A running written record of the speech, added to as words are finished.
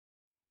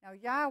Now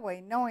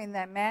Yahweh, knowing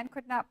that man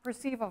could not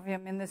perceive of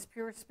him in this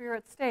pure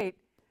spirit state,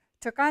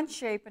 took on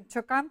shape and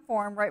took on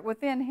form right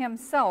within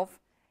himself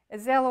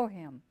as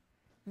Elohim.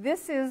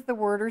 This is the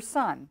Word or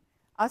Son,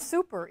 a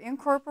super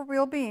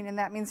incorporeal being, and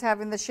that means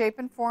having the shape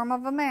and form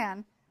of a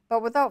man,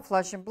 but without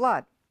flesh and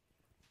blood.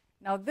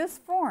 Now this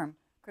form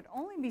could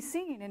only be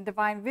seen in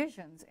divine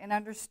visions and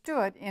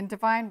understood in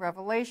divine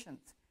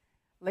revelations.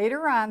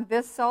 Later on,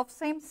 this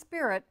self-same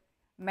spirit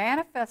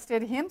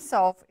manifested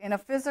himself in a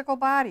physical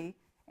body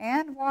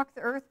and walked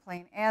the earth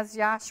plane as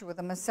Yahshua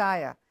the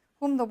Messiah,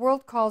 whom the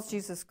world calls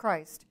Jesus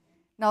Christ.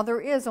 Now there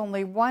is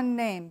only one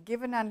name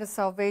given unto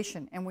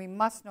salvation, and we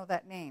must know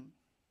that name.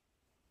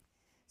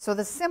 So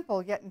the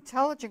simple yet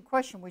intelligent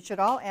question we should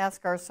all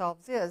ask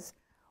ourselves is,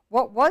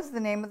 what was the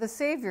name of the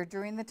Savior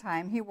during the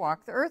time he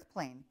walked the earth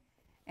plane?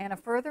 And a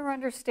further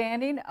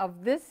understanding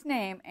of this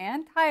name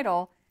and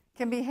title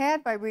can be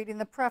had by reading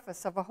the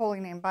preface of a Holy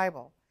Name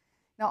Bible.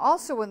 Now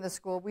also in the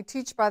school, we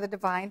teach by the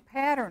divine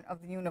pattern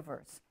of the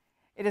universe.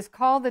 It is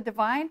called the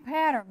divine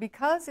pattern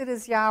because it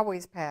is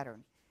Yahweh's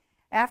pattern.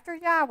 After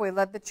Yahweh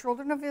led the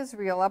children of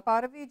Israel up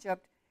out of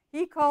Egypt,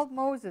 he called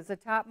Moses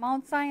atop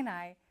Mount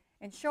Sinai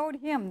and showed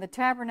him the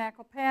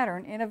tabernacle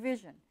pattern in a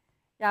vision.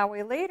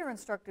 Yahweh later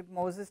instructed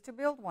Moses to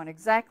build one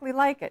exactly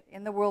like it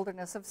in the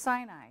wilderness of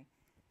Sinai.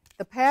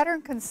 The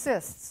pattern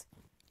consists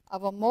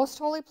of a most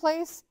holy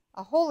place,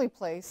 a holy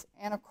place,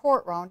 and a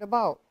court round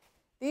about.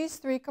 These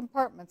three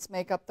compartments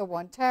make up the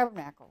one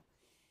tabernacle.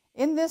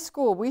 In this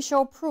school, we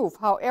show proof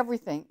how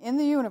everything in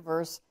the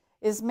universe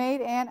is made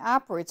and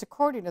operates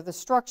according to the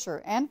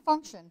structure and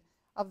function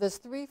of this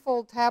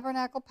threefold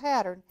tabernacle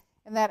pattern,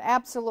 and that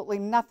absolutely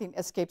nothing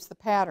escapes the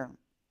pattern.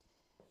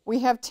 We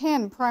have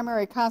 10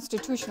 primary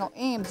constitutional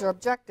aims or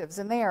objectives,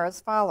 and they are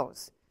as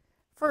follows.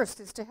 First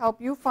is to help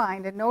you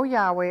find and know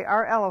Yahweh,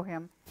 our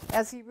Elohim,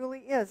 as he really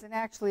is and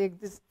actually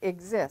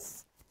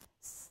exists.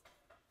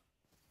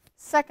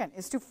 Second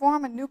is to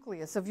form a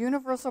nucleus of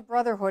universal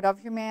brotherhood of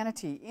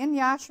humanity in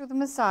Yahshua the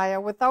Messiah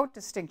without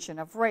distinction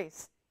of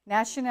race,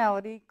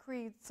 nationality,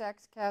 creed,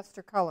 sex, caste,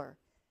 or color.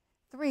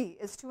 3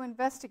 is to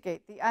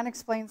investigate the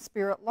unexplained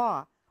spirit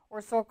law,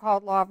 or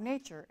so-called law of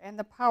nature, and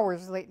the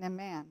powers latent in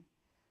man.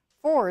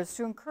 4 is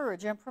to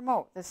encourage and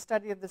promote the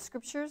study of the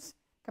scriptures,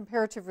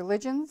 comparative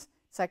religions,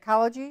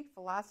 psychology,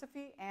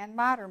 philosophy, and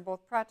modern,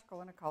 both practical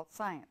and occult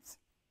science.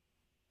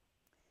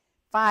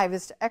 5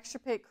 is to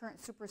extirpate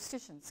current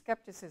superstition,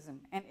 skepticism,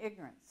 and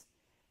ignorance.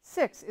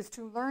 6 is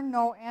to learn,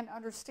 know, and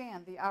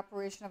understand the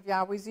operation of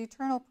Yahweh's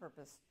eternal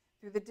purpose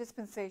through the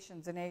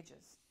dispensations and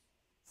ages.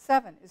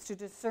 7 is to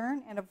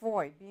discern and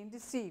avoid being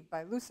deceived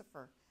by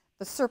Lucifer,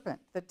 the serpent,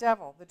 the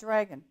devil, the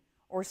dragon,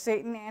 or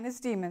Satan and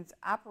his demons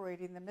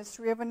operating the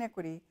mystery of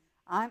iniquity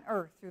on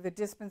earth through the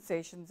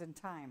dispensations and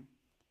time.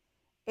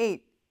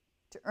 8,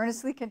 to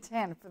earnestly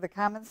contend for the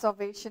common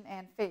salvation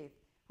and faith,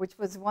 which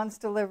was once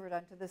delivered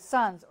unto the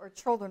sons or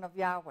children of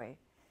Yahweh.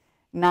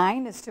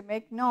 9 is to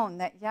make known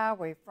that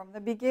Yahweh from the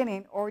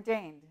beginning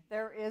ordained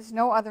there is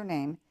no other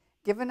name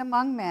given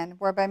among men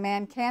whereby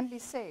man can be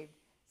saved,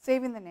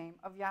 saving the name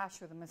of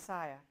Yahshua the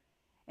Messiah.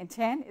 And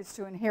 10 is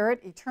to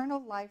inherit eternal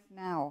life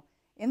now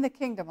in the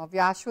kingdom of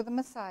Yahshua the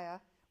Messiah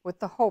with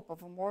the hope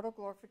of immortal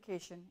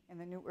glorification in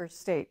the new earth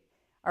state.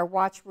 Our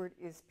watchword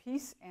is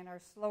peace, and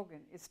our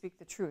slogan is speak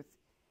the truth.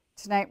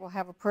 Tonight we'll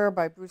have a prayer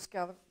by Bruce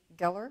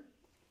Geller.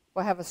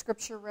 We'll have a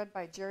scripture read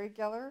by Jerry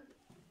Geller,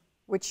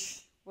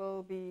 which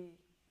will be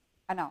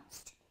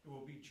announced. It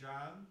will be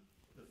John,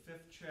 the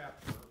 5th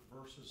chapter,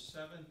 verses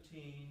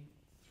 17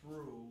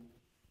 through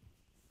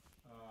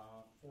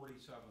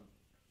 47.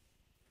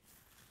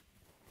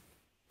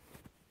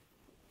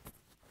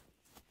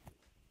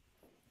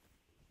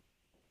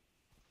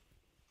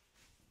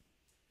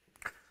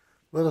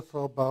 Let us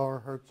all bow our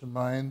hearts and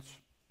minds.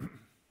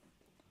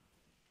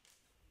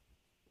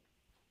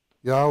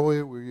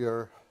 Yahweh, we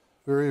are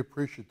very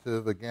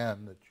appreciative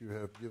again that you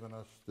have given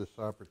us this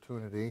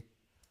opportunity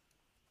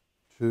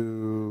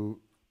to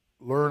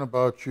learn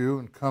about you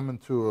and come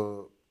into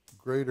a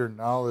greater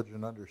knowledge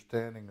and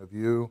understanding of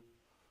you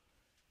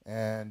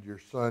and your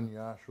Son,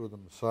 Yahshua the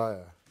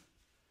Messiah.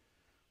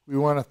 We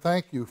want to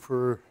thank you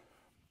for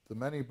the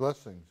many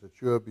blessings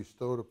that you have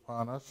bestowed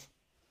upon us.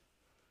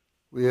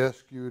 We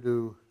ask you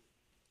to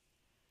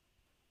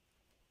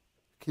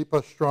keep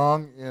us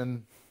strong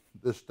in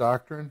this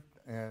doctrine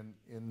and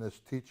in this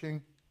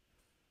teaching.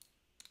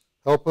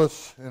 Help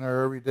us in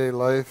our everyday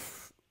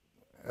life.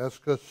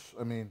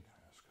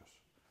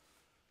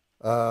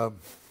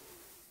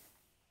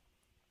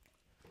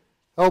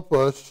 Help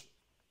us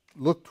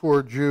look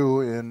towards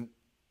you in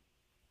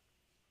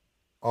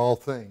all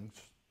things,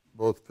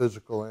 both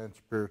physical and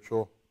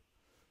spiritual.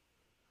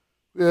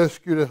 We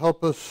ask you to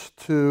help us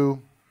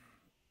to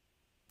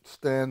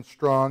stand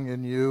strong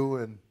in you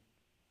and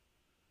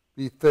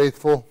be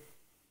faithful.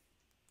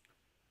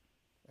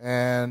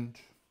 And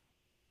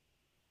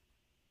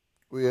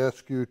we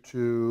ask you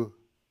to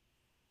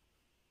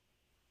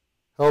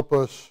help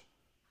us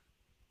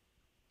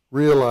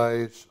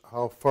realize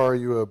how far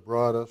you have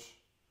brought us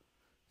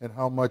and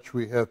how much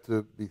we have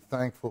to be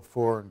thankful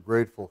for and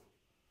grateful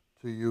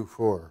to you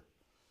for.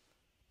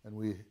 And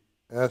we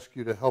ask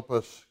you to help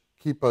us,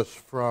 keep us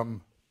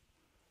from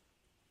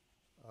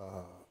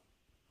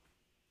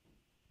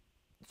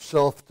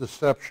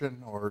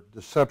self-deception or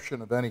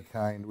deception of any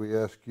kind. We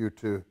ask you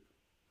to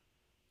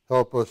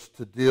help us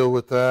to deal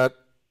with that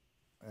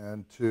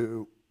and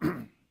to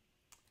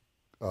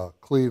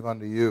cleave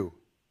unto you.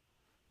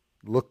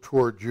 Look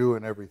toward you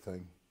in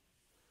everything.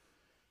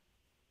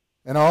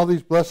 And all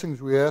these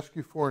blessings we ask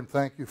you for and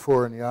thank you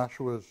for in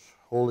Yahshua's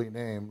holy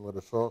name. Let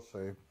us all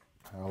say,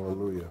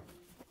 hallelujah.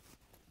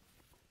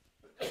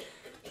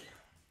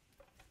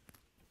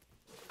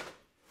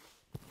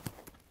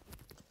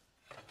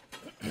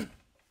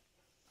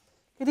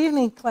 Good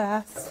evening,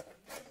 class.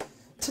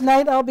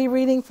 Tonight I'll be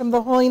reading from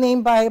the Holy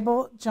Name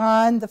Bible,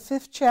 John, the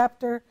 5th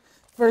chapter,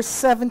 verse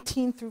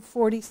 17 through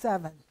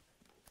 47.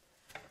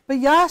 But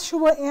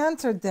Yahshua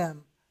answered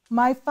them,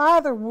 My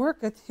Father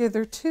worketh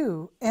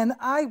hitherto, and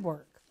I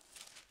work.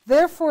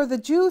 Therefore the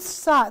Jews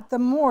sought the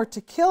more to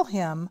kill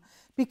him,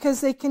 because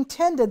they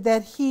contended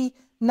that he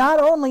not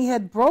only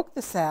had broke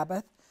the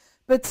Sabbath,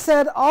 but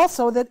said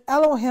also that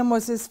Elohim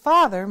was his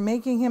Father,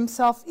 making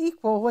himself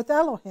equal with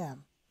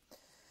Elohim.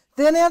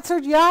 Then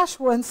answered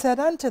Yahshua and said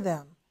unto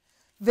them,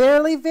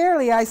 Verily,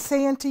 verily, I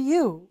say unto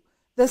you,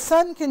 the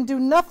Son can do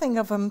nothing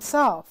of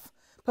himself,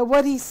 but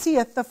what he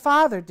seeth the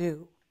Father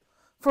do.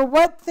 For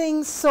what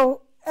things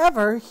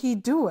soever he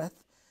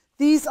doeth,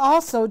 these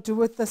also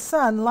doeth the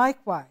Son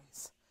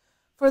likewise.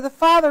 For the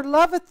Father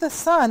loveth the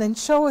Son, and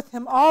showeth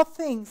him all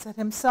things that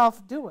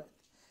himself doeth.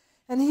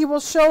 And he will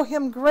show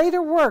him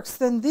greater works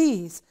than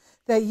these,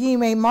 that ye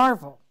may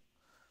marvel.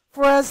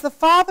 For as the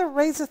Father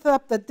raiseth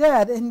up the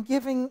dead, and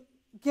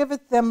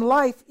giveth them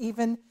life,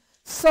 even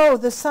so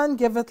the Son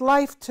giveth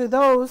life to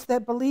those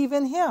that believe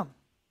in him.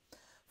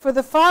 For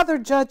the Father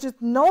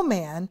judgeth no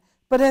man,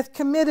 but hath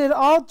committed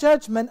all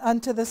judgment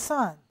unto the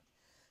Son,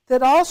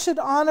 that all should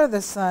honor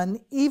the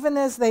Son, even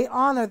as they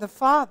honor the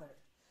Father.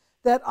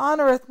 That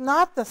honoreth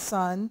not the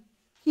Son,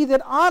 he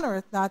that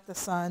honoreth not the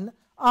Son,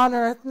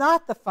 honoreth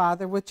not the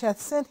Father which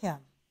hath sent him.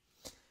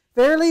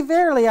 Verily,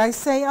 verily, I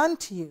say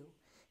unto you,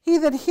 he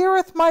that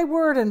heareth my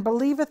word and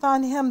believeth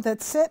on him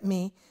that sent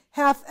me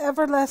hath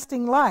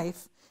everlasting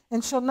life,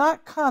 and shall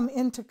not come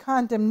into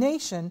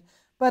condemnation,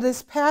 but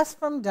is passed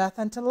from death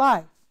unto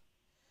life.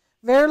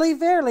 Verily,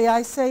 verily,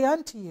 I say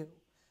unto you,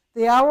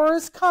 the hour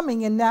is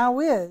coming, and now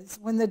is,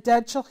 when the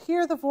dead shall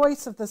hear the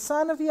voice of the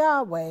Son of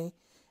Yahweh,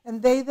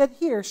 and they that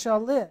hear shall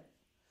live.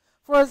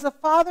 For as the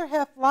Father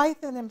hath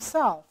life in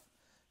himself,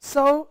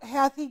 so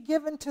hath he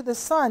given to the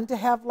Son to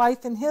have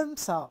life in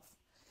himself,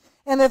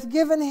 and hath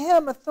given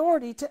him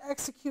authority to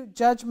execute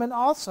judgment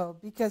also,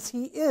 because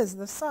he is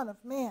the Son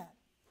of Man.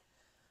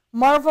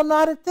 Marvel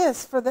not at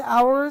this, for the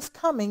hour is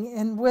coming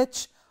in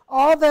which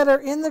all that are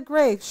in the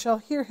grave shall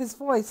hear his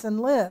voice and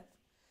live,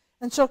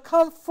 and shall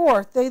come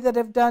forth, they that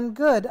have done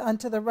good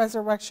unto the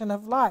resurrection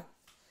of life,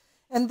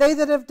 and they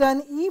that have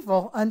done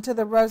evil unto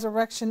the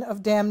resurrection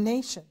of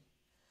damnation.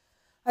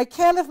 I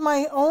can of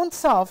my own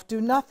self do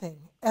nothing.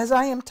 As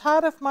I am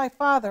taught of my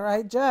Father,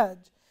 I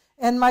judge,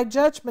 and my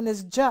judgment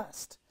is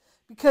just,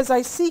 because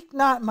I seek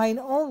not mine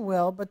own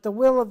will, but the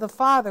will of the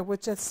Father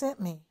which hath sent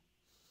me.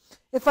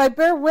 If I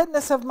bear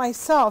witness of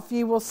myself,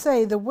 ye will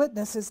say, the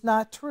witness is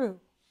not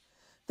true.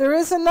 There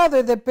is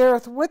another that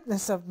beareth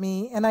witness of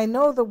me, and I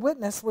know the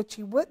witness which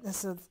he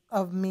witnesseth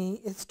of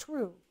me is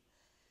true.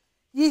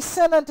 Ye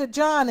sent unto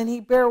John, and he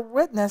bare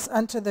witness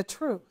unto the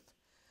truth.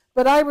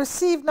 But I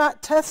receive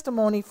not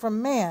testimony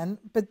from man,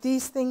 but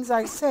these things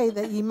I say,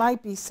 that ye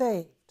might be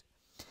saved.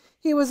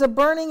 He was a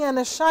burning and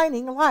a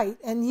shining light,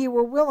 and ye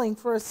were willing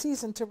for a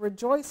season to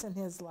rejoice in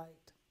his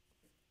light.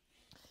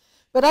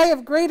 But I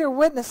have greater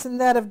witness than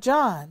that of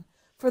John,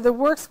 for the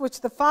works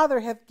which the Father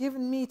hath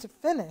given me to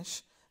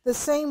finish, the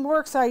same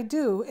works I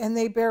do, and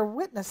they bear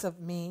witness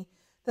of me,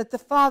 that the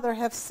Father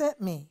hath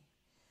sent me.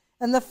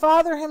 And the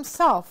Father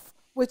himself,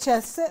 which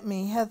hath sent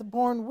me, hath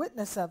borne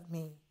witness of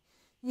me.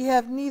 Ye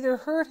have neither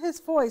heard his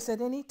voice at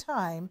any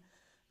time,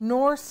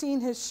 nor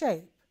seen his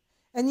shape.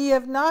 And ye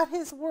have not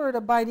his word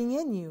abiding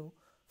in you,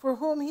 for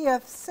whom he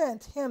hath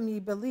sent, him ye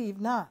believe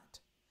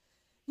not.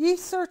 Ye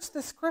search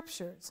the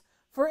Scriptures,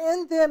 for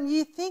in them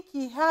ye think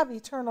ye have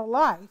eternal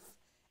life,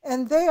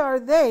 and they are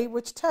they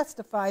which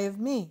testify of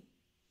me.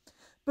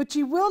 But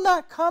ye will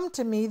not come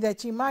to me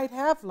that ye might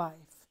have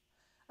life.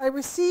 I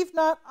receive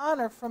not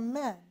honor from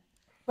men,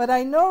 but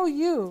I know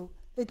you,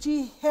 that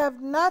ye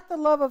have not the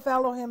love of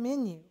Elohim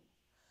in you.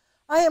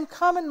 I am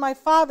come in my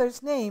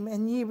Father's name,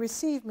 and ye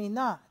receive me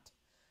not.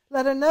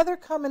 Let another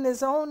come in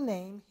his own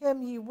name,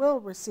 him ye will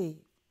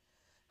receive.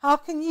 How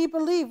can ye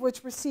believe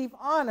which receive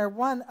honor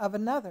one of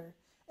another,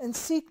 and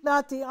seek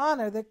not the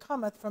honor that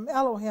cometh from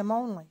Elohim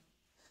only?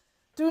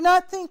 Do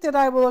not think that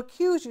I will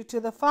accuse you to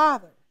the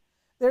Father.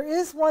 There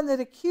is one that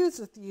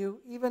accuseth you,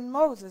 even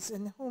Moses,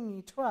 in whom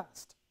ye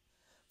trust.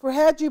 For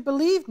had you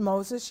believed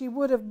Moses, ye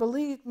would have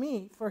believed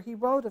me, for he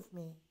wrote of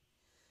me.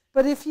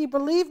 But if ye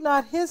believe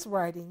not his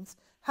writings,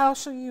 how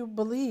shall you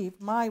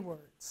believe my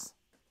words?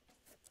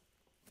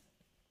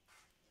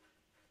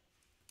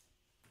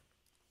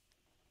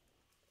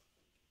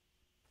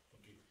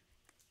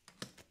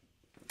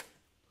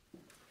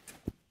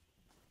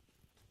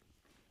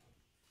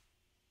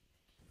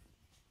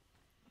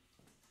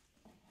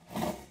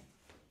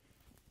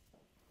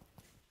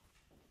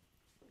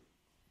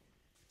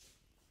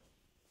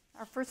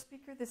 Our first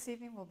speaker this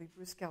evening will be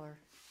Bruce Geller.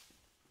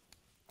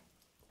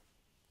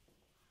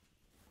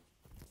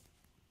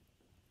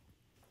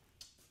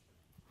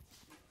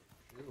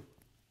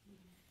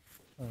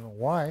 I don't know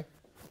why,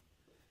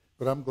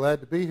 but I'm glad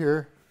to be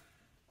here.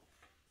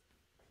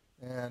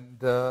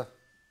 And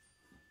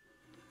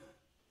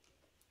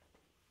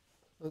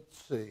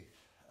let's see.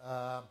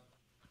 I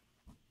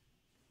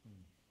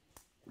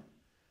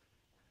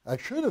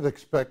should have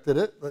expected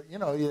it, but you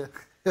know, you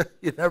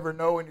never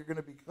know when you're going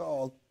to be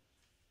called.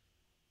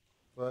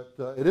 But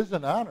it is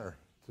an honor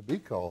to be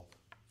called,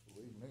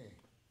 believe me.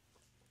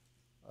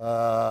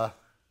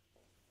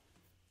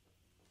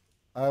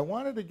 I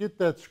wanted to get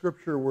that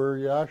scripture where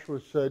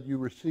Joshua said, you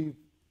receive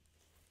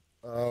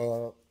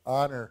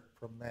honor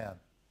from man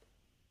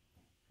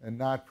and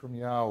not from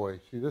Yahweh.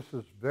 See, this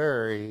is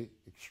very,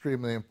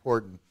 extremely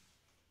important.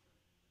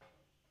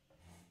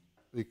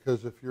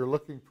 Because if you're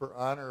looking for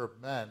honor of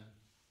men,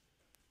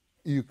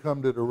 you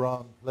come to the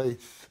wrong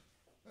place.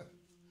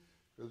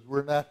 Because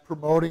we're not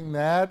promoting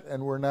that,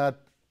 and we're not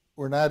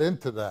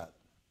into that.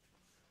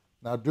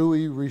 Now, do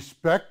we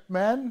respect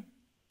men?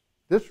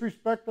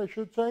 Disrespect, I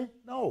should say?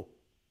 No.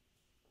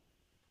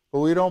 But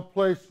we don't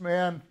place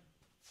man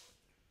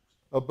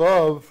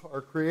above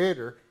our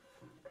Creator.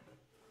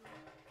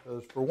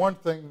 Because for one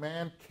thing,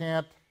 man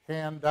can't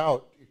hand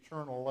out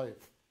eternal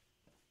life.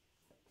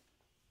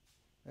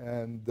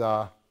 And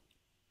I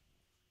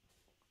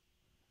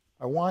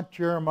want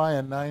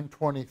Jeremiah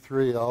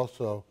 9:23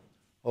 also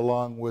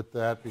along with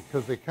that,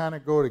 because they kind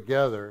of go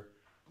together.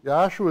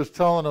 Joshua was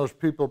telling those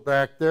people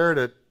back there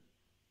that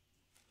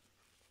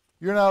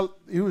who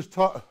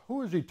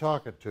was he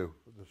talking to?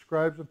 The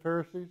scribes and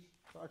Pharisees?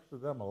 He talks to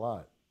them a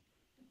lot.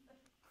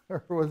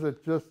 Or was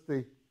it just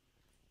the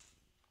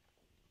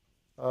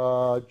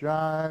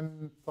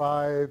John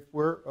 5,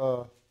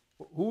 who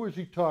was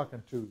he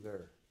talking to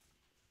there?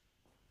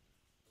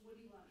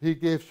 He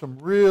gave some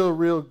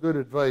real good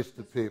advice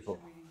to people.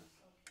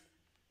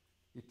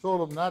 He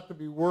told them not to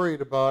be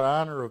worried about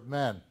honor of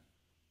men.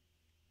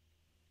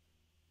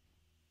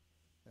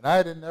 And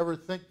I didn't ever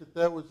think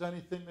that was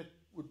anything that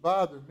would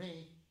bother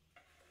me.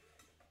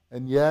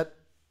 And yet,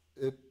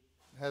 it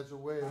has a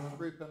way of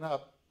creeping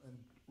up and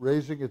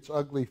raising its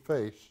ugly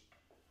face.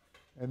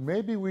 And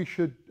maybe we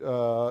should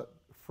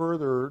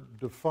further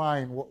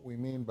define what we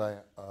mean by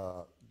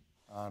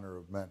honor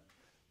of men.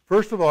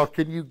 First of all,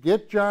 can you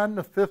get John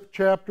the 5th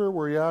chapter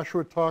where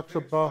Joshua talks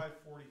about...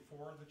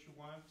 544 that you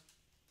want?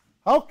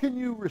 How can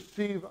you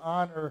receive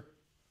honor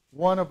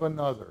one of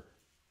another?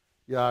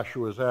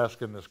 Joshua is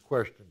asking this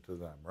question to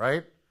them,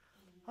 right?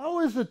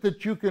 How is it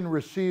that you can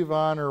receive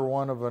honor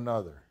one of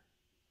another?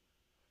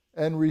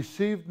 And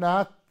receive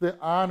not the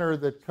honor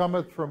that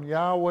cometh from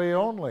Yahweh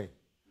only.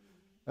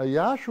 Now,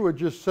 Joshua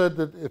just said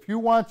that if you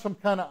want some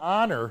kind of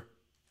honor,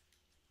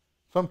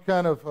 some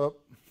kind of... well,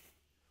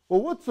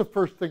 what's the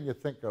first thing you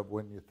think of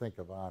when you think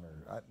of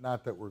honor?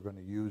 Not that we're going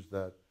to use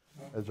that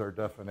as our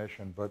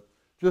definition, but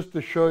just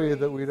to show you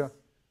that we don't...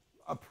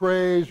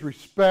 praise,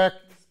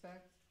 respect,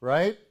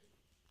 right?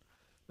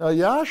 Now,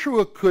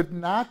 Joshua could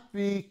not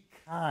be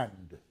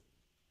conned.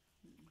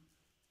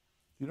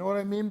 You know what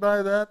I mean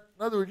by that?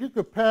 In other words, you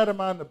could pat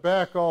him on the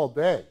back all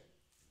day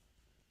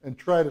and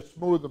try to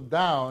smooth him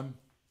down,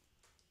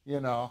 you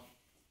know,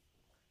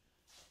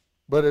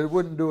 but it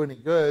wouldn't do any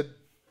good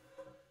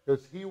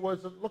because he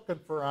wasn't looking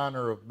for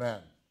honor of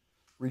men,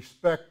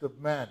 respect of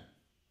men,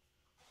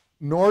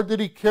 nor did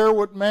he care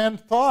what man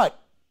thought.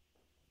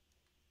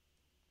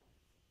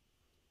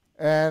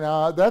 And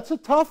that's a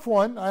tough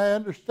one. I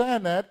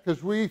understand that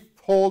because we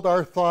hold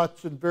our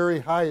thoughts in very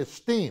high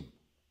esteem.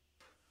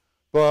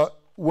 But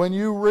when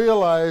you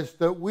realize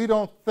that we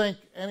don't think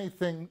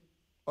anything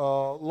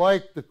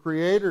like the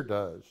Creator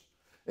does,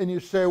 and you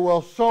say,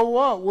 well, so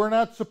what? We're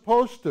not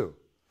supposed to.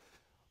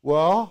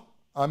 Well,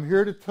 I'm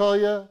here to tell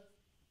you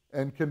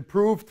and can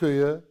prove to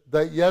you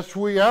that, yes,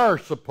 we are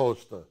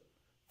supposed to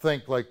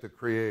think like the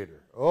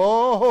Creator.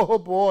 Oh,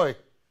 boy.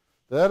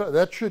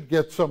 That should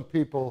get some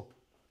people,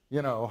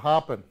 you know,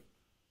 hopping,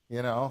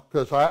 you know,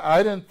 because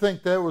I didn't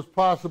think that was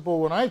possible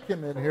when I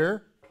came in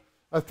here.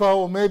 I thought,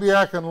 well, maybe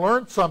I can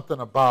learn something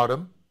about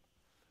him.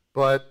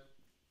 But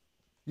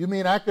you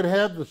mean I could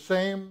have the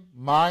same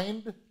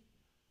mind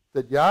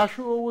that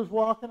Joshua was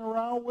walking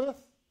around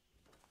with?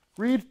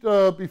 Read,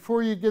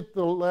 before you get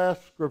the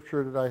last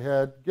scripture that I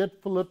had,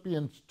 get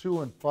Philippians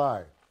 2 and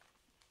 5.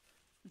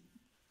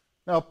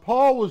 Now,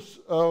 Paul was,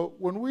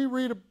 when we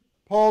read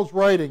Paul's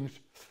writings,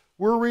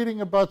 we're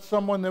reading about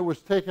someone that was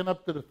taken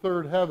up to the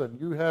third heaven.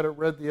 You had it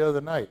read the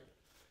other night,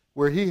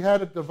 where he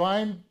had a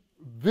divine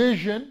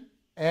vision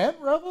and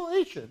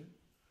revelation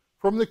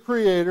from the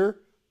Creator,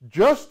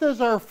 just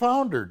as our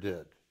founder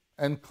did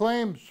and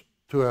claims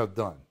to have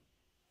done,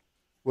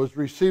 was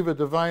receive a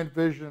divine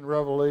vision and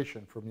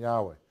revelation from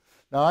Yahweh.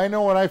 Now, I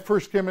know when I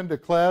first came into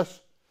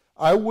class,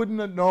 I wouldn't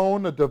have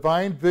known a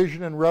divine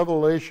vision and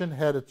revelation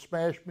had it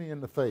smashed me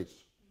in the face.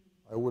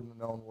 I wouldn't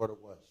have known what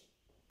it was.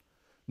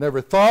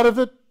 Never thought of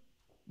it,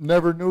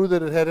 never knew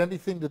that it had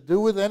anything to do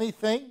with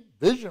anything.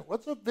 Vision,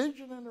 what's a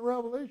vision and a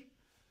revelation?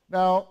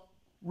 Now,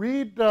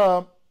 Read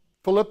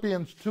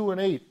Philippians 2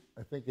 and 8,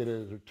 I think it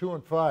is, or 2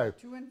 and 5.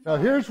 2 and 5. Now,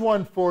 here's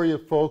one for you,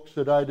 folks,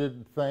 that I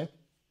didn't think.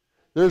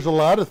 There's a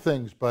lot of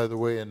things, by the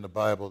way, in the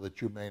Bible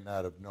that you may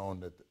not have known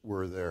that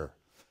were there.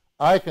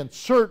 I can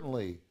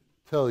certainly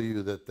tell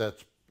you that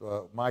that's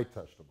my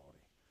testimony.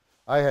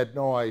 I had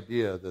no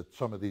idea that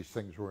some of these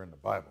things were in the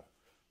Bible.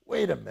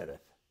 Wait a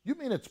minute. You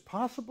mean it's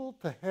possible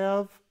to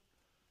have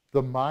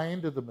the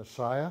mind of the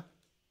Messiah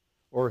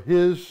or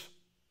his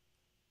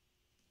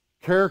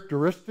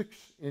characteristics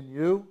in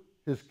you,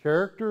 his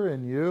character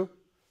in you,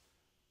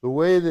 the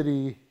way that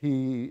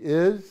he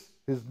is,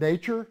 his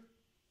nature,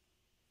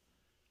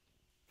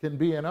 can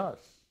be in us.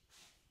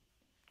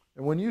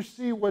 And when you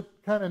see what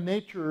kind of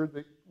nature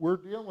that we're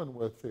dealing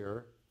with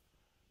here,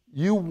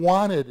 you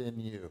want it in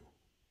you.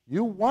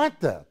 You want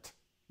that.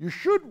 You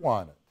should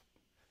want it.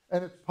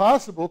 And it's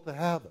possible to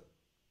have it.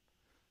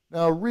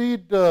 Now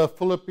read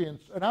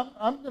Philippians, and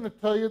I'm going to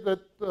tell you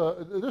that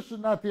this is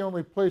not the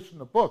only place in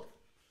the book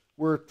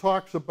where it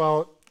talks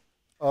about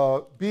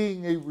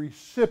being a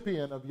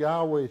recipient of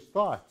Yahweh's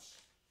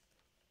thoughts.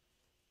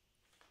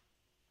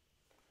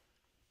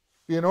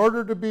 In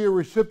order to be a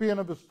recipient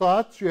of his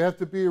thoughts, you have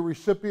to be a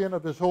recipient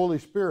of his Holy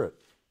Spirit,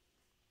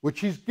 which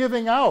he's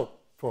giving out,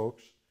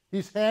 folks.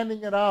 He's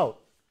handing it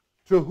out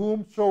to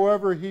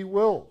whomsoever he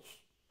wills.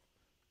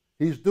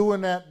 He's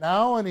doing that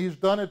now, and he's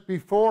done it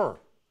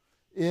before.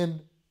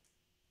 In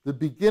the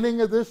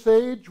beginning of this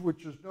age,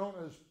 which is known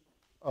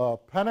as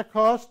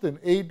Pentecost in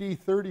AD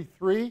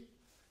 33,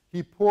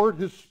 he poured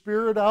his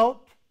Spirit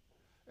out,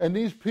 and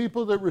these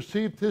people that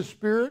received his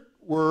Spirit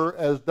were,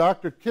 as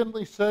Dr.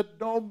 Kinley said,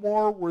 no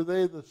more were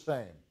they the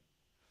same.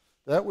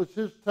 That was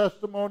his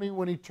testimony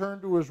when he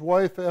turned to his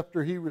wife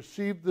after he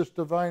received this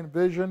divine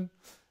vision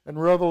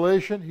and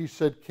revelation. He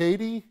said,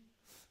 Katie,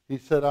 he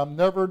said, I'm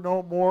never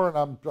no more,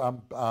 and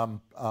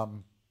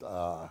I'm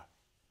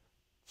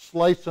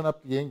slicing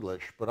up the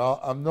English, but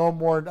I'm no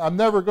more, I'm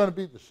never going to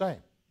be the same.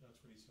 That's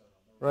what he said.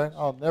 Right?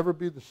 I'll never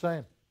be the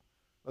same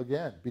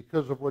again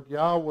because of what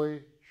Yahweh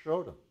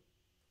showed him.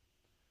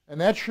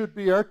 And that should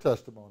be our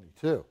testimony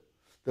too,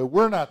 that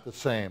we're not the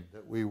same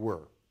that we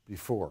were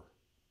before.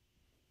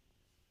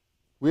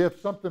 We have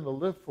something to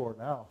live for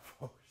now,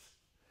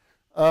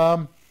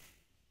 folks.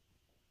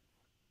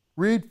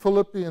 Read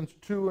Philippians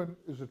 2 and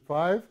is it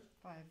 5?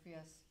 5,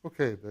 yes.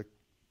 Okay, Vic.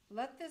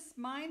 Let this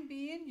mind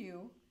be in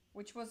you,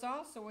 which was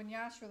also in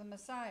Yahshua the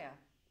Messiah.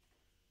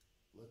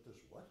 Let this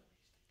what?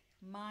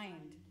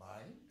 Mind.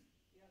 Mind?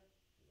 Yep.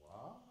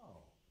 Wow.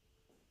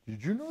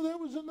 Did you know that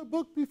was in the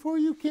book before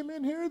you came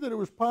in here, that it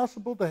was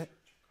possible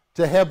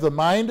to have the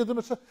mind of the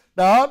Messiah?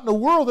 Now, out in the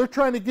world, they're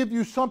trying to give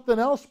you something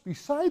else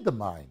beside the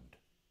mind.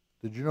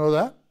 Did you know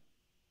that?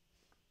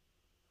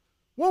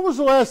 When was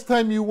the last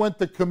time you went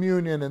to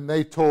communion and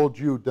they told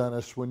you,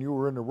 Dennis, when you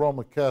were in the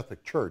Roman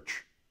Catholic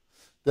Church,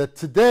 that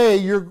today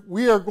you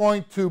are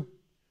going to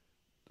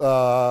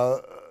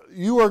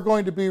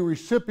be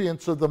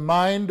recipients of the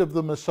mind of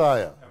the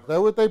Messiah? Is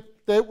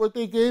that what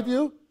they gave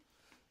you?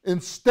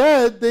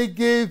 Instead, they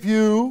gave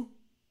you,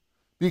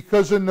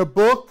 because in the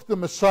book, the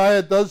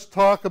Messiah does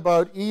talk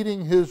about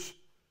eating his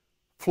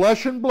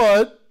flesh and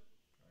blood,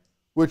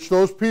 which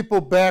those people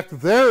back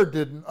there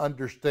didn't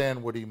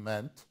understand what he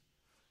meant,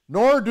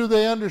 nor do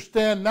they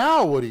understand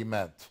now what he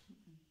meant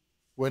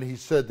when he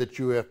said that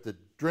you have to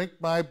drink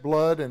my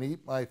blood and eat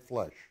my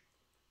flesh.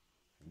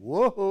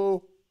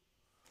 Whoa!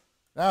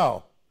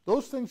 Now,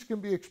 those things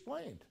can be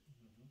explained.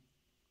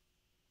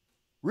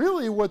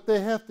 Really, what they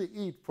have to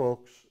eat,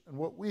 folks, and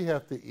what we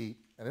have to eat,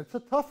 and it's a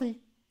toughie,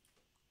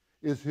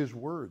 is his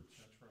words.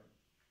 That's right.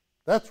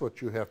 That's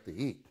what you have to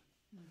eat.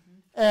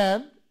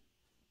 And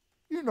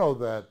you know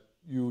that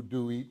you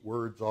do eat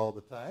words all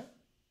the time.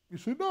 You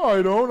say, no,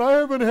 I don't. I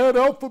haven't had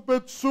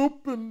alphabet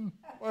soup in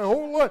my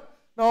whole life.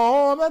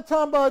 No, I'm not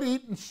talking about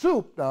eating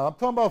soup now. I'm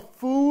talking about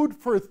food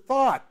for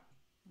thought.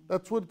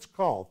 That's what it's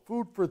called,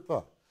 food for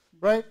thought,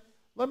 right?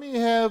 Let me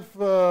have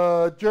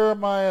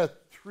Jeremiah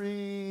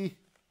 3.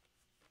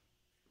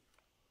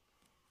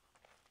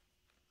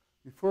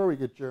 Before we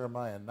get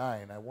Jeremiah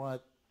 9, I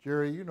want,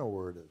 Jerry, you know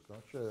where it is,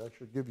 don't you? I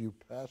should give you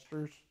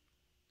pastors.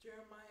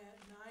 Jeremiah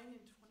 9 and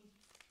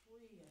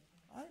 23,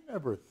 I think. I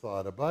never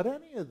thought about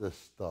any of this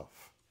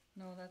stuff.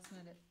 No, that's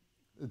not it.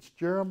 It's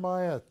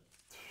Jeremiah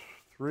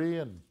 3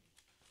 and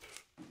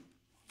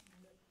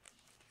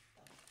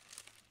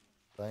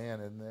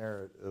Diane, in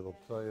there, it'll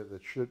tell you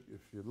that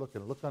if you're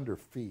looking, look under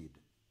feed.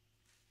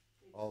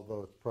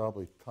 Although it's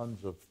probably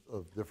tons of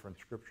different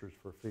scriptures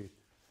for feed.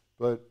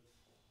 But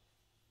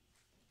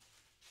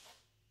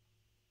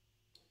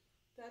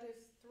that is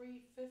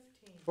 3:15.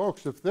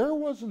 folks, if there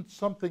wasn't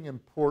something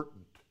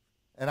important,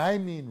 and I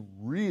mean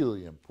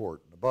really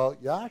important,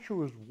 about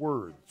Yahshua's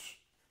words,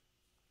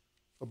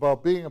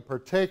 about being a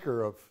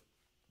partaker of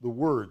the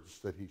words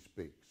that he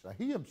speaks. Now,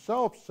 he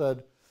himself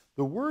said,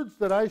 the words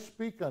that I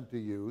speak unto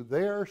you,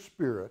 they are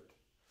spirit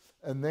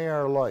and they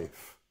are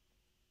life.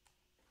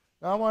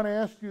 Now I want to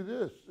ask you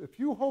this. If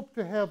you hope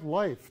to have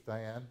life,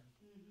 Diane,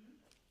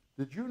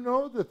 Did you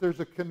know that there's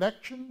a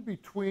connection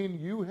between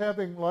you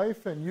having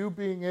life and you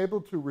being able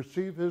to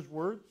receive his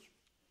words?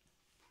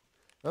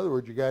 In other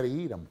words, you got to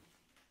eat them.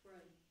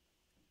 Right.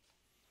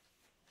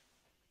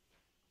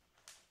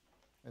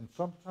 And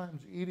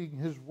sometimes eating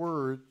his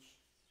words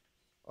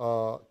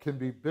can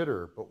be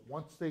bitter, but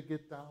once they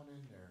get down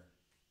in there,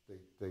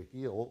 they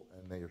heal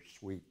and they are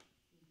sweet.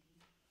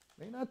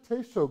 May not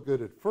taste so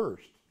good at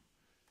first.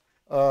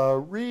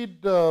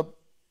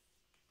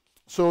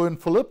 So in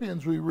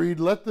Philippians we read,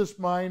 let this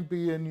mind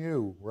be in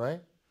you, right?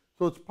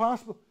 So it's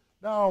possible.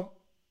 Now,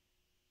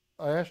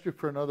 I asked you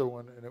for another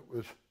one, and it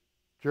was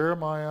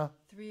Jeremiah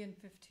 3 and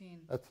 15.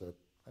 That's it.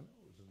 I know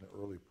it was in the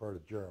early part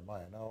of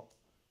Jeremiah. Now,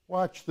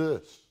 watch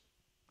this.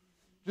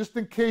 Just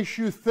in case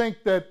you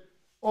think that,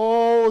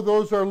 oh,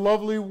 those are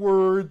lovely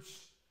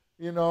words,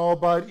 you know,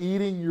 about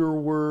eating your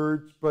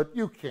words, but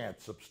you can't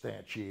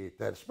substantiate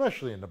that,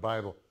 especially in the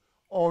Bible.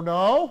 Oh,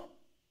 no?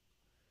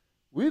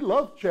 We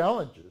love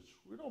challenges.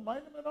 We don't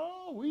mind them at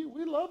all. We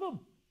love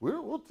them.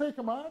 We'll take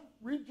them on.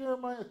 Read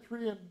Jeremiah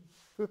 3 and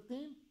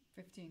 15.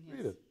 15, yes.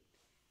 Read it.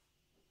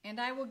 And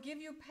I will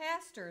give you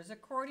pastors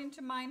according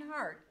to mine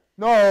heart.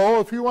 No,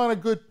 if you want a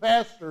good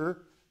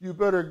pastor, you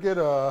better get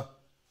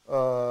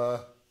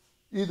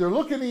either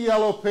look in the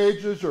yellow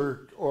pages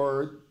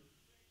or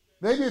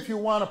maybe if you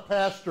want a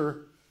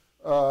pastor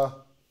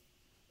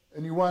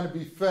and you want to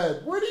be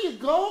fed, where do you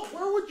go?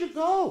 Where would you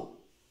go?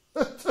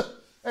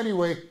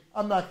 Anyway,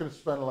 I'm not going to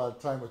spend a lot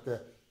of time with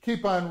that.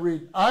 Keep on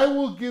reading. I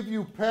will give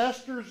you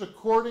pastors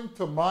according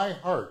to my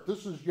heart.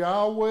 This is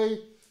Yahweh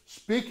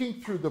speaking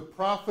through the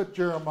prophet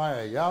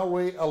Jeremiah,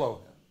 Yahweh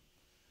Elohim.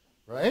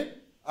 Right?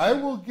 I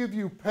will give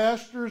you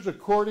pastors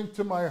according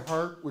to my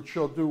heart, which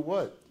shall do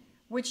what?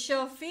 Which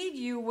shall feed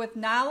you with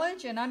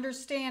knowledge and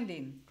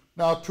understanding.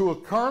 Now, to a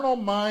carnal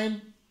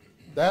mind,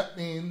 that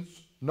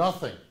means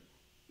nothing.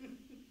 It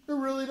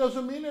really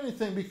doesn't mean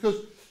anything, because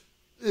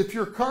if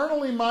you're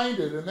carnally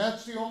minded, and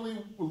that's the only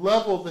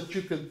level that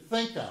you can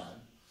think on,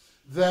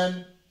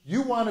 then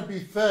you want to be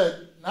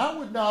fed, not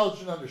with knowledge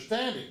and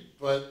understanding,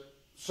 but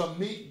some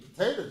meat and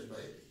potatoes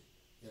maybe,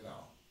 you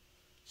know.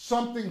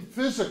 Something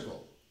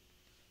physical.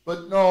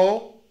 But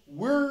no,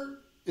 we're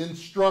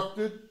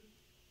instructed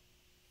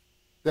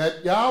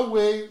that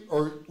Yahweh,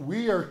 or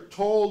we are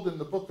told in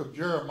the book of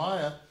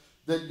Jeremiah,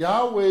 that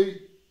Yahweh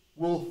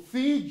will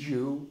feed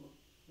you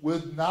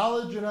with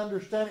knowledge and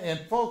understanding. And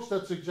folks,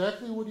 that's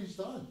exactly what he's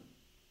done.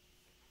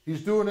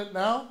 He's doing it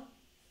now.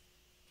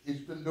 He's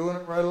been doing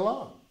it right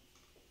along.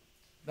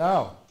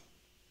 Now,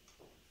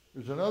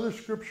 there's another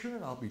scripture,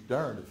 and I'll be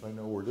darned if I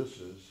know where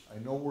this is. I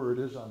know where it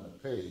is on the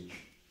page.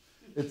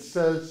 It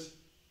says,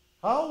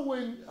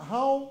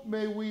 how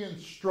may we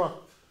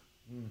instruct?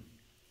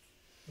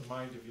 The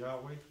mind of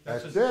Yahweh?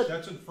 That's it. it.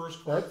 That's in 1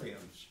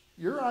 Corinthians.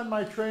 You're on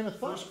my train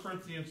of 1 thought.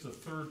 Corinthians, the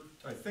third,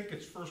 I think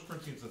it's 1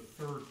 Corinthians, the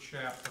 3rd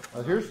chapter.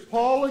 Now here's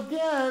Paul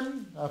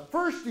again.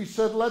 First he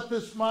said, let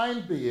this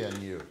mind be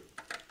in you.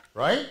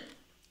 Right?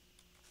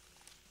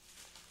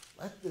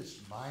 Let this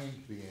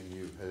mind be in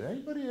you. Had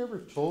anybody ever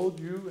told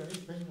you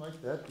anything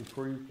like that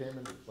before you came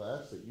into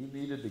class, that you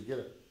needed to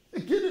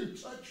get in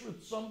touch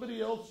with somebody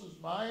else's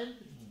mind?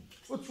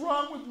 What's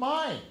wrong with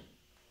mine?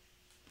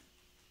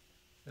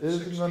 It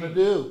isn't going to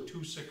do.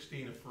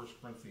 2:16 of 1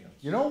 Corinthians.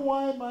 You know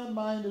why my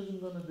mind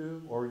isn't going to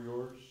do, or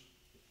yours?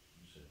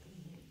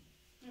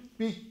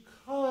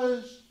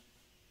 Because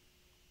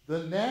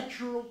the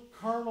natural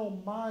carnal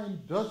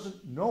mind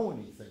doesn't know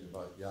anything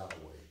about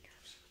Yahweh.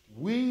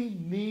 We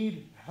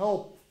need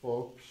help,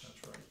 folks.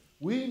 That's right.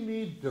 We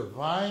need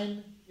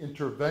divine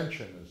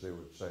intervention, as they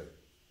would say.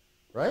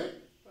 Right?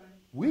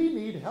 We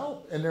need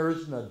help, and there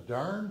isn't a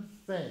darn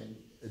thing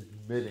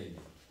admitting it.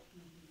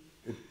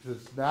 It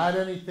is not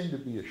anything to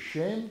be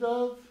ashamed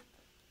of.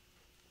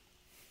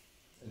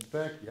 In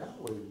fact,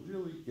 Yahweh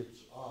really gets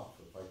off,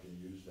 if I can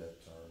use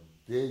that term,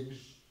 digs,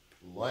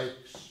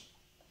 likes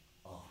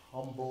a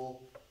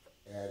humble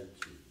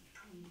attitude.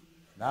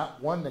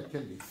 Not one that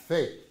can be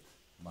faked,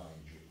 mind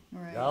you.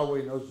 Right.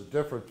 Yahweh knows the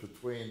difference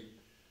between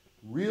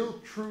real,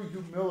 true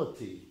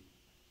humility,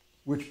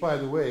 which, by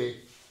the way,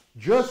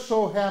 just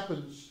so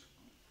happens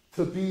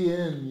to be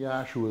in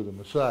Yahshua the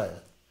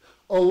Messiah,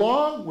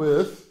 along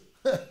with,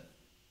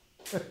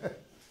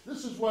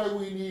 this is why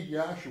we need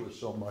Yahshua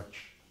so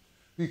much,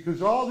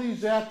 because all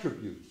these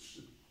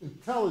attributes,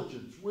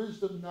 intelligence,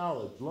 wisdom,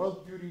 knowledge,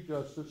 love, beauty,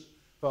 justice,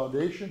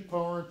 foundation,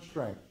 power, and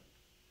strength,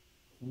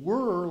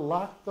 were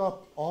locked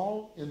up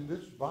all in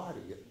this body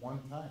at one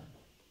time.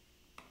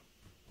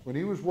 When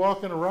he was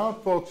walking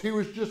around, folks, he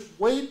was just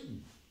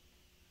waiting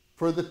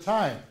for the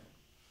time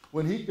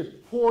when he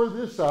could pour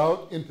this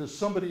out into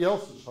somebody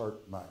else's heart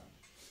and mind.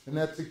 And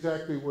that's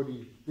exactly what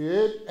he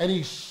did, and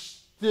he's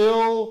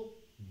still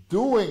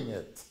doing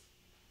it.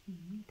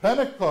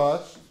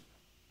 Pentecost,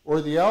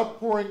 or the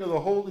outpouring of the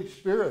Holy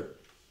Spirit,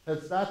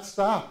 has not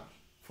stopped,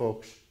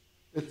 folks.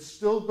 It's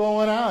still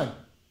going on,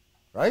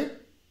 right?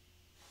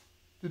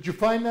 Did you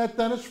find that,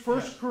 Dennis?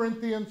 1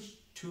 Corinthians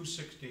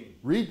 2:16.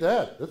 Read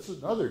that. That's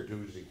another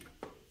doozy.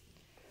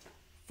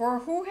 For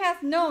who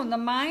hath known the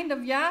mind of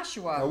Now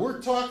Yahshua?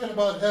 we're talking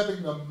about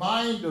having the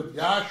mind of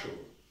Yahshua.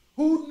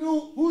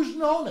 Who's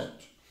known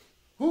it?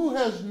 Who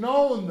has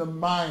known the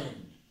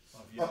mind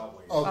Of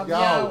Yahweh. of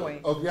Yahweh.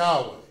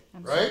 Yahweh,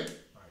 I'm right? Right.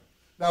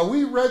 Now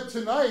we read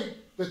tonight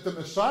that the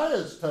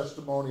Messiah's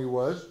testimony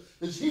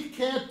is he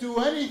can't do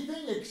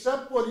anything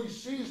except what he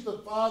sees the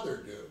Father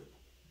do.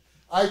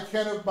 I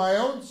can of my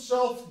own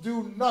self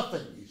do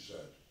nothing, he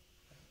said.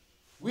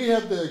 We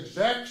have the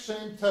exact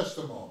same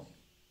testimony,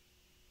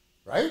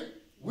 right?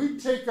 We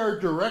take our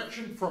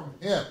direction from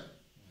him.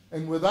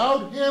 And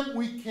without him,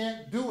 we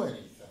can't do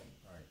anything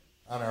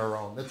on our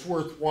own that's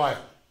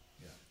worthwhile.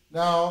 Yeah.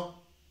 Now,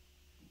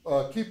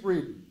 keep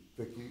reading,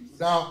 Vicki.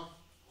 Now,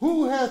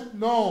 who hath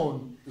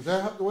known, is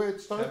that the way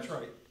it starts? That's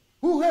right.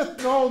 Who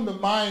hath known the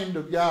mind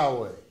of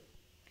Yahweh?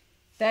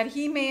 That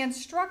he may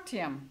instruct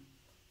him.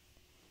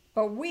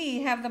 But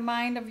we have the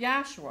mind of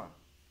Yahshua.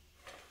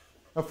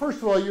 Now, first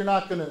of all, you're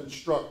not going to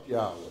instruct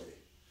Yahweh.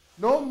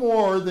 No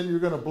more than you're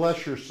going to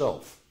bless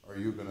yourself are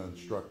you going to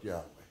instruct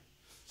Yahweh.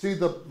 See,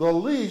 the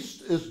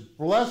least is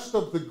blessed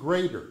of the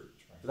greater.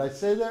 Did I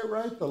say that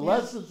right? The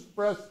less is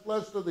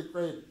blessed of the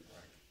greater.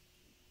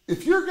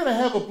 If you're going to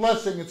have a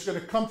blessing, it's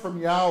going to come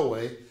from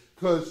Yahweh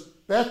because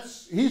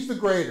he's the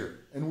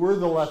greater and we're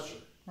the lesser.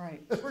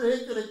 Right. We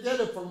ain't going to get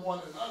it from one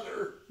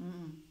another.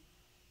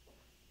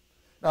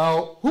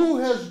 Now, who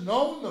has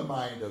known the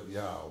mind of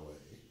Yahweh?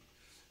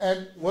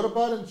 And what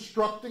about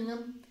instructing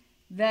him?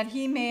 That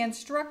he may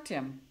instruct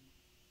him.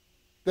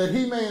 That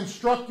he may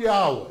instruct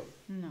Yahweh.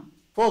 No.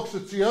 Folks,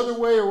 it's the other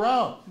way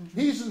around.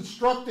 He's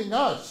instructing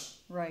us.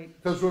 Right.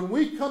 Because when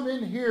we come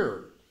in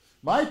here,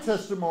 my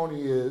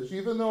testimony is,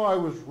 even though I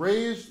was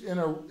raised in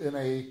a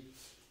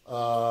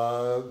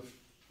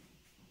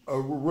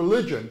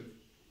religion,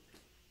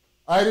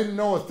 I didn't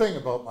know a thing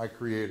about my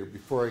Creator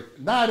before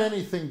not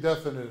anything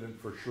definite and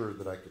for sure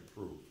that I could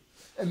prove.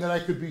 And that I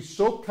could be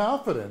so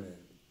confident in.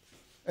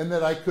 And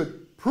that I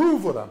could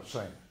prove what I'm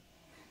saying.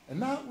 And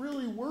not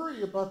really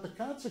worry about the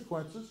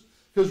consequences.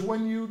 Because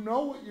when you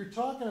know what you're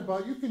talking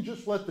about, you can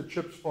just let the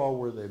chips fall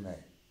where they may.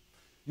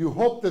 You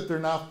hope that they're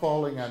not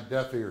falling on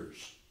deaf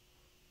ears.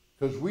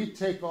 Because we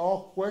take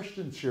all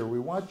questions here. We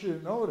want you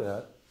to know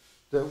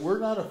that we're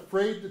not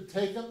afraid to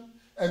take them.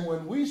 And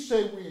when we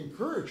say we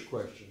encourage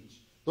questions,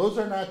 those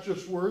are not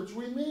just words,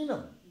 we mean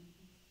them.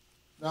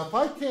 Now, if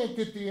I can't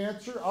get the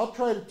answer, I'll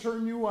try to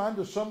turn you on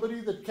to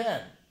somebody that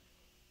can.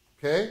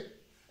 Okay?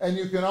 And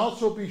you can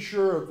also be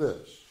sure of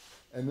this.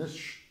 And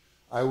this,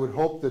 I would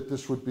hope that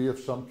this would be of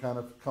some kind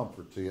of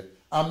comfort to you.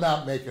 I'm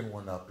not making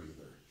one up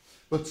either.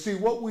 But see,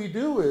 what we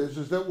do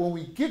is that when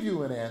we give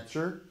you an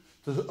answer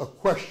to a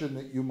question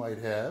that you might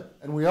have,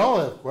 and we all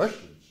have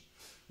questions,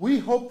 we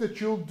hope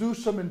that you'll do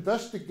some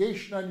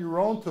investigation on your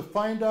own to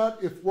find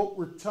out if what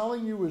we're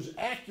telling you is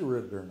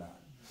accurate or not.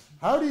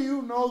 How do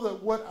you know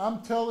that what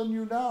I'm telling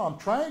you now, I'm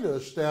trying to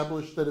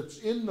establish that it's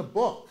in the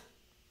book,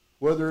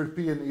 whether it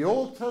be in the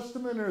Old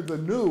Testament or the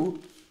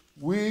New,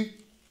 we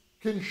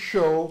can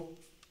show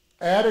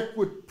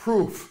adequate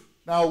proof.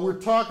 Now,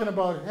 we're talking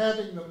about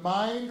having the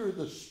mind or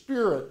the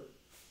spirit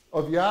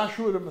of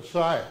Yahshua the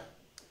Messiah.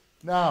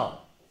 Now,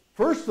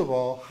 first of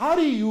all, how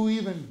do you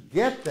even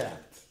get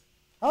that?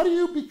 How do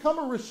you become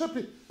a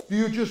recipient? Do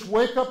you just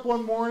wake up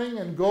one morning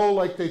and go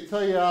like they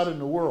tell you out in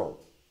the world?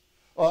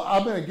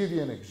 I'm going to give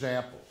you an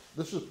example.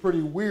 This is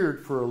pretty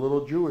weird for a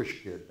little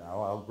Jewish kid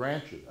now, I'll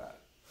grant you that.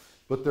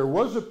 But there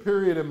was a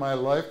period in my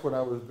life when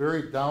I was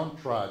very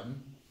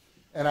downtrodden,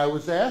 and I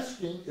was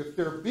asking if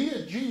there be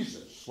a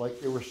Jesus, like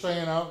they were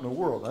saying out in the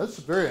world. Now, this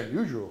is very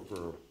unusual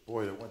for a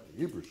boy that went to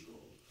Hebrew school.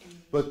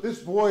 But this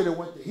boy that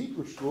went to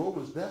Hebrew school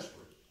was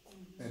desperate.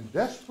 And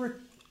desperate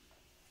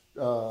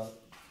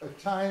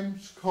at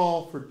times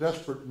call for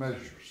desperate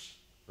measures,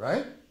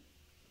 right?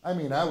 I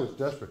mean, I was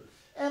desperate.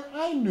 And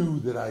I knew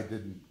that I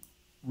didn't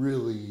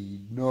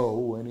really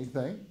know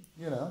anything,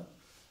 you know.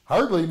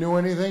 Hardly knew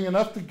anything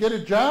enough to get a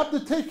job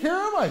to take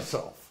care of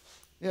myself,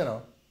 you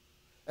know.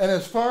 And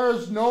as far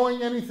as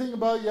knowing anything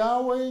about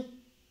Yahweh,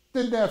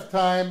 didn't have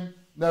time,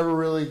 never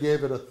really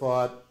gave it a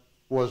thought,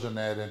 wasn't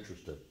that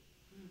interested.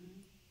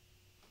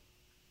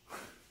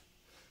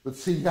 But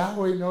see,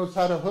 Yahweh knows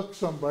how to hook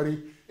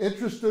somebody,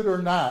 interested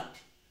or not.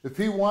 If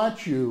he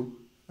wants you,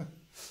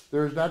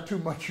 there's not too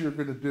much you're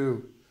going to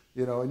do,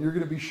 you know, and you're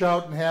going to be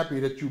shouting happy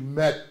that you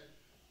met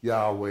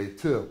Yahweh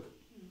too,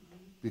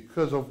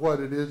 because of what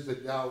it is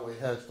that Yahweh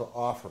has to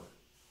offer.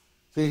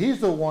 See,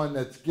 he's the one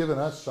that's given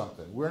us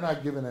something. We're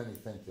not giving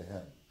anything to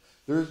him.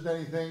 There isn't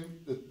anything,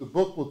 the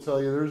book will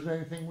tell you, there isn't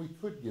anything we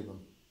could give him.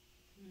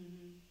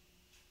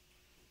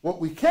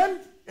 What we can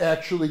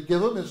actually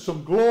give him is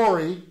some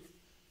glory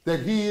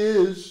that he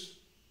is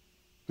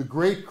the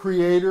great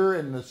creator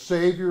and the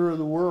savior of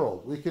the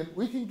world. We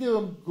can give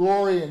him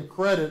glory and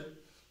credit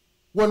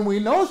when we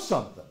know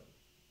something.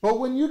 But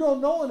when you don't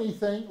know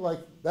anything, like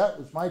that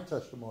was my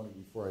testimony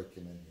before I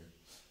came in here.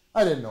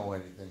 I didn't know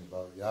anything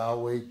about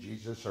Yahweh,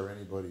 Jesus, or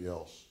anybody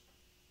else.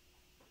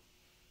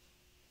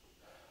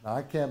 Now,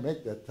 I can't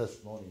make that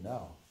testimony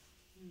now.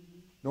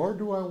 Nor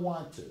do I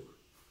want to.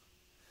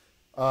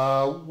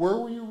 Where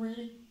were you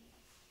reading?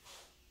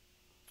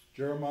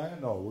 Jeremiah?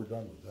 No, we're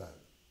done with that.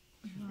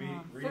 Reading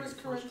 1 1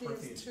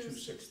 Corinthians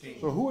Corinthians 2:16.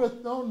 So who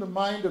hath known the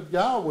mind of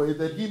Yahweh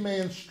that he may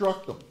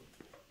instruct them?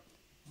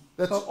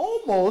 That's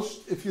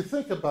almost, if you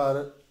think about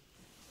it,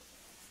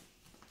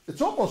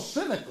 it's almost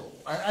cynical.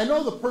 I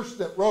know the person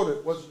that wrote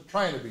it wasn't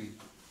trying to be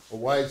a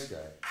wise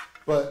guy,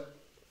 but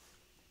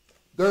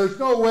there's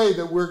no way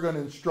that we're going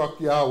to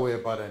instruct Yahweh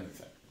about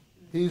anything.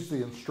 He's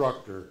the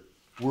instructor.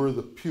 We're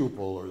the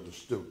pupil or the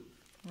student.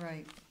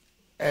 Right.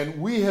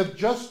 And we have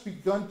just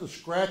begun to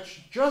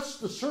scratch just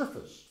the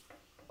surface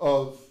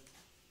of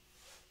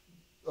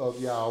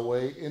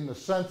Yahweh, in the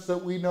sense that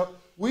we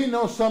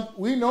know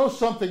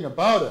something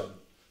about him,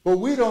 but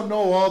we don't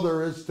know all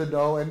there is to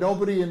know, and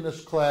nobody in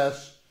this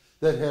class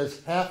that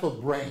has half a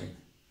brain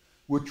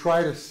would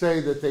try to say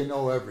that they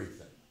know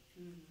everything.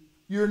 Mm-hmm.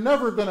 You're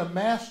never going to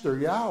master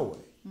Yahweh.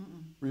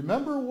 Mm-mm.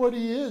 Remember what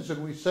he is,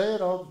 and we say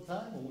it all the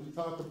time when we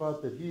talk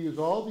about that he is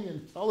all the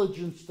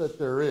intelligence that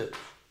there is.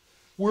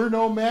 We're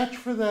no match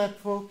for that,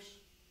 folks.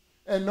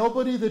 And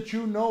nobody that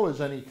you know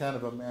is any kind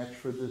of a match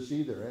for this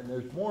either. And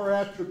there's more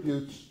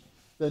attributes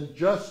than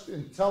just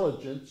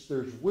intelligence.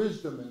 There's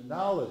wisdom and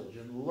knowledge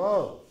and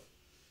love,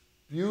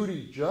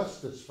 beauty,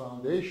 justice,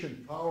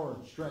 foundation, power,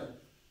 and strength.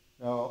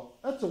 Now,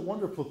 that's a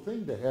wonderful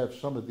thing to have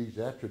some of these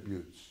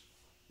attributes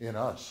in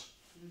us.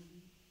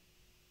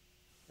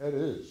 Mm-hmm. That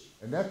is.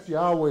 And that's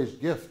Yahweh's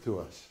gift to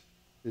us,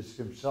 is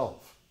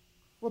himself.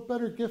 What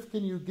better gift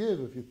can you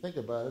give, if you think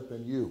about it,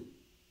 than you?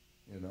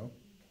 You know?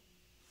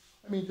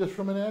 I mean, just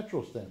from a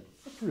natural standpoint.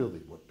 That's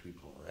really what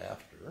people are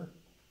after.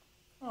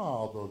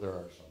 Although there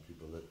are some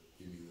people that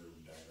give you their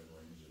diamond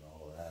rings and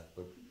all of that.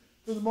 But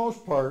for the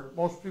most part,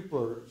 most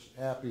people are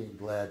happy and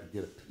glad to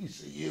get a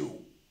piece of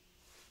you,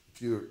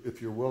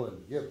 if you're willing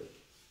to give it.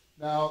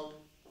 Now,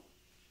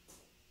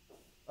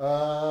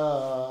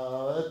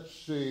 let's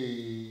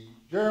see.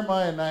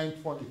 Jeremiah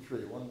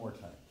 9:23, one more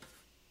time.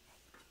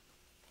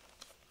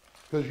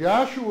 Because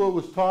Joshua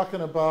was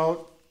talking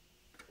about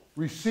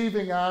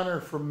receiving honor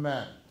from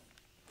men.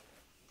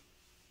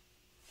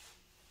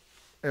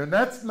 And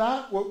that's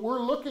not what we're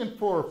looking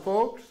for,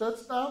 folks.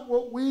 That's not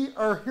what we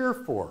are here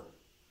for.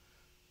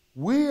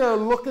 We are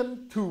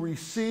looking to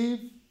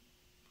receive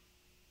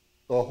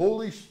the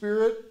Holy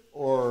Spirit,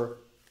 or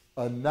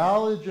a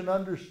knowledge and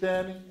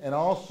understanding, and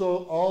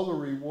also all the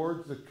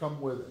rewards that come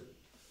with it,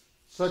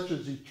 such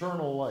as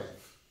eternal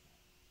life.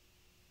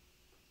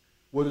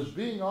 What is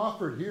being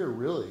offered here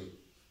really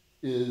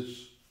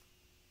is,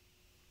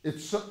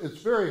 it's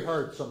very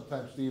hard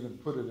sometimes to even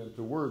put it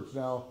into words.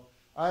 Now,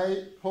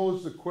 I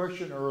posed the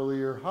question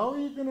earlier, how are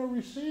you going to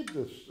receive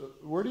this?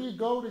 Where do you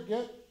go to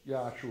get,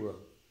 Joshua,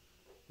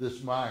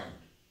 this mind?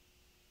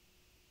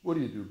 What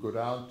do? Go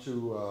down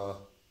to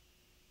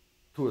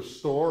a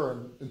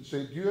store and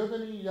say, do you have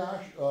any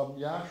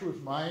Joshua's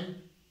mind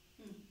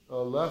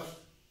left?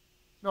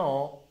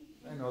 No,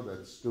 I know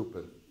that's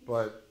stupid,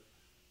 but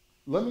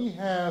let me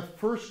have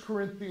 1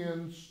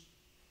 Corinthians,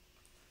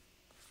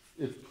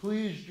 it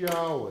pleased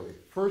Yahweh.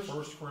 1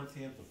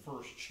 Corinthians, the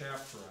first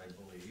chapter, I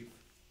believe.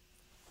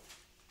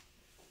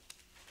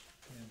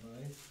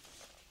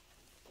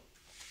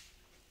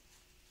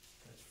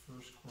 That's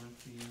 1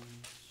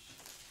 Corinthians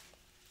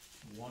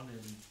 1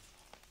 and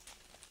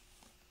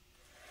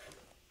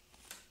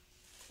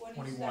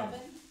 21.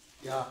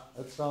 Yeah,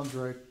 that sounds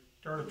right.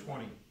 Start at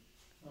 20.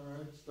 All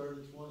right, start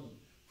at 20.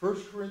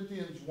 1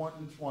 Corinthians 1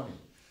 and 20.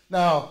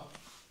 Now,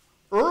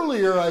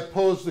 earlier I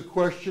posed the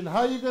question,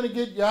 how are you going to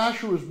get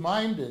Joshua's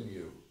mind in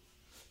you?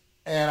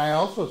 And I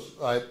also,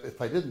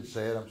 if I didn't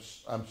say it,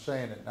 I'm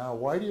saying it now.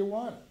 Why do you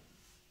want it?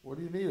 What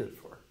do you need it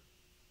for?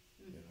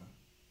 You know?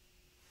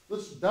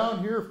 Listen, down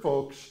here,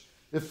 folks,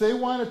 if they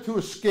wanted to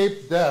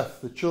escape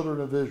death, the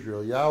children of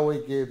Israel,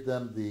 Yahweh gave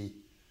them the,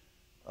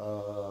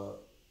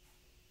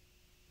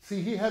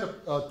 he had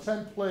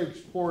 10 plagues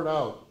poured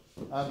out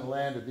on the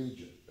land of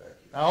Egypt.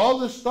 Now, all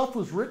this stuff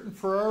was written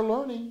for our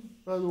learning,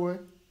 by the way.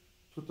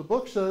 That's what the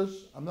book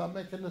says. I'm not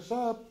making this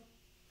up.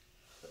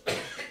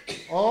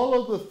 All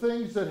of the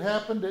things that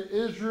happened to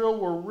Israel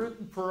were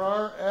written for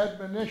our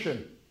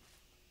admonition.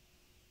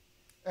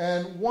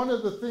 And one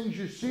of the things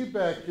you see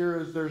back here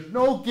is there's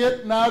no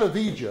getting out of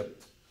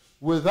Egypt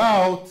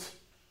without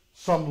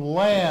some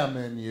lamb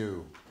in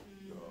you.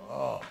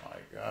 Oh, my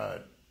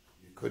God.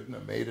 You couldn't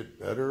have made it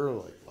better,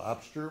 like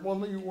lobster?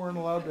 Well, you weren't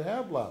allowed to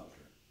have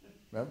lobster.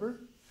 Remember?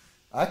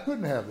 I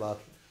couldn't have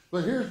lobster.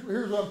 But here's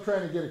what I'm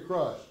trying to get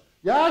across.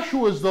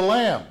 Yahshua's the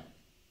lamb.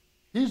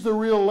 He's the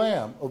real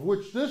lamb, of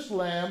which this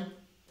lamb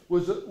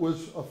was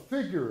a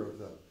figure of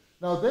them.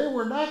 Now, they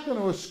were not going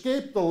to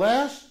escape the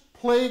last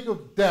plague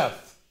of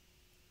death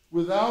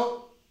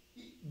without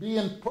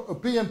being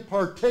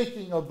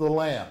partaking of the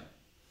lamb.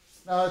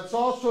 Now, it's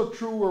also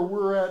true where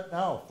we're at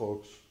now,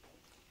 folks.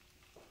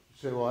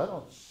 You say, well, I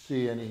don't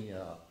see any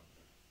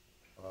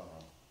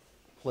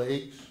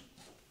plagues.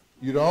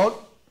 You don't?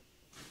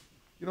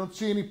 You don't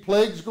see any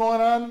plagues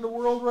going on in the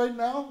world right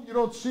now? You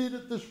don't see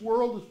that this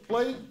world is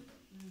plagued?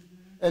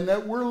 And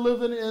that we're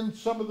living in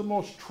some of the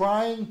most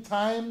trying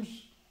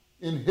times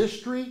in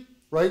history?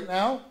 right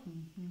now?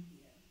 Mm-hmm.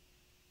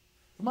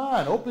 Come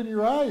on, open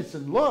your eyes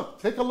and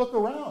look. Take a look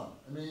around.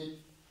 I mean,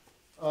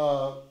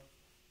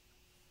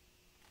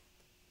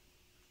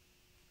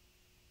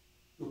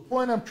 the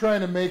point I'm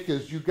trying to make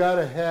is you got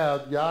to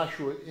have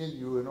Yahshua in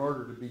you in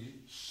order to be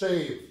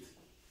saved.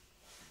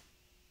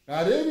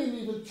 Now, they didn't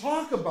even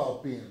talk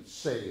about being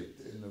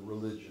saved in the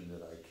religion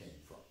that I came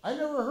from. I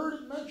never heard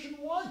it mentioned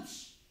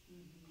once.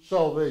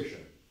 Salvation.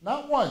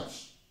 Not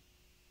once.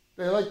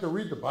 They like to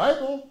read the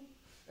Bible,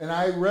 and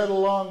I read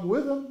along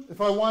with them.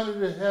 If I wanted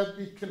to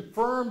be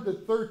confirmed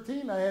at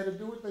 13, I had to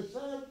do what they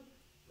said,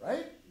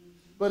 right?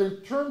 But in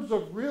terms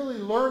of really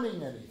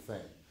learning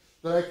anything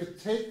that I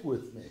could take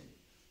with me,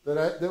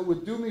 that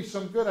would do me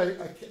some good,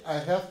 I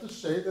have to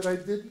say that I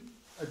didn't.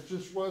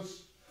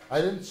 I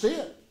didn't see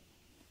it.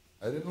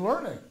 I didn't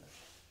learn anything.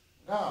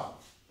 Now,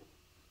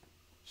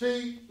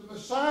 see, the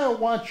Messiah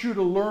wants you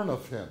to learn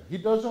of him. He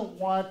doesn't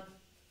want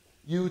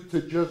you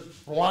to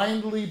just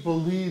blindly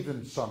believe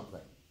in something.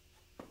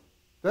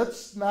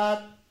 That's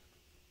not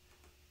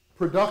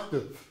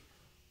productive.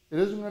 It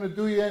isn't going to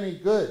do you any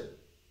good.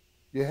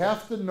 You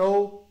have to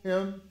know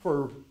him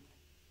for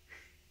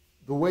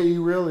the way he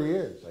really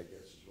is, I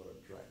guess is what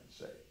I'm trying to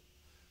say.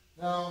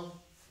 Now,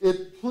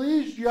 it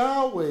pleased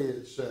Yahweh,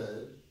 it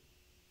said,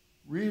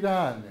 read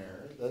on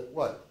there, that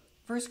what?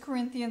 1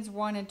 Corinthians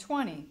 1 and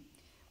 20.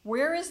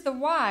 Where is the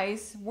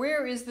wise?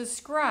 Where is the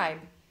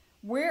scribe?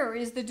 Where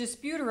is the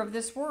disputer of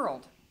this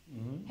world?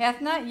 Mm-hmm.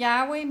 Hath not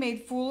Yahweh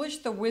made foolish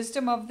the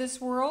wisdom of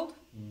this world?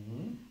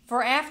 Mm-hmm.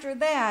 For after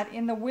that,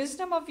 in the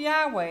wisdom of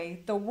Yahweh,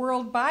 the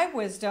world by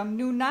wisdom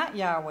knew not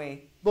Yahweh.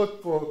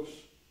 Look, folks,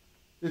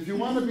 if you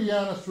want to be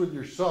honest with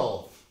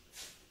yourself,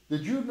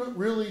 did you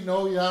really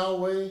know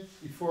Yahweh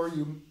before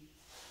you...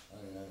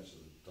 I mean, that's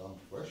a dumb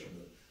question,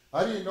 but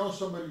how do you know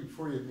somebody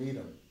before you meet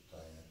him,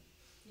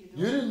 Diane?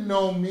 You didn't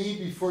know me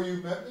before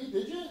you met me,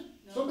 did you?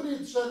 No. Somebody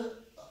had said,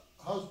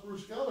 how's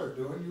Bruce Geller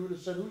doing? You would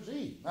have said, who's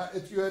he? Not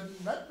if you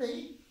hadn't met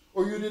me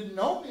or you didn't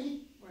know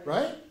me,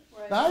 right?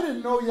 Now, I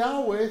didn't know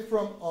Yahweh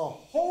from a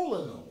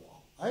hole in the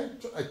wall.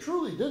 I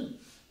truly didn't.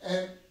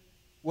 And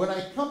when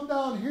I come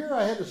down here,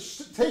 I had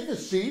to take a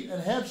seat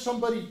and have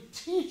somebody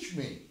teach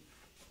me.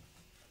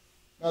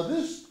 Now,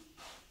 this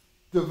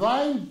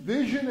divine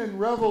vision and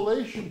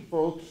revelation,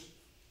 folks,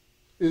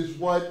 is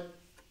what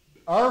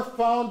our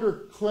founder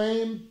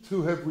claimed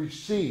to have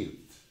received.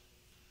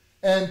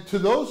 And to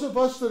those of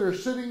us that are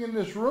sitting in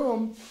this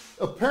room,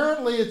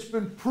 apparently it's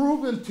been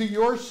proven to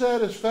your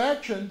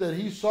satisfaction that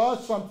he saw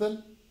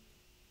something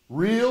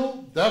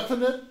real,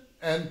 definite,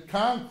 and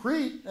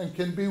concrete, and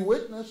can be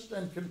witnessed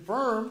and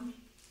confirmed,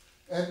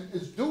 and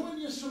is doing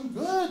you some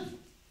good.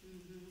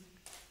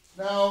 Mm-hmm.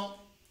 Now,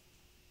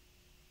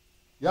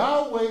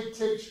 Yahweh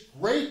takes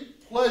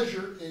great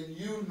pleasure in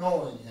you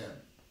knowing him.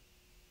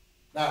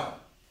 Now,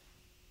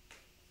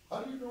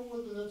 how do you know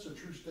whether that's a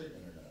true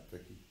statement or not,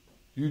 Vicki?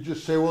 Do you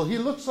just say, well, he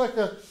looks like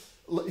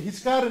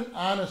he's got an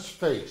honest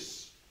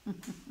face?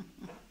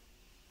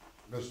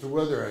 As to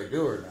whether I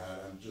do or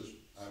not,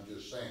 I'm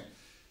just saying.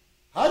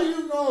 How do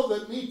you know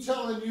that me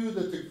telling you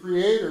that the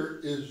Creator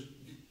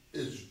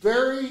is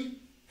very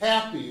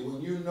happy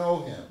when you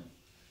know him?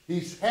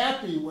 He's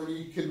happy when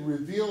he can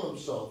reveal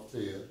himself to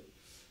you.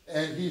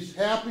 And he's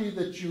happy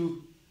that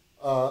you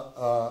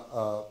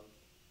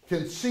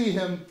can see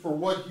him for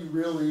what he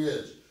really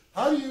is.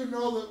 How do you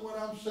know that what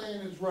I'm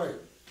saying is right?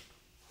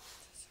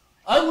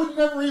 I would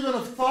never even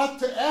have thought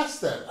to ask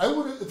that.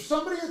 If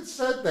somebody had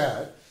said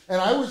that, and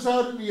I was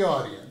out in the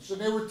audience,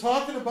 and they were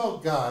talking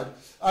about God,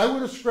 I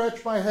would have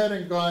scratched my head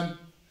and gone,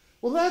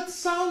 well, that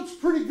sounds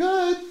pretty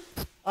good.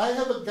 I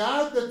have a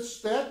God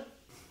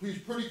he's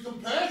pretty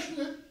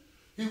compassionate.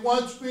 He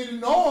wants me to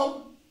know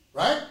him,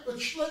 right? But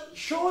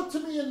show it to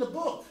me in the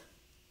book.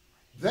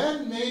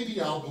 Then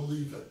maybe I'll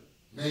believe it.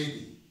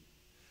 Maybe.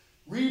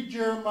 Read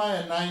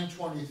Jeremiah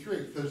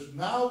 9:23, because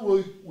now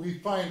we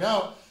find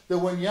out that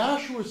when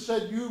Yahshua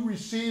said, you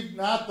received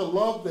not the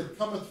love that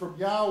cometh from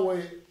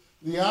Yahweh,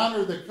 the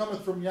honor that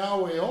cometh from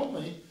Yahweh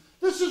only,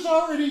 this is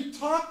already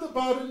talked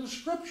about in the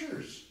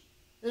Scriptures,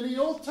 in the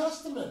Old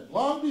Testament,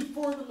 long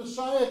before the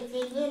Messiah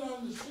came in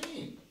on the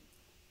scene.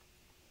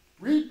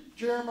 Read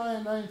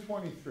Jeremiah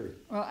 9:23.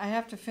 Well, I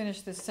have to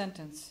finish this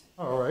sentence.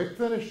 All right,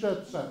 finish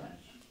that sentence.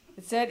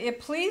 It said, it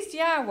pleased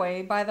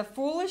Yahweh by the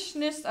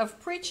foolishness of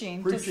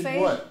preaching to say...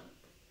 Preaching what?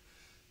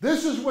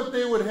 This is what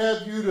they would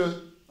have you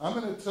to... I'm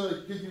going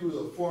to give you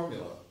the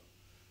formula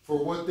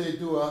for what they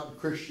do out in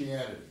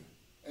Christianity.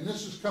 And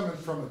this is coming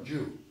from a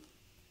Jew.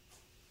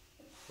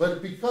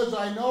 But because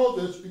I know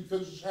this,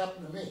 because it's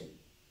happened to me.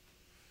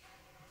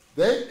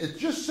 It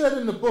just said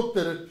in the book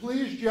that it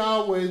pleased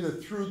Yahweh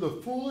that through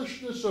the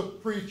foolishness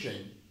of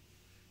preaching,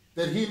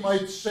 that he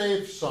might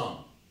save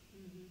some.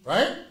 Mm-hmm.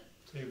 Right?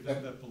 Save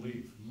them that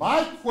believe.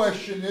 My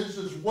question is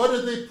what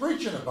are they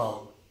preaching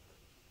about?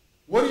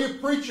 What are you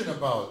preaching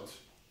about?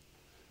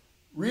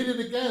 Read it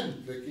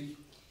again, Vicki.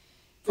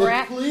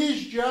 It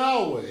pleased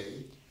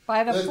Yahweh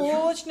by the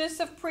foolishness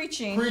of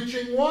preaching.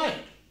 Preaching what?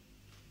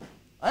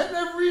 I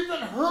never even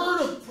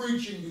heard of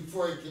preaching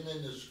before I came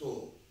into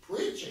school.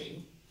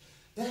 Preaching?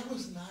 that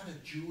was not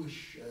a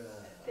Jewish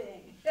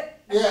thing.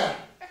 Yeah,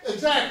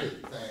 exactly,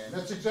 Diane.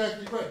 That's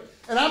exactly right.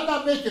 And I'm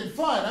not making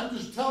fun. I'm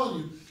just telling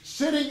you,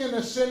 sitting in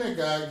a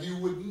synagogue, you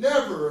would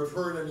never have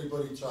heard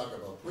anybody talk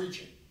about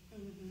preaching.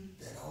 Mm-hmm.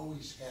 That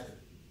always had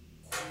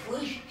a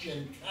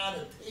Christian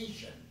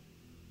connotation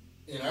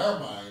in our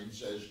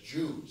minds as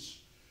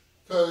Jews.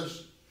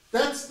 Because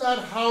that's not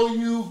how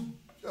you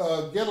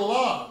get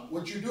along.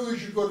 What you do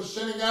is you go to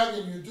synagogue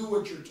and you do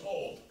what you're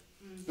told,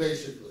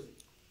 basically.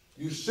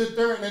 You sit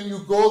there and then you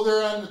go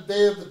there on the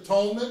Day of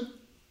Atonement,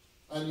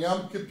 on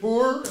Yom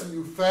Kippur, and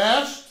you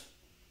fast,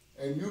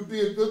 and you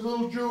be a good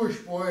little Jewish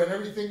boy, and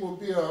everything will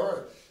be all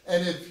right.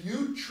 And if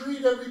you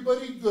treat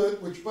everybody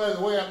good, which, by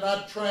the way, I'm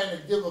not trying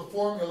to give a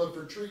formula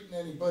for treating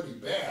anybody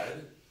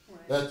bad.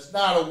 Right. That's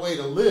not a way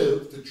to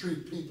live, to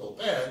treat people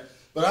bad.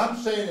 But I'm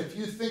saying if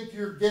you think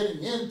you're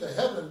getting into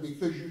heaven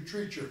because you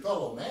treat your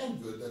fellow man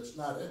good, that's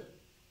not it.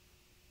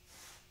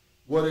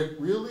 What it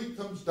really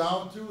comes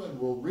down to, and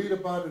we'll read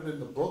about it in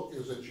the book,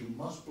 is that you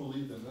must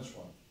believe in this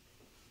one.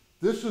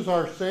 This is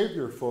our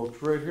Savior,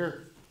 folks, right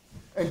here.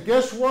 And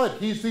guess what?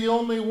 He's the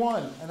only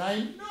one. And I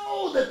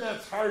know that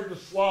that's hard to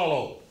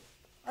swallow.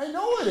 I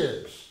know it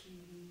is.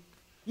 Mm-hmm.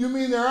 You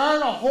mean there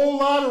aren't a whole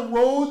lot of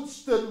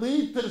roads that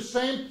lead to the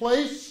same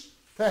place,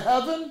 to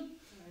heaven?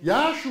 Right.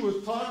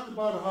 Yahshua talked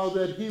about how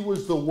that he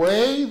was the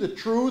way, the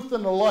truth,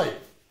 and the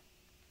life.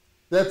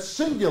 That's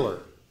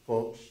singular,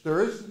 folks.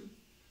 There isn't.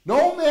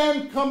 No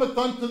man cometh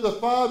unto the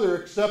Father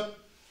except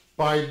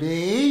by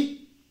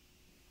me,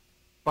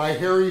 by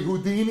Harry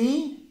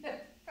Houdini,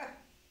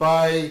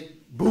 by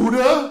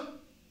Buddha.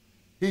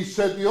 He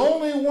said the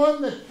only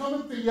one that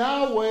cometh to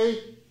Yahweh,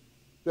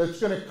 that's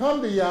going to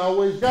come to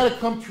Yahweh, has got to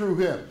come through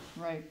him.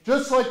 Right.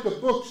 Just like the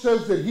book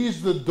says that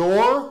he's the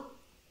door.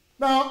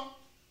 Now,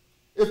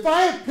 if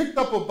I had picked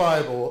up a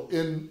Bible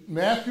in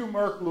Matthew,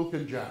 Mark, Luke,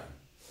 and John,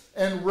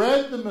 and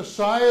read the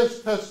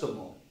Messiah's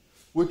testimony,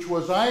 which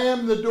was, I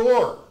am the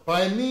door.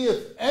 By me,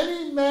 if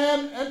any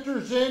man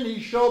enters in, he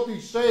shall be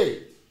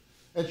saved,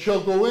 and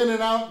shall go in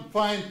and out and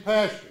find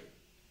pasture.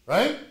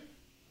 Right?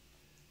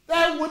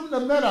 That wouldn't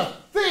have meant a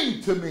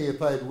thing to me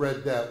if I'd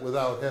read that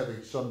without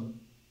having some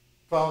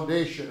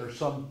foundation or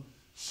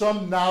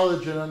some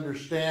knowledge and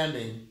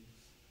understanding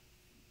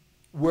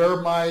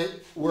where I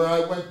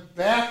went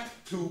back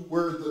to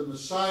where the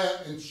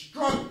Messiah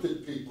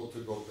instructed people to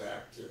go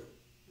back to,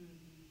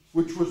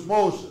 which was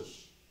Moses.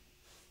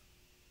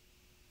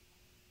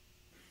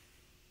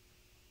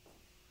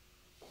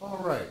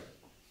 All right.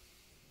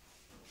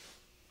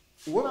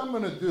 What I'm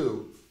going to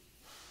do,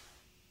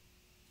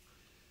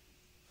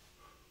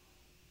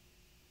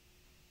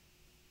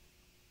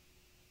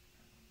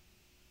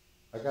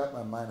 I got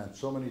my mind on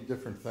so many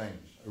different things.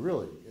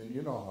 Really, and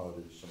you know how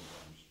it is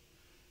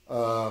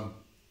sometimes.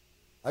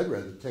 I'd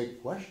rather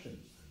take questions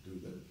than do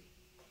this.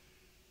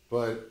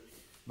 But,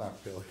 not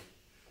really.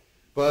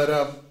 But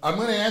I'm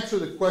going to answer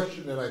the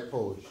question that I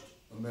posed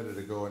a minute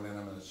ago, and then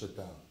I'm going to sit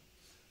down.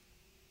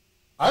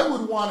 I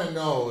would want to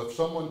know if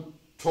someone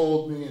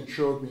told me and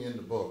showed me in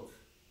the book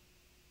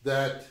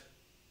that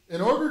in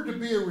order to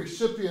be a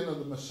recipient of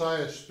the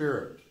Messiah's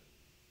Spirit,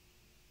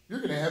 you're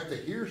going to have to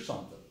hear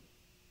something.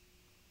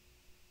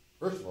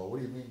 First of all, what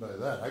do you mean by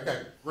that? I got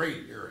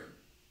great hearing.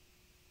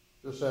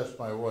 Just ask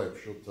my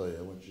wife; she'll tell you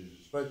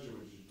especially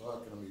when she's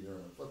talking to me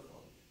during a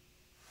football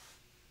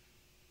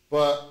game.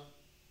 But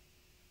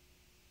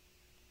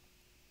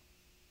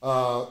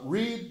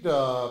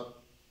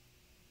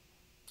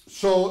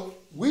so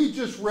we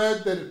just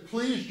read that it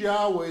pleased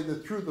Yahweh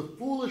that through the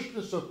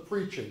foolishness of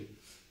preaching,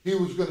 he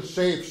was going to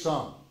save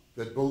some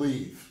that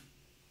believe.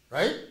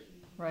 Right?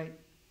 Right.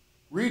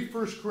 Read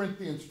 1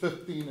 Corinthians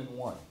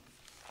 15:1.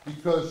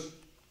 Because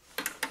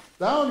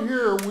down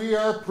here we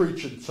are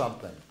preaching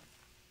something.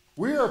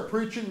 We are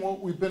preaching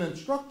what we've been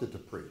instructed to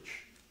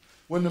preach.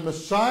 When the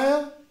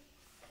Messiah,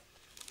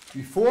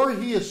 before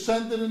he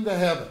ascended into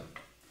heaven,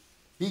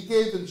 he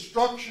gave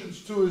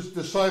instructions to his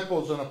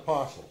disciples and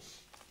apostles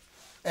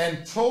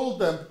and told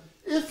them,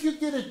 if you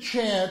get a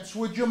chance,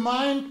 would you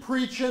mind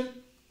preaching?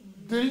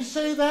 Did he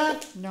say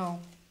that? No.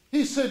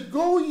 He said,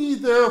 go ye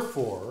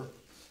therefore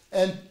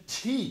and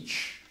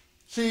teach.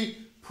 See,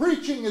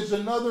 preaching is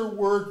another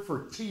word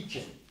for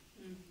teaching.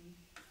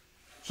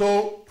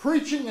 So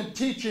preaching and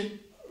teaching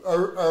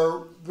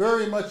are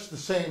very much the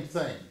same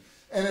thing.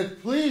 And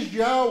it pleased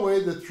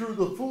Yahweh that through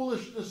the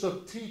foolishness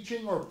of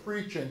teaching or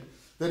preaching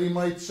that he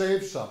might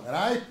save some. And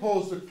I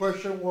posed the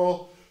question,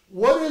 well,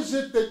 what is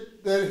it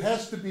that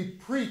has to be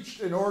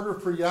preached in order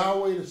for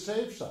Yahweh to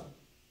save some?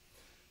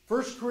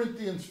 1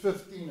 Corinthians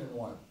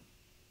 15:1.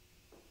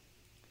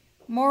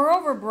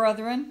 Moreover,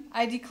 brethren,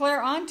 I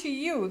declare unto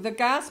you the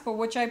gospel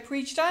which I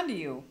preached unto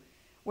you,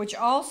 which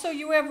also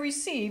you have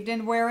received,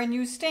 and wherein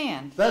you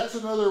stand. That's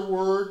another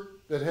word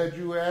that had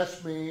you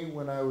asked me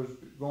when I was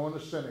going to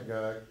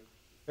synagogue,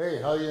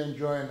 hey, how you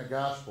enjoying the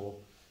gospel?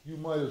 You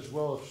might as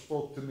well have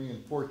spoke to me in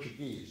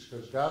Portuguese,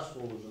 because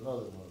gospel was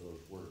another one of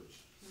those words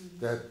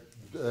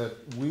that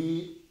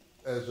we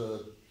as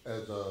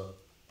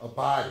a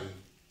body,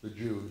 the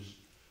Jews,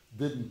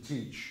 didn't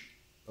teach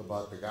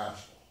about the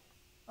gospel.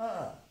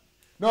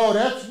 No,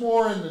 that's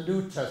more in the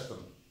New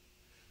Testament.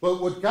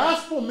 But what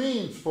gospel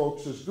means,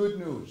 folks, is good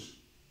news.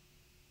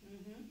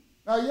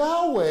 Now,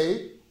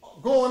 Yahweh,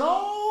 going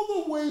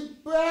all the way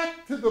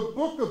back to the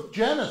book of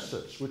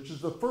Genesis, which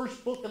is the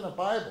first book in the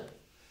Bible,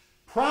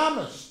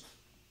 promised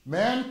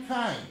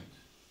mankind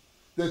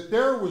that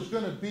there was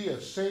going to be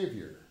a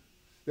Savior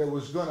that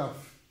was going to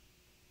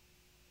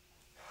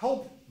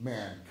help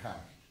mankind,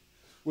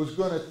 was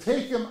going to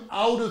take him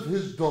out of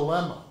his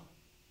dilemma.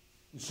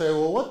 You say,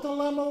 well, what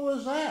dilemma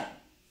was that?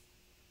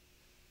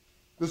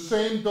 The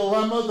same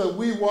dilemma that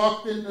we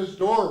walked in this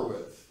door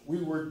with.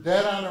 We were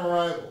dead on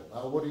arrival.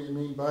 Now, what do you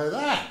mean by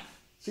that?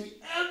 See,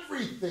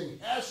 everything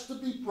has to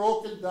be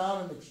broken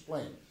down and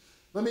explained.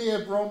 Let me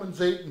have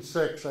Romans 8 and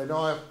 6. I know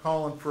I'm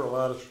calling for a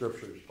lot of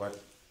scriptures, but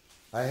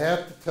I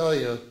have to tell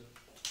you,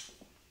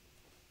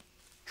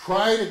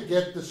 try to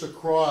get this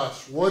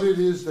across, what it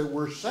is that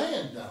we're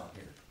saying down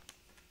here.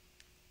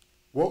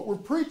 What we're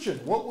preaching,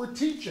 what we're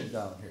teaching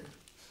down here.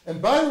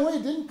 And by the way,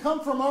 it didn't come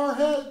from our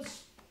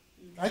heads.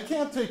 I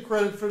can't take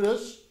credit for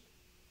this.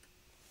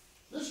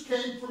 This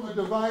came from a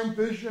divine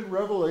vision and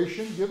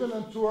revelation given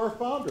unto our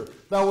founder.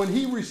 Now, when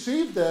he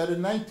received that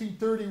in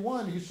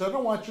 1931, he said, I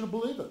don't want you to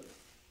believe it.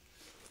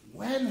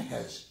 When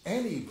has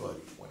anybody,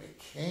 when it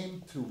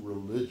came to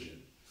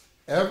religion,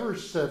 ever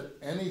said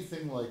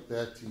anything like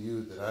that to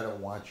you that I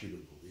don't want you to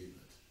believe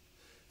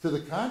it? To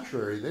the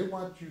contrary, they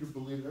want you to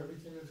believe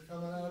everything that's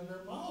coming out of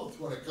their mouth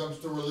when it comes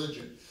to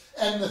religion.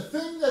 And the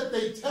thing that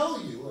they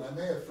tell you, and I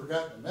may have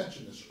forgotten to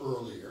mention this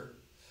earlier,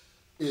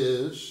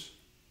 is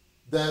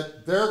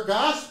that their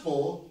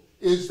gospel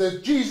is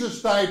that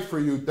Jesus died for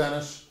you,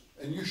 Dennis,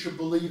 and you should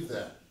believe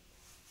that.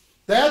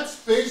 That's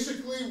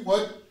basically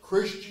what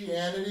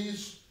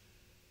Christianity's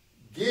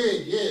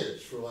gig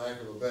is, for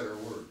lack of a better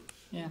word.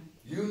 Yeah.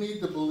 You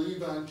need to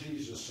believe on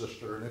Jesus,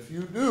 sister, and if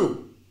you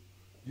do,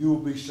 you will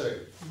be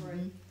saved. Right.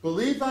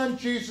 Believe on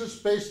Jesus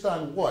based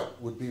on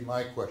what, would be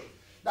my question.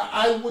 Now,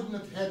 I wouldn't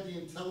have had the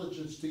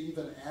intelligence to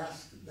even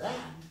ask that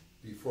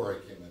before I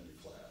came into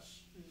class.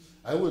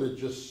 I would have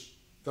just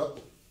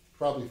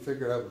probably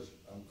figured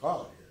I'm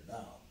caught here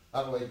now.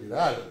 How do I get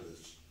out of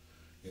this?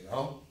 You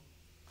know?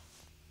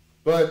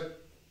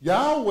 But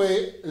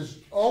Yahweh is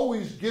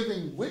always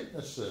giving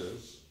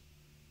witnesses,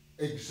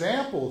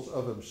 examples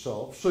of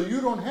himself, so you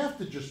don't have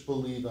to just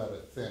believe out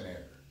of thin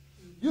air.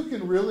 You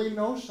can really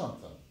know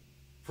something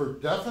for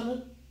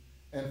definite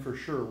and for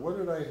sure. What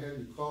did I have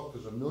you call?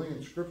 Because a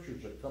million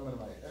scriptures that come into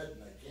my head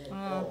and I can't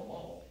call them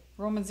all.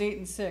 Romans 8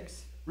 and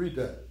 6. Read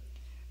that.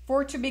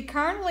 For to be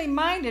carnally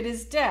minded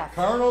is death.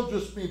 Carnal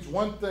just means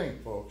one thing,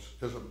 folks,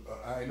 because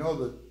I know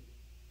that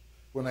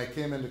when I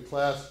came into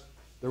class,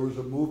 there was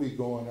a movie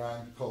going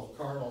on called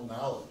Carnal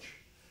Knowledge.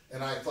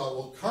 And I thought,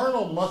 well,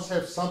 carnal must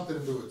have something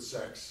to do with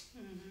sex.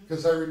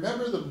 Because I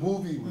remember the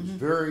movie was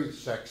very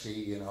sexy,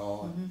 you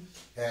know, and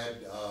had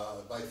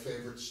my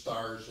favorite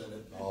stars in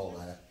it and all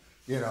that,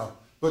 you know.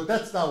 But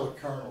that's not what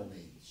carnal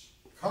means.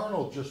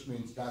 Carnal just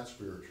means not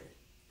spiritual.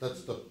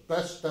 That's the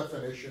best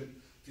definition.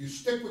 If you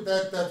stick with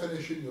that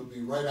definition, you'll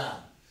be right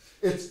on.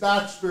 It's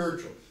not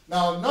spiritual.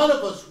 Now, none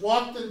of us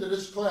walked into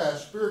this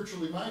class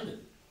spiritually minded,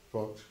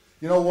 folks.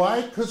 You know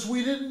why? Because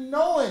we didn't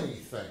know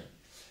anything.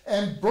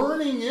 And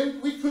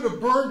we could have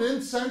burned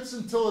incense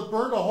until it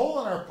burned a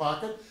hole in our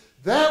pocket.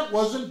 That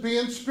wasn't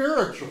being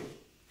spiritual.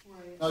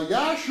 Right. Now,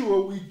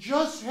 Yahshua, we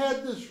just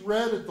had this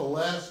read at the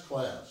last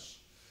class.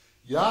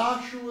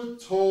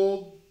 Yahshua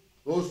told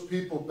those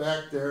people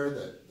back there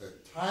that the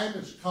time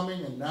is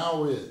coming and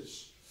now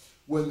is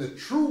when the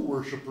true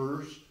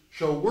worshipers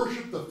shall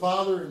worship the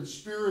Father in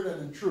spirit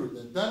and in truth.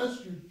 And Dennis,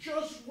 you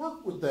just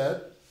worked with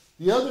that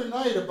the other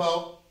night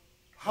about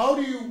how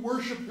do you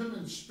worship him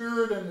in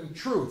spirit and in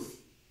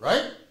truth,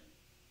 right?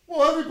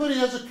 Well, everybody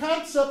has a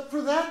concept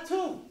for that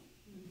too.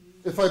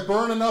 If I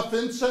burn enough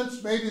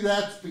incense, maybe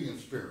that's being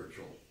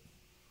spiritual.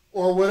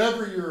 Or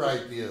whatever your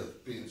idea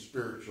of being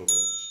spiritual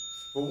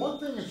is. But one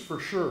thing is for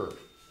sure,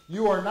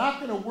 you are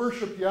not going to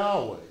worship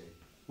Yahweh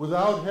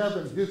without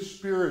having his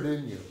spirit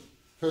in you.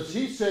 Because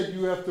he said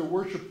you have to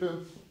worship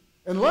him,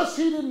 unless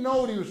he didn't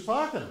know what he was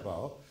talking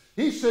about,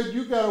 he said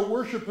you got to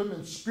worship him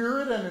in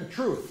spirit and in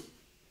truth.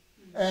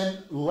 And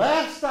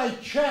last I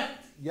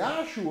checked,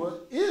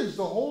 Yahshua is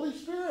the Holy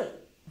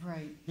Spirit.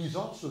 Right. He's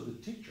also the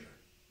teacher.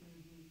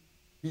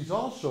 He's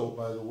also,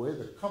 by the way,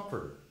 the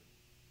comforter.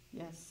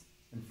 Yes.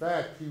 In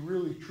fact, he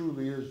really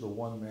truly is the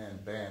one-man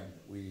band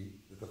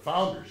that the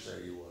founders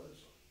say he was.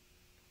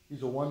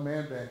 He's a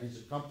one-man band. He's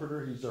a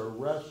comforter. He's our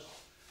rest.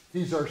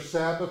 He's our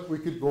Sabbath. We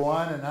could go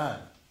on and on.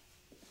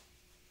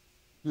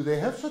 Do they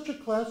have such a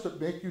class that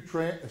make you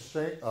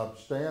stay on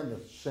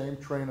the same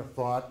train of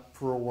thought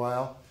for a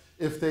while?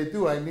 If they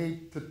do, I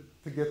need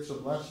to get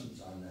some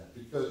lessons on that,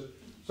 because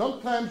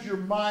sometimes your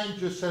mind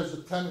just has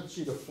a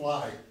tendency to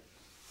fly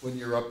when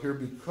you're up here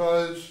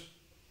because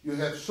you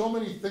have so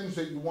many things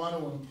that you want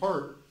to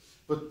impart,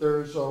 but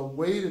there's a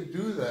way to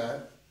do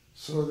that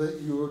so that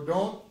you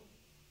don't,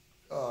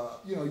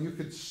 you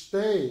could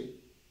stay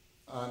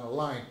on a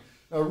line.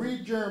 Now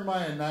read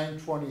Jeremiah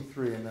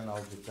 9:23 and then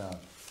I'll get down.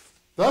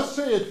 Thus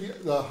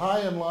saith the high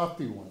and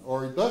lofty one,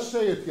 or thus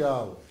saith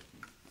Yahweh.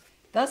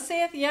 Thus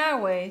saith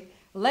Yahweh,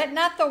 let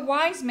not the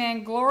wise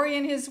man glory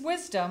in his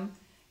wisdom,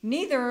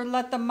 neither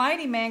let the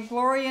mighty man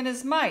glory in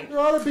his might. There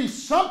ought to be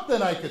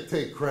something I could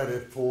take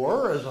credit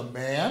for as a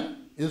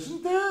man,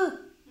 isn't there?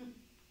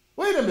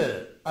 Wait a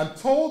minute. I'm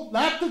told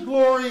not to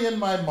glory in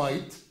my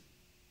might.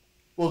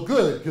 Well,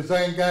 good, because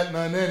I ain't got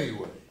none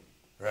anyway,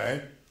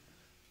 right?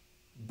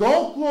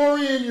 Don't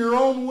glory in your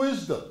own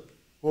wisdom.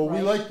 Well,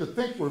 we like to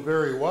think we're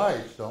very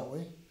wise, don't we?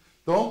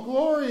 Don't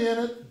glory in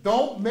it.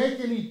 Don't make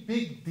any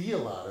big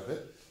deal out of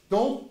it.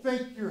 Don't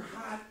think you're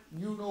hot,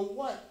 you know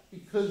what,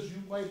 because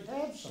you might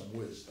have some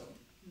wisdom.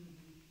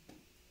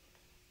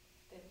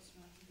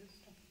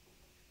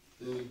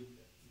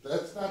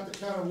 That's not the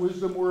kind of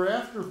wisdom we're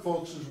after,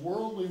 folks, is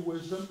worldly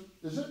wisdom,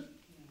 is it?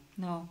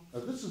 No. Now,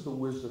 this is the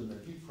wisdom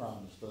that he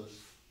promised us.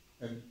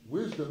 And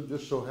wisdom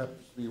just so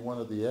happens to be one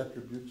of the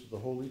attributes of the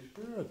Holy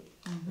Spirit.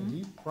 And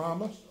he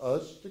promised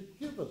us to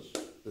give us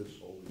this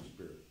Holy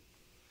Spirit.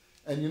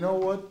 And you know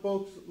what,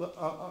 folks?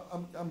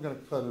 I'm going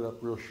to cut it up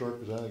real short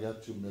because I only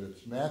got 2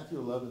 minutes. Matthew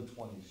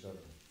 11:27.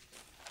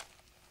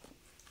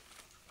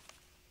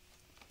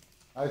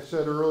 I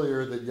said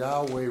earlier that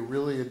Yahweh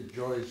really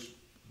enjoys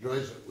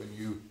it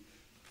when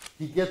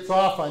he gets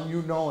off on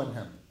you knowing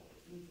him.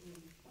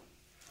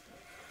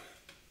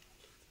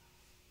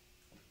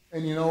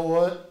 And you know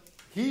what?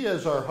 He,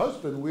 as our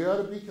husband, we ought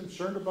to be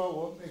concerned about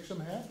what makes him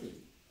happy,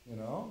 you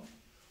know?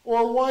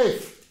 Or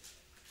wife.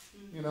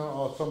 You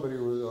know, somebody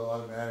would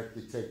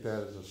automatically take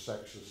that as a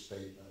sexist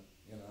statement,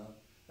 you know?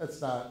 That's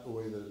not the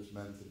way that it's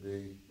meant to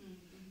be.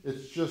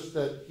 It's just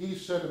that he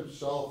said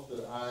himself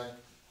that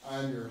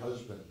I'm your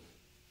husband,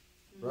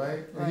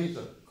 right? And he's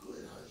a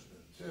good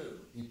husband, too.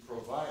 He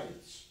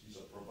provides. He's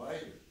a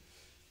provider.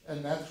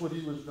 And that's what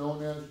he was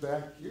known as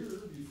back here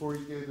before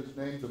he gave his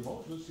name to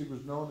Moses. He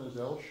was known as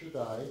El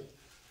Shaddai,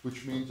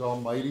 which means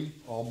Almighty,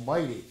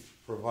 Almighty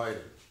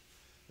Provider.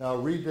 Now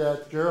read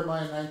that,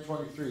 Jeremiah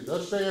 9:23.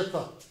 Thus saith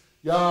the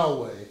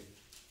Yahweh.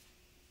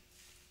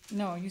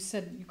 No, you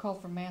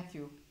called for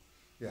Matthew.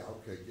 Yeah,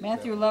 okay.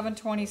 Matthew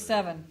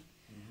 11:27.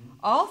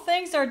 All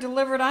things are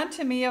delivered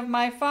unto me of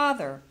my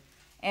Father,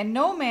 and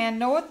no man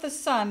knoweth the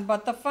Son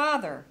but the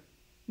Father.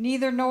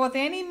 Neither knoweth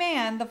any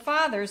man the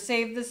Father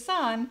save the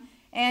Son,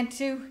 and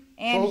Folks,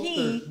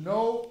 he. There's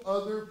no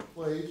other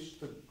place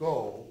to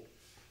go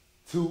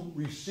to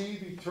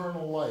receive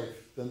eternal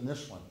life than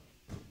this one.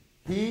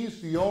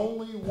 He's the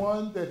only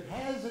one that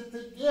has it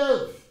to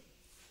give.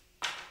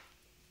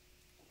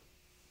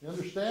 You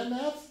understand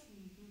that?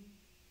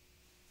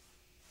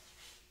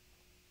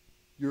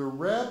 Your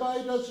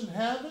rabbi doesn't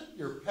have it.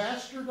 Your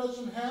pastor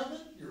doesn't have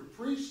it. Your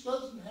priest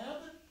doesn't have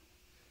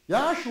it.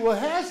 Yahshua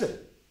has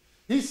it.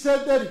 He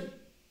said that,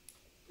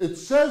 it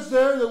says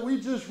there that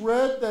we just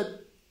read that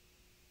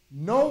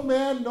no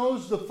man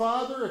knows the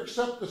Father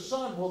except the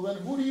Son. Well, then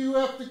who do you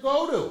have to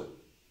go to?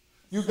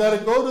 You got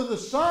to go to the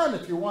Son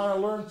if you want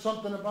to learn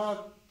something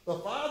about the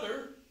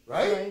Father,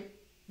 right?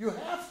 You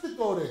have to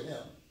go to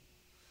him.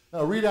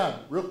 Now read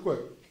on real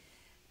quick.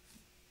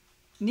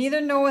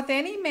 Neither knoweth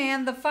any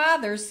man the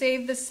Father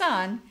save the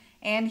Son,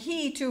 and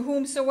he to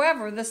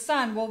whomsoever the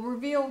Son will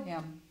reveal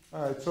him.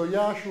 All right, so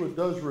Yahshua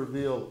does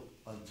reveal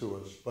unto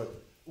us,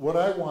 but what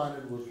I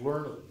wanted was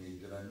learn of me.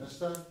 Did I miss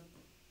that?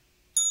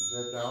 Is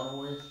that down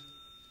a ways?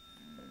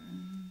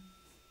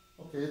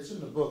 Okay, it's in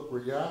the book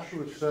where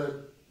Yahshua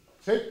said,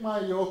 take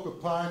my yoke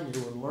upon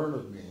you and learn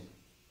of me.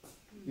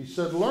 He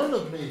said, learn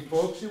of me,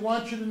 folks. He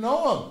wants you to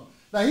know him.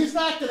 Now, he's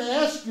not going to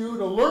ask you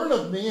to learn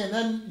of me and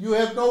then you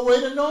have no way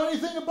to know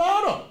anything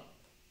about him.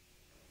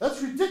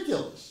 That's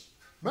ridiculous.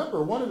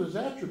 Remember, one of his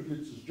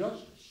attributes is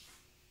justice.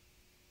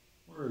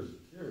 Where is it?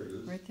 Here it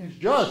is. Right there. He's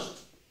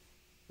just,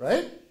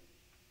 right?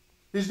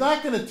 He's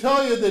not going to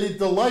tell you that he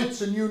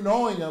delights in you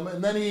knowing him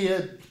and then he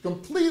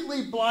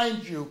completely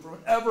blinds you from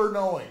ever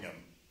knowing him.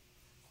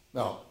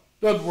 No,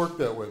 doesn't work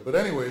that way. But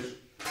anyways,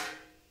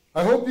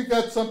 I hope you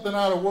got something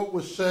out of what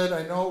was said.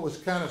 I know it was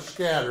kind of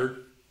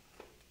scattered,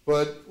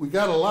 but we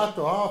got a lot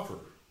to offer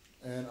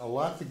and a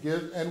lot to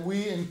give. And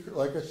we,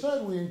 like I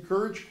said, we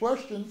encourage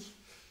questions.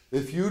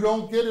 If you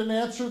don't get an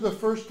answer the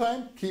first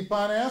time, keep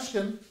on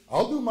asking.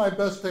 I'll do my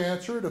best to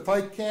answer it. If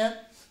I can't,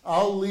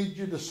 I'll lead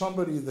you to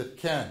somebody that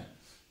can.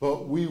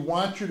 But we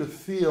want you to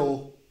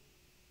feel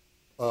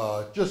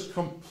just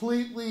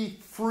completely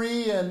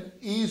free and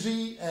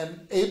easy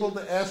and able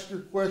to ask your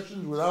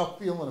questions without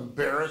feeling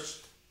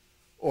embarrassed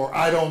or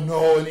I don't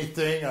know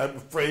anything, I'm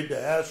afraid to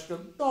ask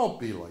them. Don't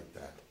be like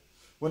that.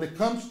 When it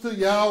comes to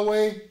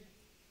Yahweh,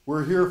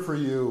 we're here for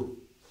you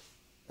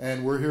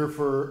and we're here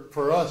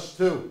for us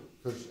too,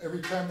 because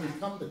every time we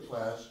come to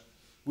class,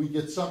 we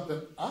get something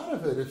out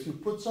of it. If you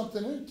put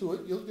something into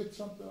it, you'll get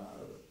something out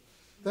of it.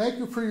 Thank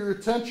you for your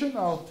attention.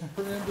 I'll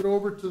hand it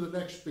over to the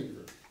next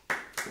speaker.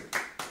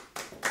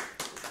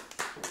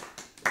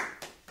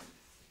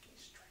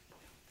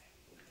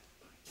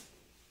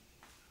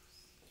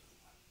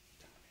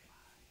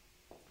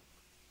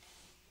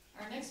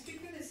 Our next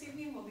speaker this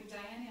evening will be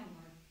Diane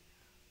Emler.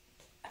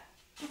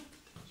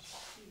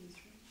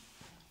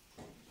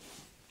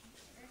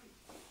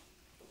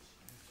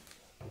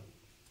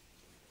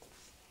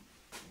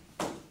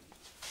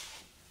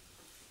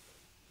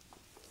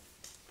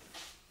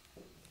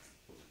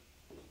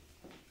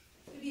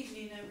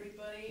 evening,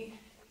 everybody.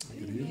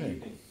 Good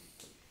evening.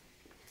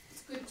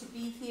 It's good to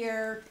be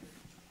here.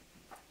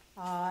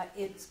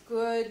 It's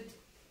good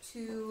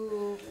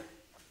to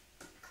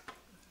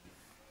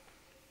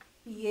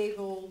be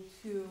able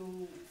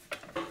to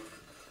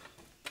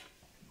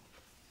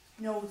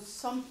know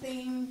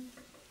something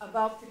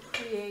about the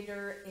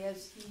Creator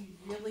as He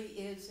really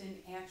is and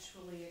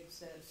actually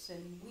exists.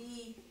 And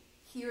we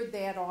hear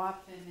that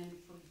often and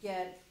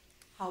forget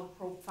how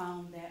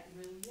profound that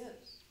really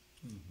is.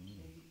 Mm-hmm. Okay.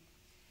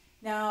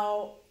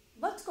 Now,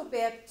 let's go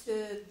back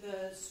to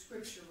the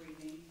scripture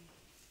reading.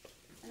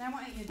 And I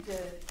want you to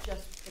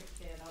just pick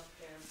that up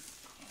there.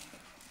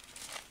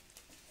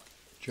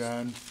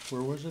 John,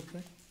 where was it?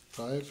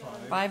 5?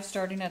 5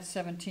 starting at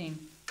 17.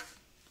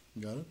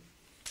 Got it?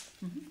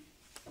 Mm-hmm.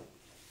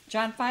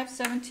 John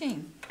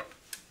 5:17.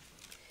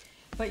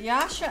 But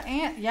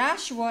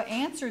Yahshua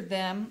answered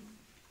them,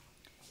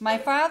 My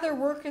Father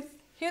worketh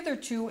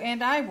hitherto,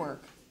 and I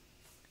work.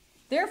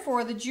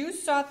 Therefore the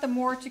Jews sought the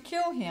more to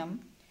kill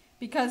him,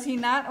 because he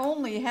not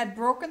only had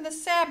broken the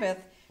Sabbath,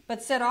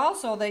 but said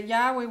also that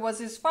Yahweh was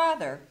his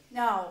Father.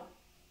 Now,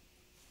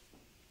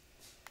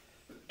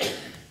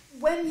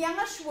 when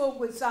Yahshua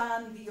was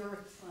on the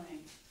earth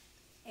plane,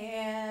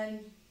 and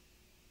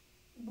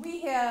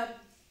we have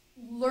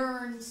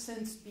learned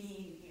since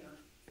being here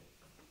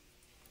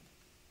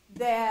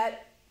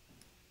that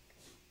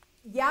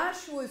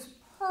Yahshua's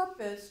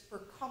purpose for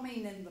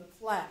coming in the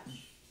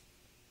flesh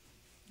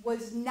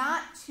was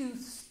not to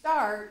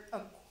start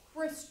a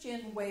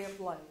Christian way of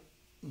life.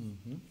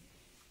 Mm-hmm.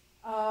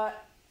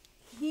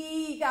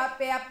 He got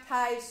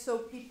baptized so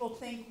people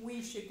think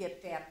we should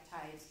get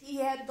baptized. He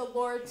had the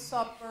Lord's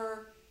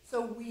Supper,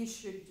 so we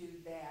should do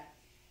that.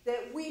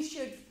 That we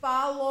should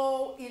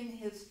follow in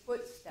his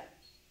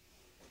footsteps.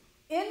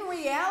 In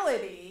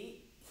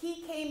reality,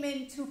 he came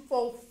in to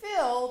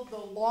fulfill the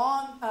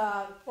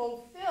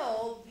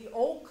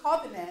old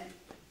covenant,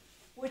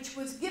 which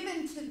was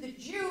given to the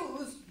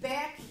Jews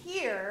back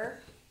here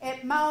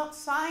at Mount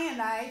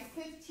Sinai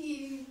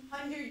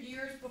 1,500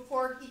 years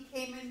before he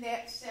came in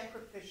that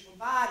sacrificial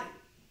body.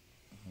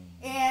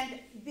 And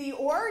the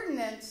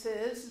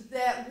ordinances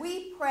that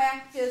we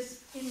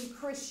practice in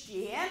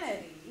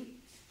Christianity,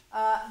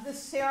 the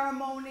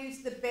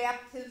ceremonies, the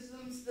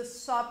baptisms, the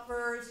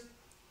suppers,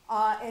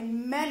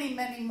 and many,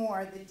 many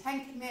more. The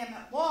Ten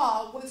Commandment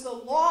law was a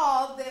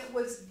law that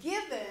was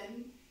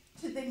given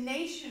to the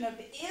nation of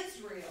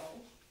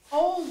Israel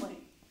only.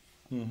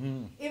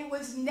 Mm-hmm. It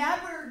was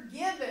never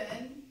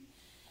given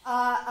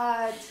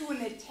to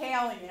an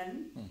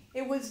Italian.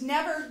 It was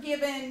never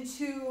given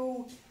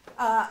to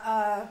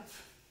a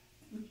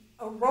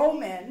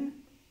Roman.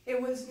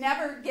 It was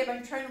never given,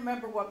 I'm trying to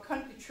remember what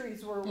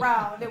countries were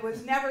around. It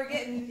was never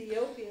given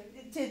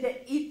to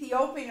the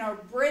Ethiopian or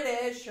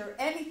British or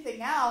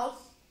anything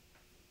else,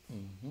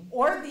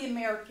 or the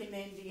American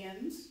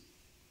Indians,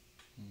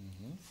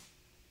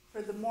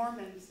 for the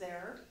Mormons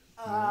there,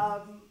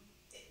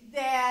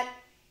 that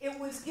it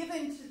was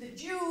given to the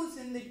Jews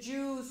and the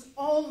Jews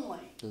only.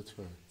 That's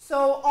right.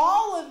 So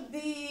all of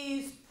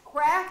these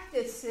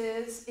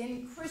practices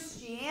in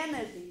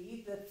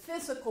Christianity, the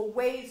physical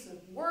ways of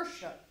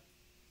worship,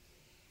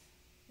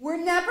 were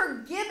never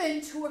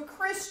given to a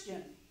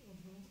Christian.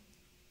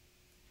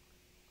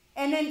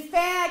 And in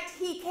fact,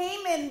 he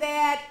came in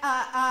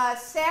that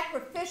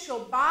sacrificial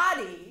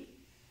body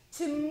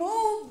to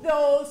move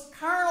those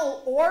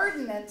carnal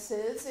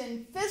ordinances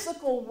and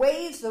physical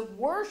ways of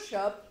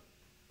worship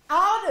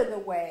out of the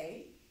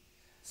way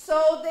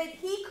so that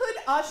he could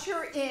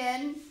usher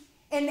in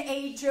an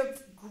age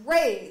of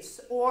grace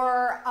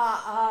or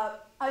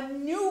a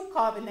new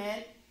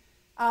covenant.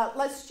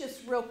 Let's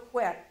just real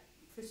quick.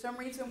 For some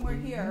reason we're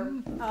here.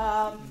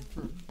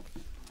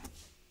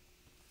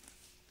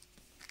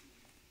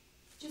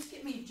 Just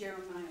give me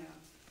Jeremiah.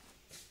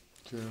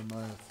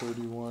 Jeremiah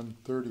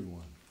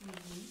 31:31.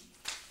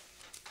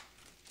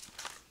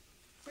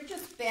 We're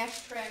just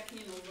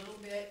backtracking a little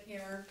bit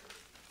here.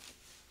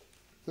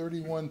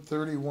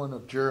 31:31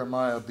 of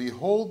Jeremiah.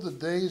 Behold, the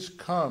days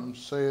come,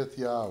 saith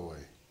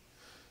Yahweh,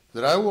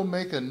 that I will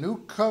make a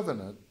new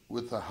covenant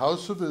with the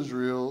house of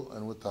Israel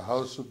and with the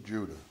house of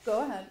Judah.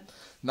 Go ahead.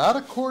 Not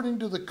according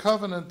to the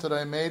covenant that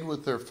I made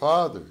with their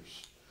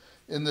fathers,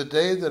 in the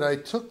day that I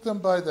took them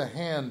by the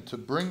hand to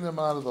bring them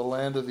out of the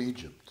land of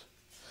Egypt,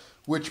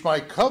 which my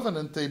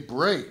covenant they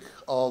break,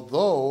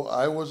 although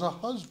I was a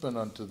husband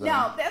unto them.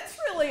 Now, that's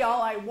really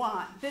all I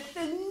want. That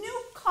the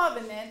new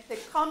covenant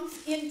that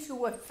comes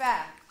into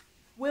effect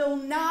will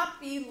not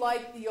be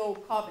like the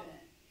old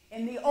covenant.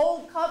 And the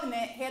old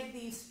covenant had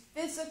these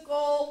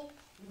physical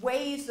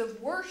ways of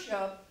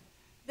worship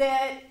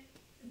that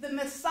the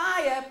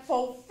Messiah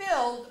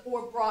fulfilled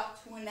or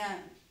brought to an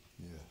end.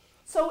 Yes.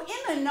 So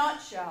in a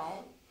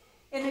nutshell,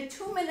 in a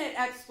 2-minute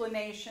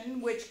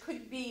explanation, which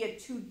could be a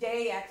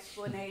 2-day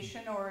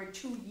explanation or a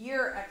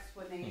 2-year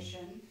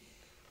explanation,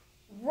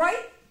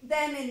 right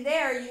then and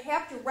there you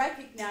have to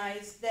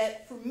recognize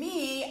that for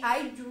me,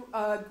 I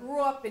grew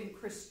up in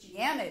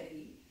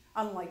Christianity,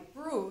 unlike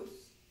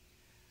Bruce,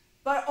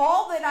 But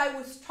all that I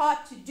was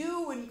taught to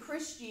do in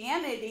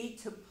Christianity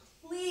to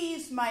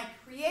please my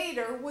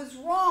Creator was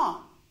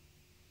wrong.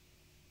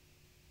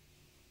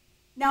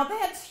 Now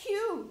that's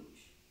huge.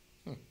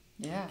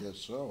 Yeah. I guess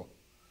so.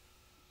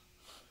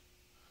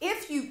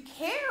 If you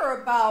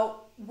care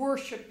about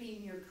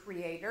worshiping your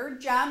Creator,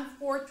 John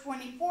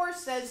 4:24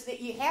 says that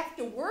you have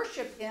to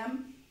worship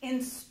Him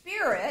in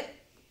spirit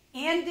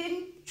and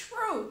in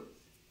truth.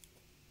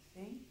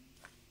 See?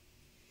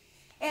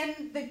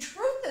 And the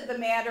truth of the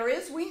matter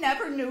is we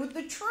never knew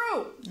the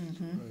truth.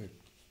 Mm-hmm.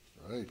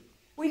 Right.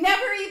 We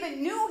never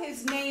even knew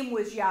His name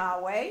was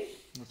Yahweh,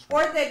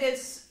 or that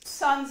His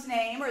Son's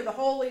name, or the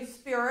Holy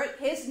Spirit,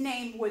 His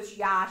name was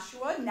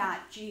Yahshua,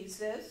 not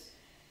Jesus.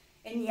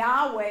 And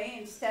Yahweh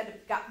instead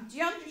of God. Do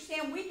you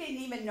understand? We didn't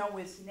even know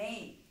His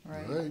name.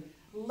 Right.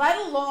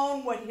 Let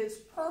alone what His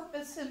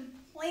purpose and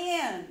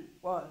plan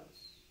was.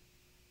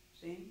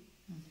 See?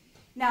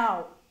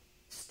 Now,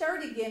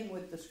 start again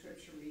with the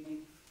scripture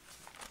reading.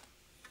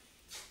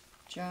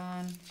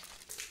 John,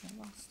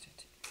 I lost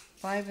it.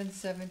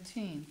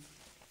 5:17.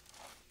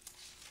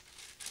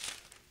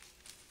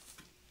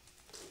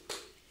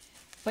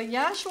 But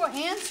Yahshua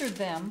answered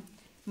them,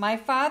 My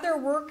Father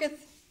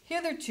worketh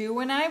hitherto,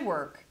 and I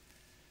work.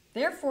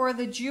 Therefore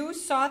the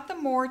Jews sought the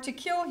more to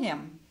kill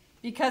him,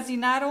 because he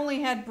not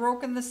only had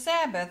broken the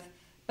Sabbath,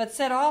 but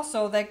said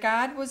also that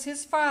God was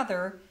his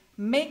Father,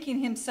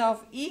 making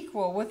himself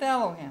equal with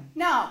Elohim.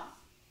 Now,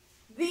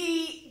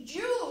 the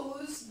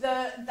Jews,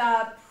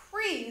 the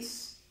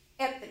priests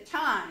at the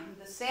time,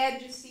 the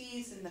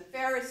Sadducees and the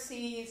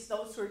Pharisees,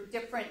 those were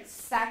different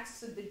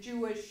sects of the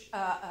Jewish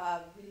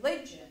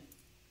religion,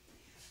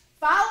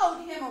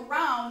 followed Yahshua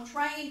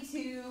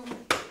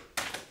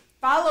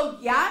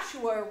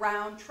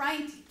around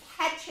trying to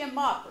catch him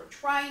up or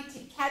trying to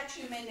catch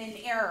him in an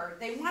error.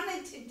 They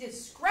wanted to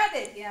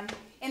discredit him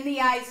in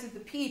the eyes of the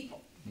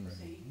people.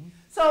 See?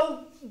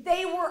 So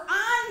they were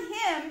on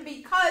him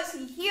because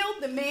he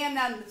healed the man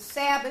on the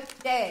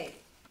Sabbath day.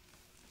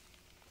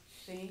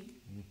 See?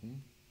 Mm-hmm.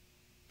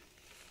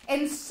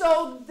 And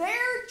so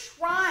they're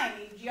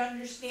trying, do you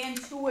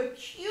understand, to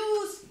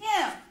accuse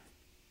him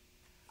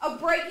of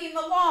breaking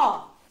the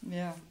law.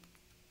 Yeah.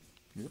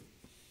 Yep.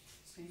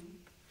 See?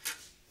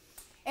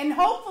 And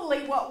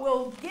hopefully what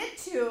we'll get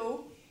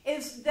to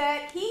is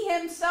that he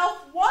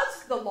himself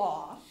was the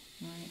law.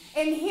 Right.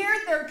 And here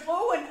they're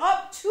going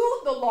up to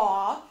the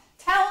law,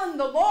 telling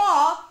the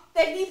law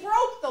that he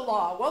broke the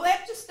law. Well,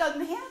 that just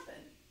doesn't happen.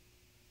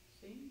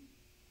 See?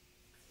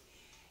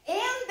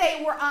 And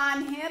they were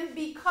on him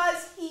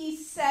because he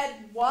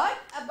said what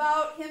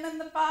about him and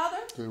the Father?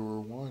 They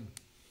were one.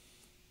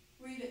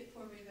 Read it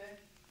for me there.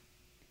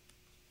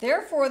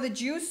 Therefore the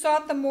Jews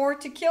sought the more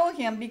to kill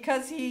him,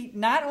 because he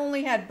not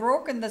only had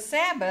broken the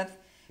Sabbath,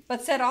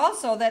 but said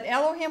also that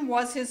Elohim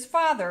was his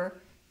Father,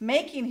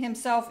 making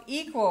himself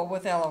equal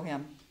with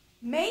Elohim.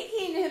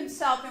 Making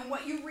himself, and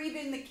what you read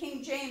in the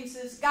King James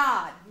is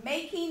God.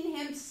 Making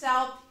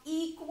himself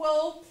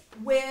equal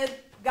with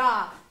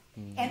God.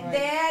 And Right.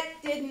 that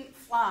didn't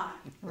fly.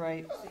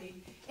 Right.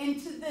 See?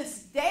 And to this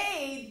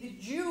day, the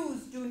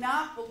Jews do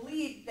not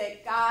believe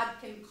that God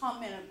can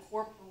come in a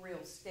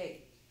corporeal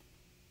state.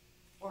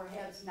 Or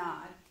has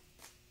not.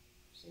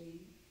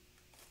 See?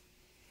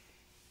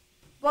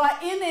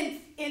 But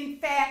in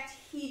fact,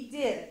 he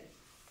did.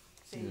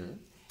 See? Yeah.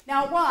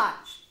 Now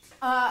watch.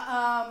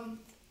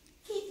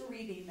 Keep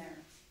reading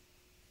there.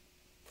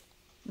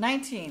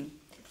 19.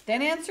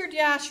 Then answered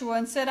Yahshua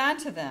and said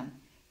unto them,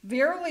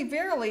 Verily,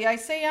 verily, I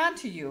say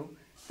unto you,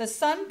 the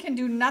Son can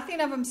do nothing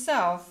of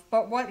himself,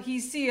 but what he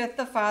seeth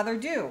the Father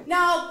do.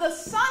 Now, the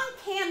Son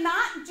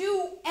cannot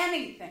do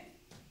anything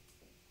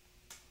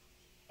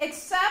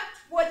except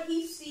what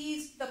he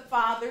sees the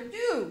Father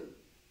do.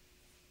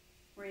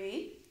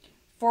 Read.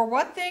 For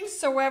what things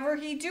soever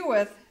he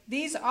doeth,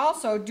 these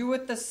also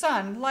doeth the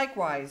Son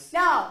likewise.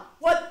 Now,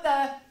 what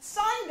the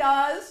Son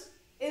does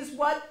is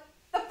what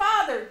the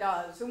Father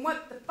does. And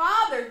what the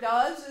Father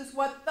does is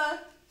what the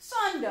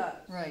Son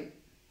does. Right.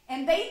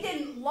 And they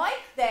didn't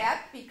like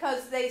that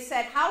because they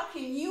said, how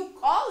can you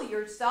call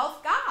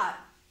yourself God?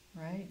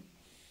 Right.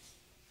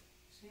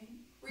 See?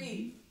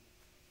 Read.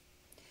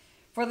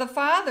 For the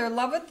Father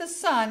loveth the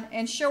Son,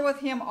 and showeth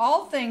him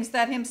all things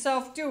that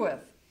himself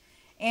doeth.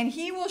 And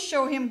he will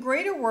show him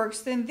greater works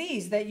than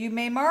these, that you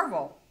may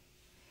marvel.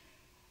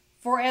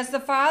 For as the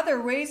Father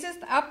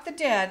raiseth up the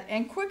dead,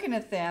 and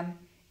quickeneth them,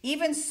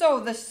 even so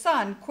the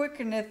Son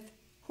quickeneth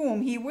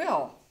whom he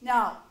will.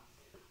 Now,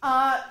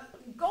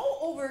 go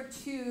over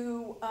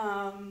to,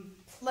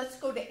 let's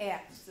go to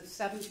Acts, the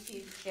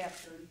 17th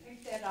chapter, and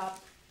pick that up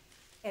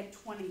at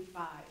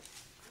 25.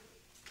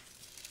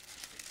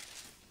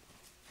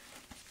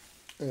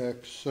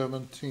 Acts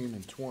 17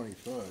 and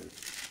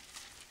 25.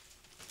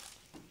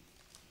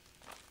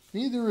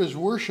 Neither is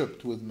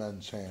worshipped with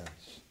men's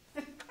hands,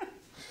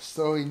 as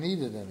though he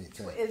needed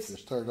anything. Just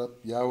start up,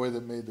 Yahweh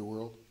that made the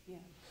world. Yeah.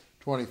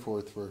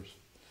 24th verse.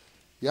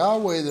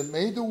 Yahweh that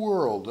made the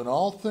world and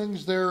all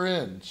things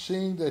therein,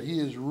 seeing that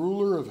he is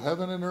ruler of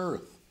heaven and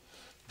earth,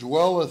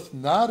 dwelleth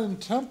not in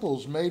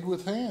temples made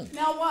with hands.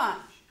 Now watch.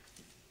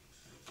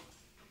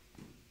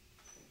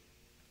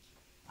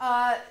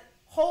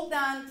 Hold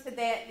on to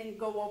that and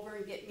go over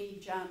and get me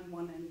John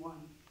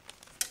 1:1.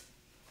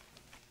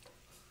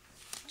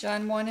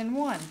 John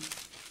 1:1.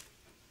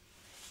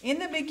 In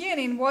the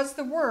beginning was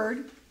the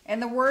Word,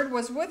 and the Word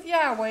was with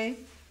Yahweh,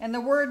 and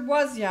the Word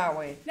was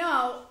Yahweh.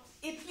 Now,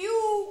 if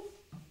you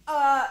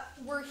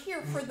were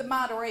here for the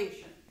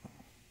moderation,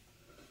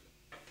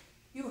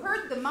 you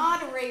heard the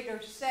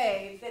moderator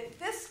say that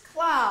this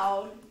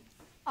cloud,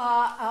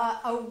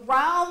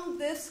 around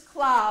this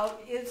cloud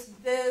is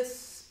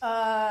this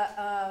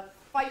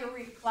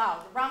fiery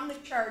cloud. Around the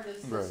chart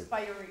is this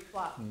Right. fiery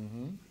cloud.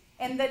 Mm-hmm.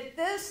 And that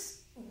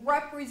this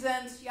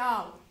represents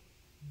Yahweh.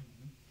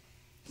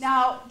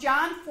 Now,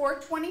 John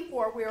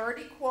 4:24, we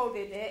already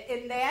quoted it,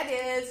 and that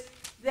is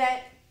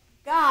that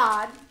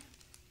God,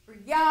 or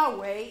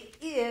Yahweh,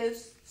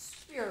 is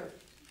spirit.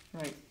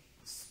 Right.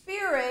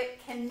 Spirit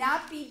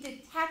cannot be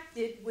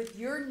detected with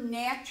your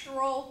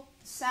natural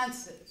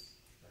senses.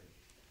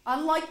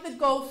 Unlike the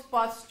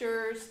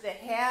Ghostbusters that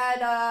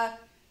had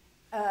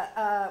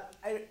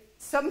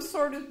some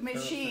sort of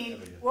machine.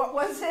 Paraphernalia. What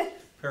was it?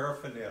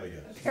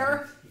 Paraphernalia. It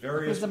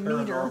Various was a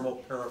meter.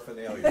 paranormal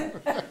paraphernalia.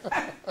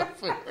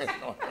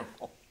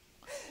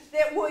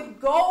 That would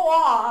go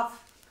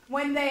off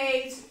when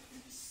they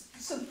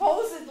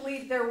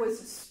supposedly there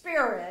was a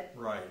spirit,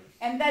 Right.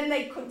 and then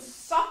they could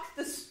suck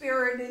the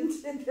spirit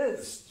into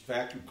this This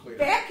vacuum cleaner.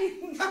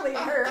 vacuum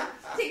cleaner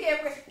to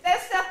get rid.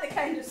 That's not the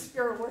kind of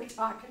spirit we're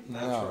talking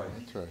about. That's No, right.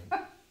 that's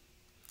right.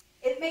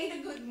 It made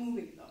a good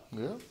movie though.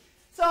 Yeah.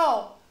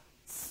 So,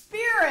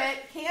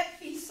 spirit can't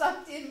be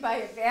sucked in by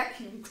a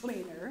vacuum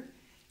cleaner.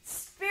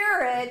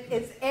 Spirit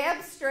is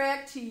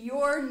abstract to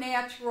your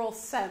natural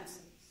senses.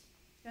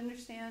 You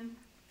understand?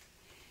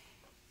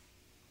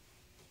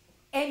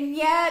 And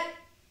yet,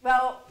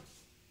 well,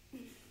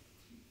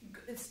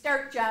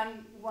 start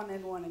John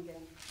 1:1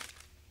 again.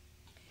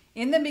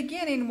 In the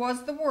beginning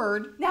was the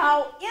Word.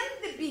 Now,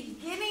 in the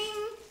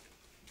beginning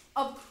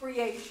of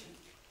creation,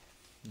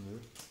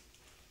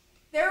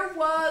 there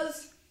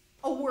was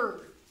a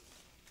word.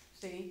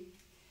 See?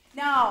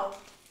 Now,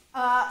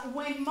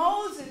 when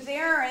Moses,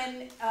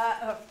 Aaron,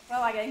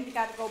 I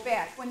got to go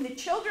back. When the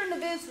children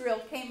of Israel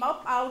came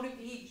up out of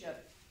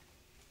Egypt,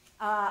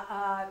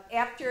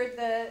 after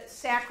the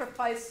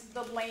sacrifice of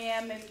the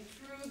lamb and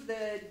through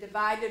the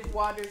divided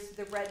waters of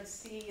the Red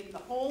Sea, and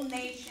the whole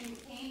nation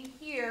came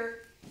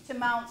here to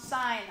Mount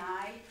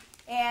Sinai,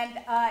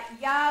 and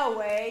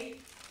Yahweh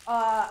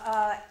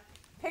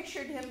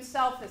pictured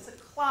himself as a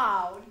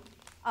cloud,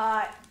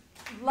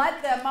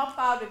 led them up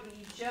out of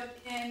Egypt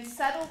and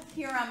settled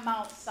here on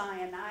Mount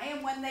Sinai.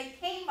 And when they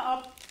came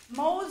up,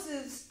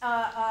 Moses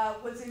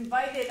was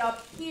invited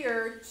up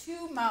here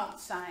to Mount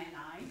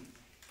Sinai.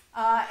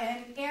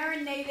 And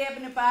Aaron, Nadab,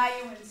 and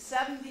Abihu, and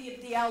 70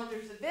 of the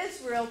elders of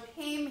Israel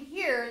came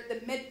here at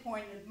the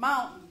midpoint of the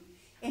mountain.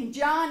 In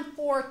John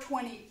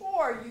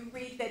 4:24, you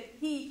read that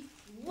he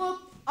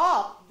looked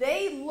up.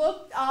 They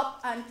looked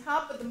up on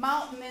top of the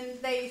mountain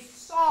and they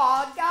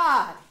saw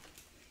God.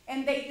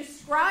 And they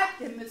described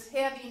him as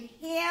having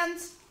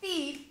hands,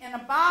 feet, and a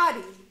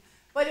body.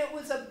 But it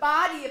was a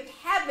body of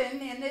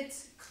heaven in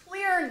its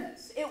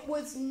clearness. It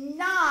was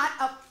not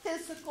a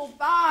physical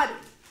body.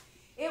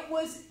 It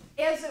was,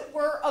 as it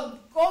were, a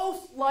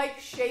ghost-like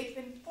shape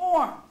and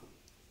form.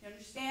 You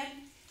understand?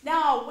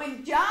 Now,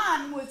 when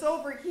John was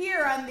over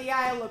here on the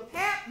Isle of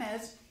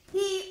Patmos,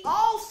 he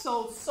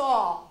also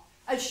saw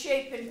a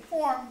shape and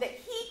form that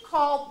he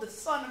called the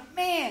Son of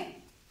Man.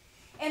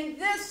 And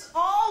this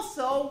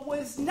also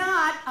was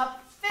not a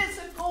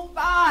physical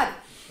body.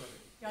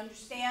 You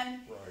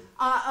understand?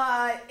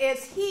 Right.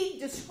 As he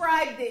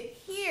described it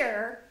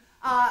here,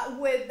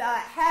 with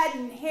head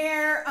and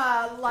hair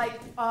like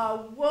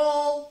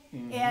wool,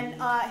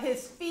 and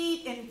his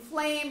feet in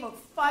flame of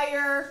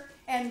fire,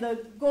 and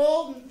the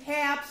golden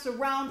paps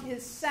around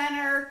his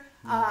center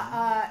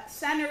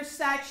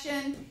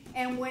section.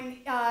 And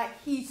when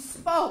he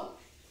spoke,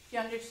 you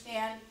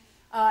understand,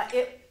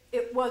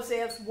 it was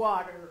as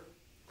water.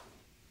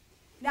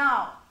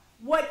 Now,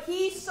 what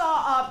he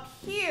saw up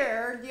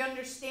here, do you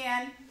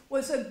understand,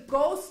 was a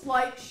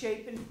ghost-like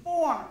shape and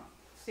form.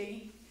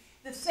 See?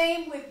 The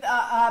same with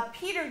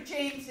Peter,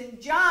 James,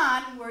 and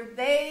John, where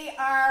they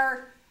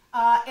are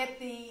at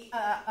the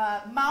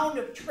Mount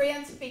of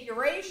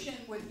Transfiguration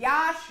with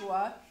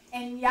Yahshua,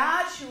 and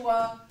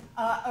Yahshua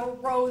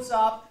rose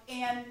up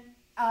and,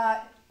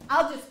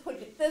 I'll just put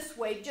it this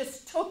way,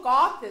 just took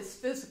off his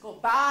physical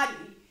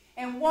body.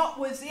 And what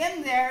was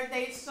in there,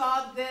 they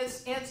saw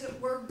this, as it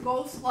were,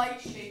 ghost-like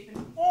shape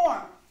and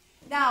form.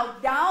 Now,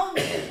 down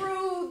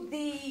through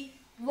the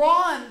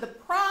law and the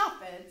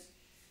prophets,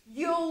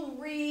 you'll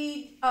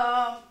read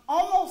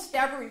almost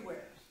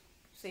everywhere,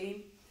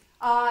 see?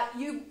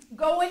 You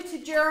go into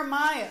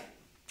Jeremiah,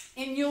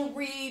 and you'll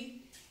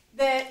read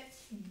that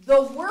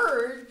the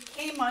word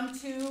came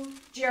unto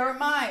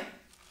Jeremiah,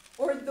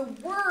 or the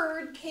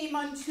word came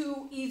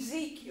unto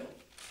Ezekiel.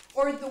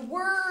 or the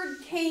word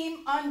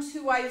came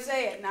unto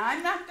Isaiah. Now,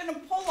 I'm not going to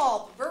pull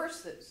all the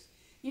verses.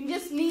 You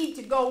just need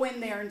to go in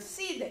there and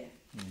see that.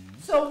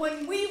 So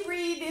when we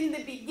read in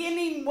the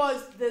beginning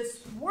was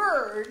this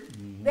word,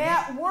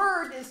 that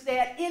word is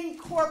that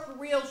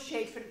incorporeal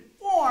shape and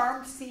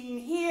form, seen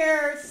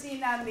here,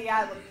 seen on the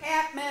Isle of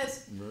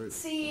Patmos,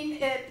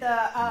 seen at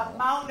the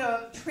Mount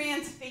of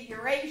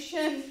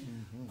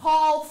Transfiguration.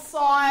 Paul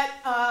saw it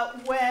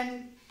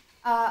when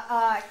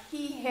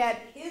he had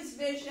his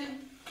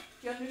vision.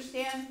 Do you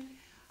understand?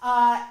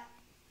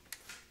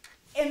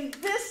 And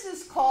this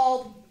is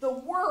called the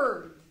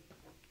Word.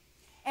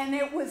 And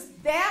it was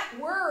that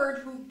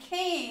Word who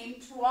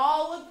came to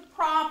all of the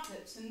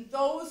prophets and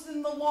those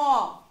in the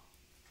law.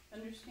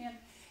 Understand?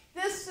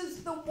 This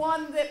is the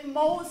one that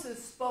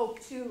Moses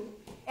spoke to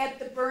at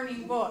the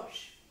burning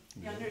bush.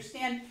 You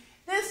understand?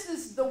 This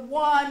is the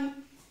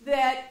one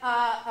that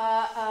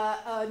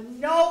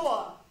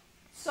Noah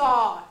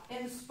saw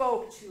and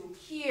spoke to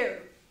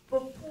here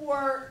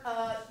before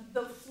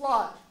the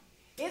flood.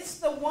 It's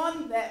the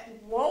one that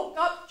woke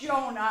up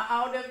Jonah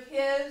out of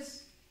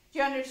his, do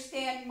you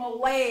understand,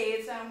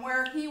 malaise on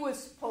where he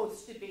was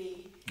supposed to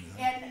be.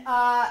 And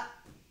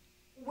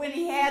when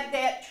he had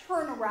that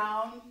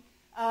turnaround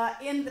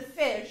in the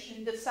fish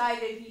and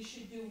decided he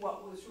should do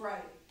what was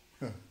right.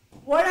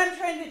 What I'm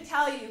trying to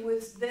tell you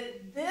is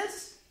that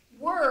this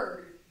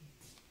word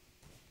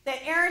that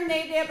Aaron,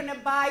 Nadab, and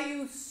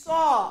Abihu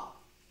saw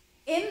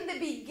in the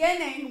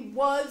beginning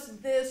was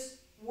this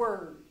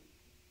word.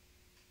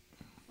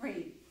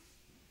 Read.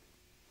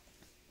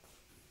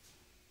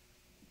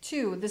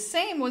 2. The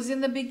same was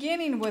in the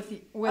beginning with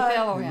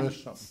Elohim.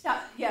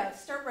 Start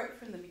right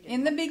from the beginning.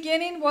 In the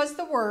beginning was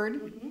the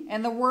Word,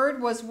 and the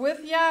Word was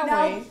with Yahweh.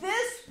 Now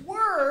this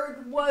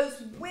Word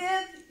was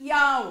with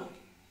Yahweh.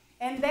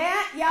 And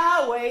that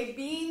Yahweh,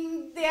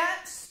 being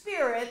that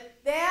Spirit,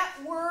 that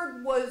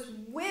Word was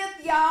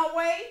with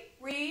Yahweh.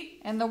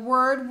 Read. And the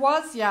Word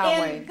was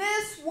Yahweh. And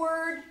this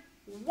Word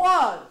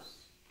was.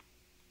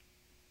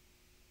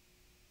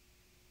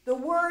 The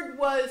Word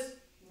was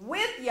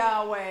with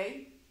Yahweh,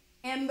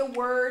 and the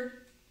Word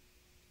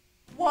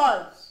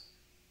was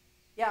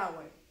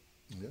Yahweh.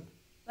 Yeah.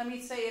 Let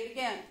me say it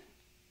again.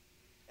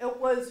 It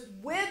was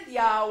with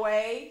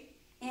Yahweh,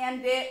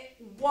 and it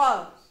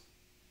was.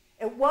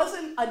 It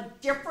wasn't a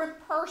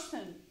different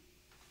person.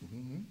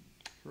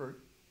 Right.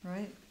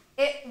 Right.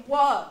 It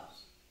was.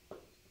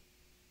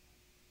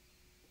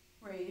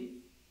 Read.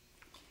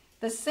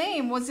 The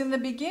same was in the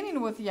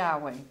beginning with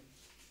Yahweh.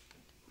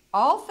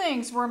 All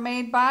things were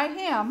made by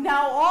him.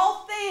 Now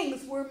all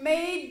things were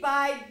made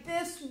by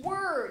this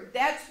word.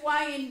 That's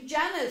why in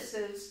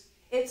Genesis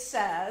it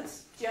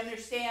says, do you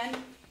understand?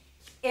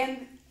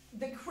 And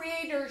the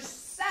Creator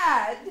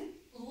said,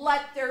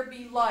 let there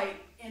be light,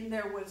 and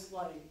there was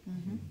light.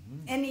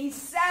 And he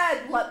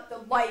said, let the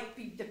light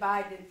be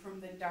divided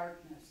from the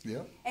darkness.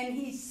 Yeah. And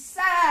he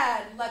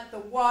said, let the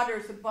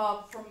waters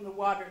above from the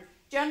water.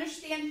 Do you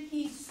understand?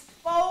 He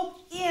spoke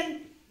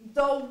in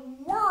the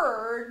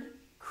Word,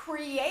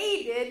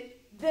 created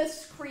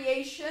this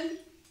creation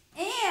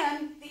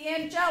and the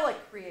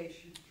angelic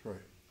creation. That's right.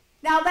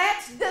 Now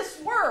that's this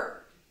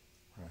Word.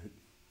 Right.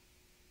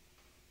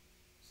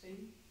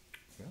 See?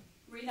 Yeah.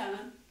 Read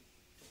on.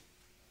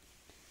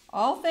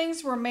 All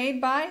things were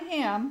made by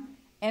him,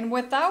 and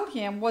without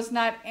him was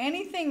not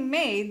anything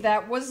made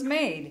that was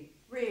made.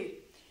 Read.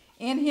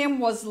 In him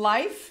was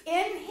life.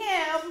 In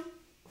him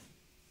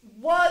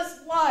was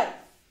life.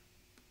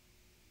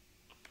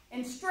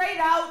 And straight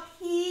out,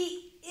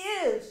 he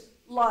is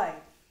life.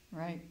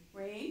 Right.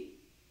 Read.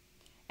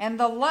 And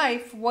the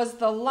life was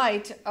the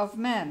light of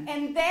men.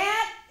 And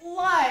that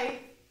life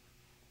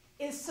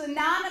is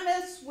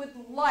synonymous with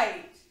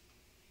light.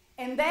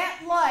 And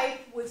that life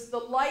was the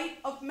light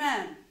of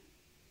men.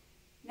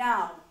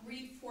 Now,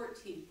 read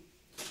 14.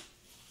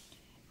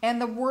 And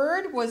the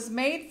Word was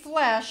made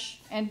flesh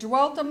and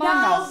dwelt among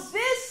Now, us.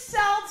 this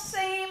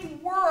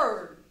self-same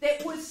Word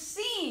that was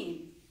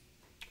seen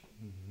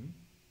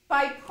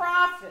by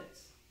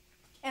prophets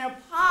and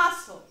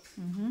apostles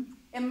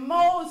and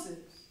Moses,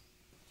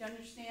 do you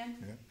understand?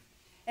 Yeah.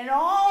 And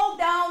all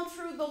down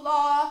through the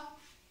law,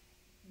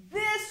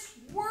 this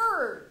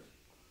Word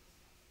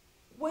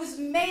was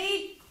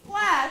made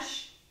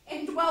flesh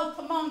and dwelt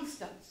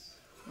amongst us.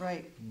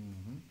 Right.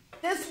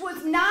 This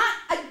was not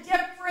a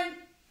different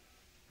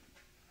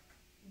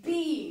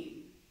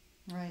being.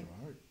 Right.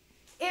 Right.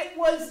 It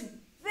was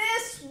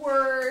this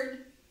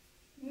Word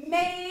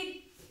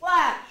made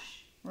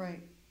flesh.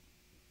 Right.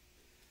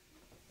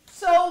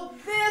 So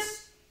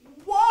this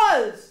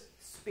was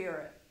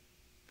Spirit.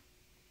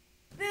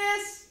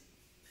 This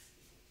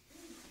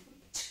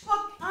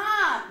took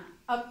on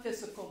a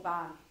physical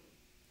body.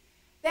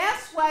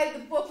 That's why the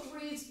book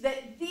reads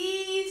that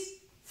these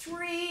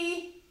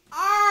three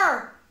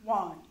are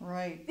one.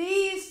 Right.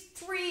 These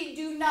three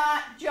do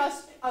not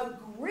just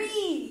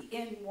agree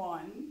in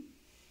one.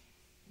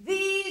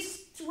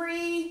 These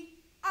three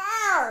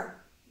are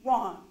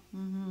one.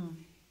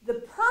 The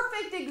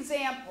perfect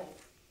example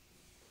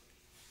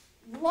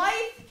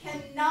life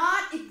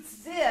cannot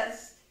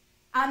exist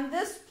on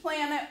this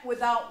planet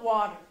without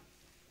water.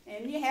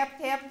 And you have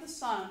to have the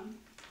sun,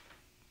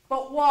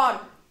 but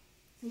water.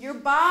 Your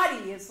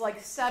body is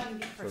like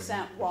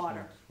 70%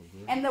 water.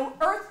 And the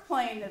earth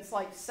plane is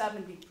like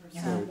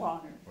 70%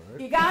 water.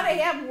 You got to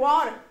have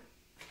water.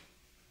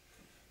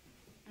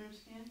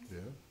 Understand?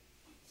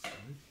 Yeah.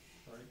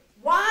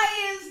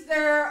 Why is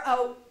there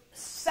a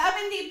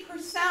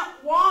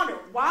 70% water?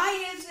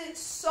 Why is it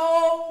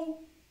so,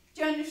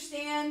 do you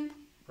understand,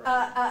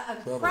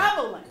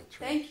 prevalent? Right.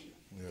 Thank you.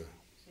 Yeah.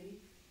 See?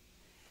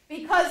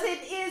 Because it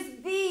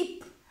is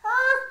the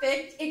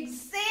perfect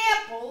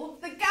example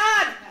of the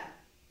Godhead.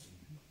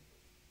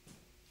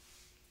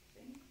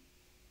 See?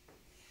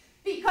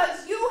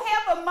 Because you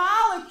have a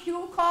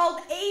molecule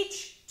called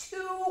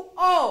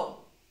H2O.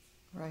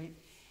 Right.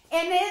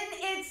 And in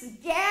its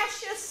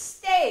gaseous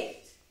state,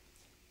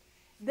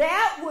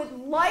 that would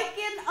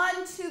liken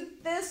unto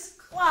this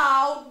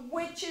cloud,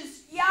 which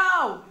is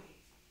Yahweh.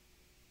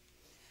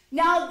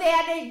 Now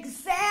that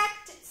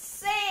exact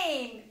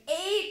same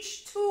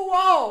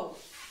H2O,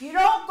 you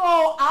don't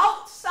go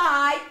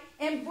outside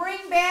and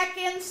bring back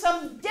in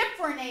some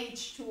different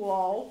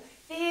H2O.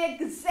 The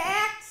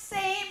exact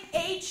same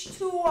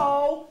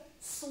H2O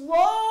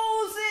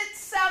slows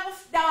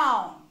itself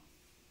down.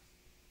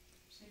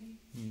 See?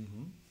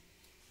 Mm-hmm.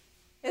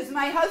 As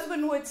my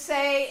husband would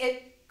say,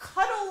 it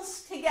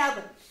cuddles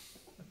together.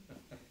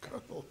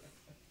 Cuddle.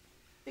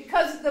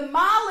 Because the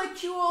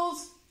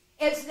molecules,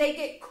 as they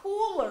get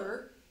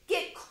cooler,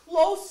 get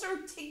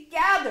closer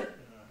together.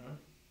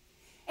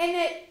 And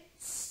it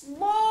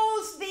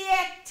slows the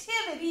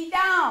activity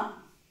down.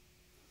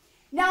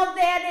 Now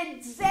that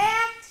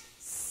exact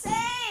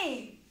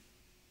same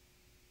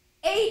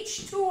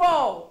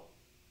H2O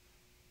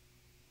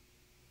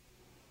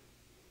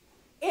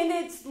in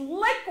its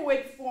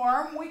liquid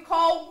form we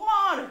call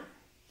water.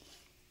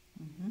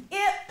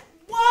 It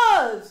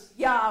was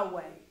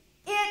Yahweh.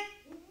 It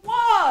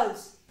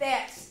was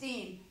that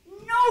steam.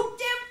 No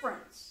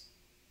difference.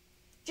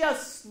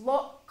 Just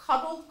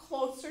cuddled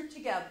closer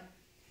together.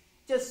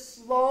 Just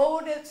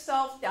slowed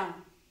itself down.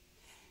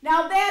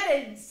 Now that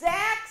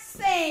exact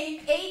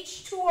same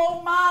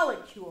H2O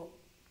molecule,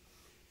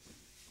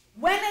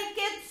 when it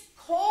gets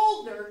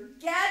colder,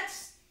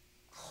 gets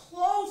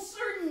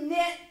closer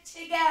knit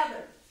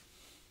together.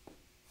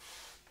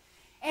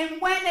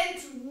 And when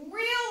it's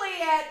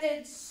really at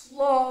its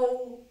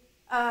slow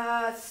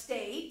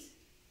state,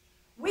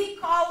 we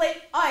call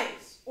it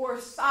ice or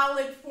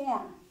solid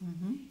form.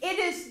 It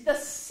is the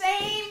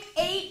same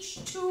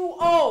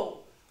H2O,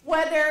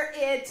 whether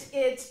it's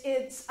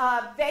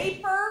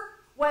vapor,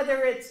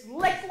 whether it's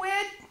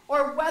liquid,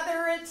 or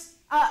whether it's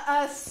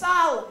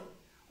solid,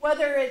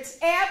 whether it's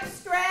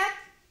abstract,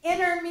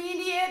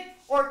 intermediate,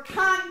 or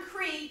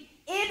concrete.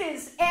 It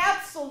is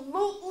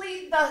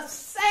absolutely the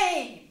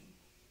same.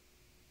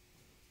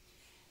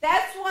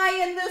 That's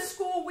why in this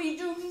school we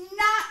do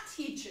not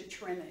teach a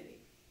Trinity.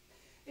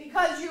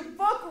 Because your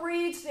book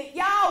reads that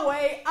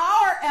Yahweh,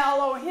 our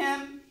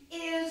Elohim,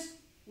 is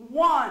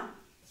one,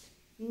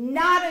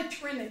 not a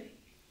Trinity.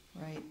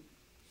 Right.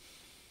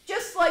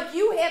 Just like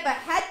you have a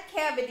head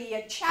cavity,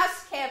 a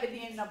chest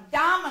cavity, an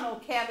abdominal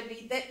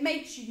cavity that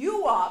makes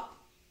you up,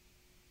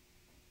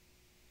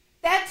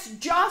 that's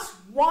just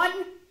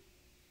one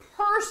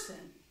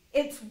person.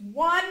 It's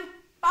one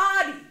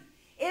body.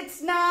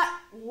 It's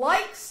not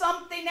like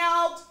something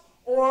else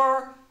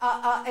or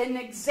an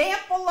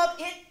example of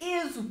it.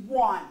 Is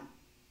one,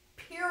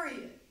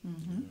 period.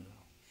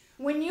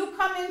 When you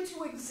come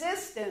into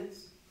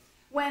existence,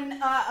 when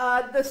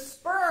the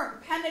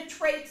sperm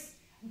penetrates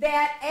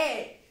that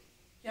egg,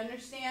 you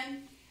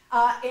understand?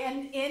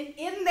 And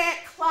in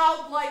that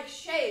cloud-like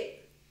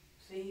shape,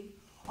 see,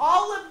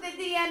 all of the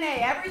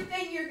DNA,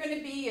 everything you're going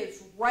to be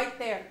is right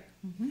there.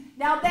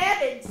 Now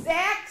that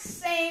exact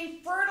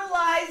same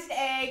fertilized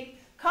egg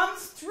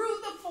comes through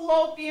the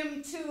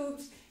fallopian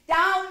tubes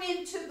down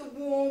into the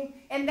womb,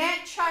 and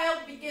that child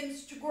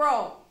begins to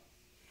grow.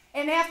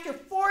 And after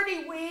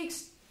 40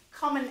 weeks,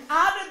 coming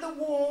out of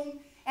the womb,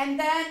 and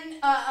then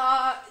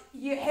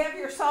you have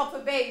yourself a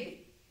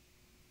baby.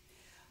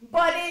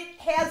 But it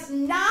has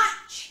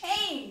not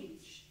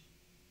changed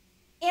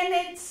in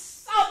its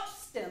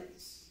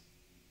substance.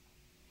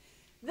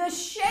 The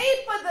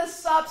shape of the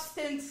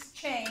substance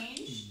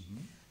changed.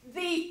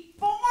 The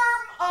form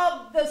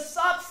of the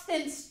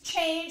substance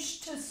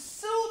changed to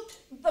suit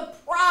the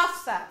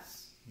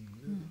process.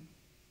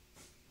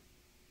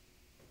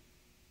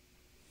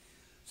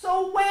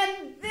 So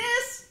when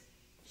this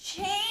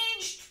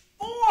changed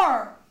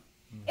form,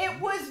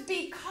 it was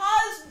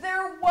because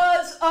there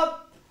was a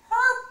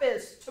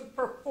purpose to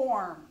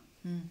perform.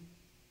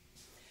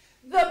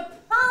 The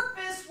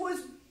purpose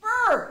was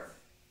birth.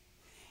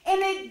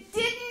 And it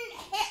didn't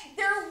have,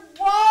 there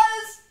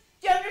was,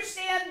 do you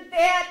understand,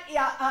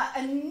 that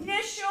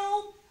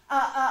initial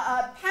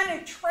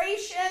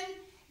penetration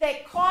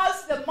that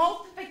caused the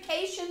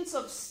multiplications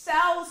of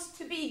cells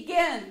to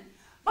begin.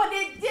 But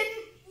it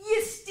didn't,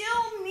 you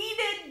still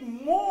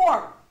needed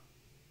more.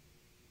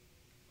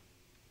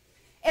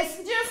 It's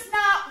just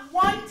not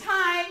one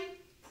time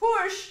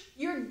push,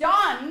 you're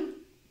done,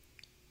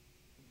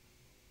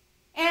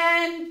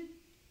 and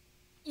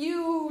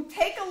you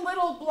take a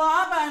little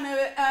blob on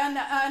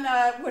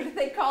a what do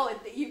they call it?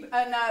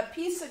 On a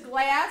piece of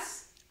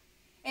glass,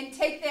 and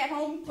take that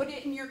home, put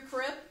it in your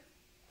crib.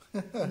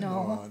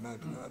 No.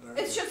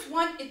 It's just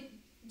one. Do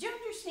you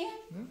understand?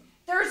 Yeah.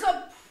 There's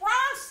a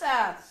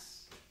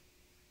process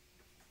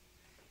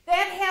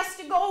that has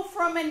to go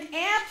from an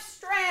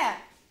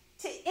abstract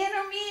to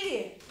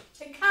intermediate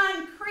to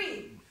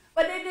concrete.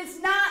 But it is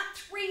not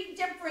three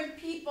different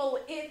people.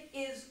 It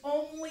is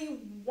only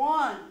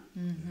one.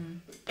 Mm-hmm.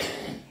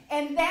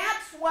 And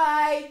that's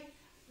why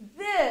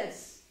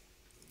this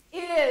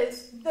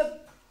is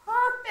the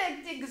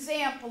perfect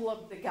example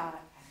of the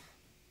Godhead.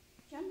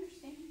 Do you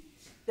understand?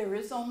 There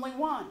is only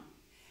one.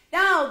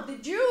 Now, the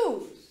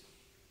Jews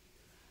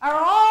are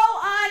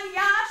all on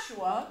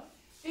Yahshua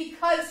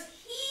because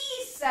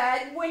he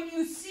said, when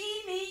you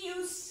see me,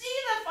 you see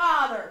the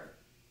Father.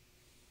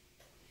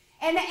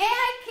 And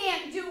I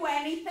can't do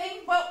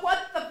anything but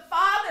what the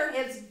Father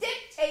has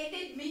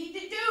dictated me to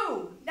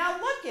do. Now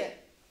look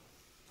it.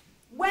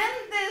 When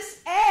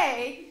this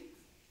egg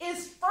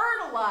is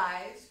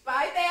fertilized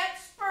by that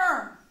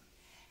sperm,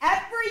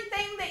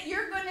 everything that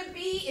you're going to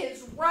be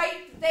is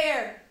right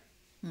there.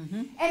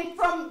 Mm-hmm. And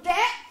from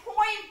that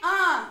point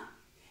on,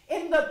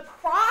 in the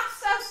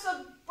process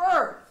of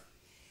birth,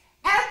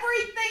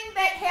 everything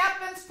that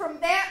happens from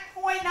that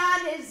point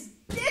on is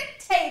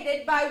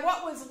dictated by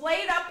what was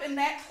laid up in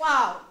that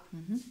cloud.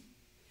 Mm-hmm.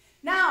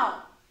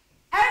 Now,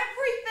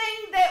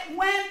 everything that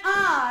went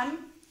on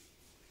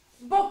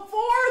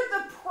before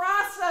the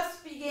process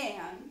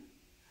began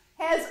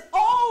has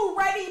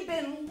already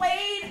been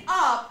laid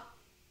up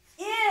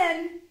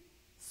in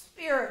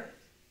spirit.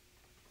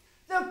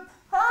 The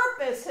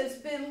purpose has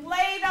been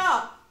laid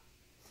up.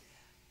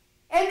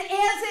 And as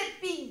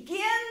it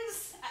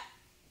begins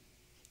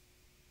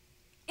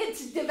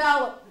its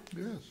development.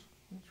 Yes,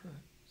 that's right.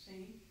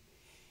 See?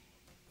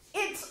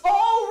 It's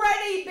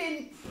already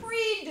been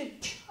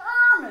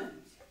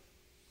predetermined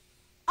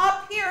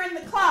up here in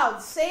the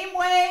clouds, same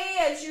way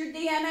as your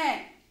DNA.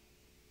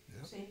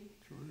 Yep. See?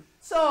 Sure.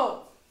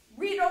 So,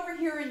 read over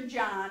here in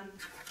John.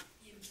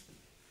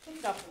 Pick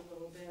it up a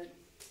little bit.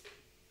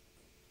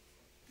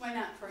 Why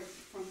not right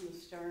from the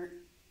start?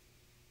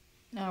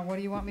 Now, what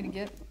do you want me to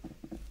get?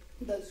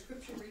 The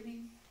scripture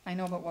reading, I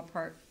know, but what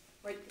part?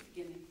 right at the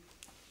beginning.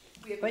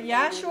 But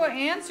Yahshua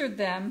answered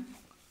them,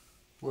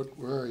 Where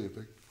are you,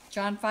 Vic?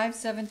 John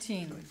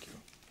 5:17. Thank you.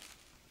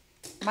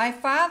 My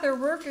Father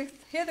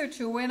worketh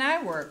hitherto, and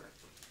I work.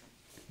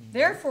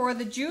 Therefore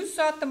the Jews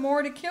sought the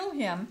more to kill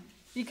him,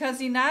 because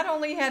he not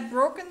only had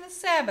broken the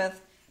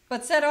Sabbath,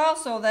 but said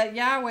also that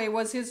Yahweh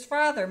was his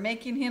Father,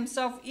 making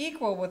himself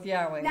equal with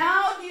Yahweh.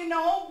 Now, do you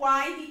know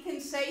why he can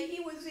say he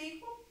was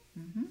equal?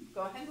 Mm-hmm.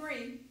 Go ahead and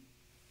read.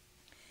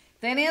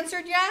 Then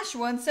answered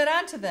Yahshua and said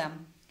unto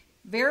them,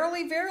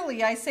 Verily,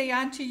 verily, I say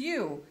unto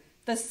you,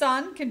 the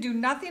Son can do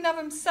nothing of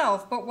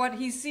himself but what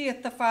he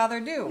seeth the Father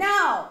do.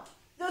 Now,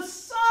 the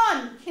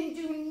Son can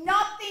do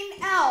nothing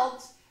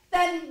else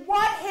than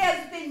what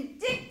has been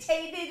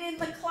dictated in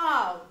the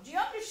cloud. Do you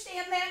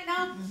understand that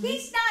now? Mm-hmm.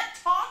 He's not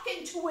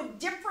talking to a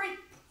different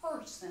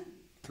person.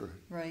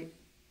 Right.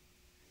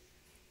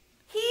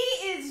 He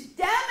is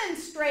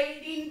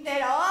demonstrating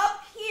that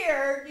up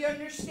here, do you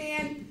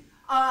understand,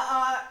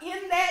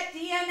 in that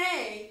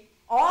DNA,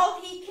 all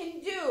he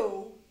can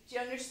do you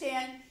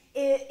understand,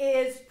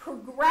 is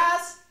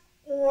progress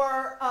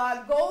or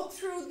go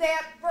through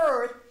that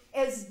birth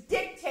as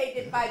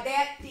dictated by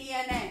that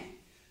DNA.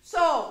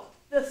 So,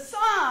 the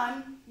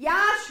Son,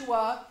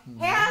 Yahshua,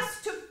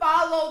 has to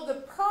follow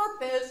the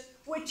purpose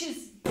which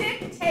is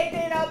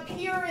dictated up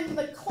here in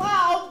the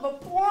cloud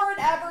before it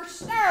ever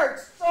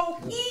starts. So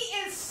he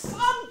is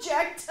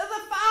subject to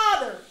the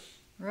Father.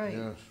 Right.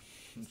 Yes,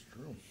 that's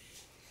true.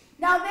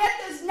 Now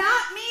that does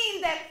not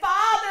mean that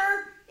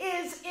Father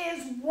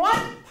is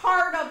one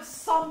part of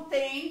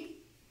something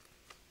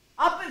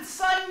up in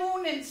sun,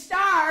 moon, and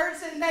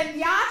stars, and then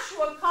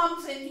Yahshua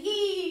comes and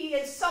he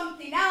is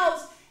something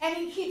else, and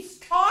he keeps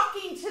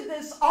talking to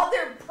this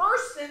other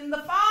person,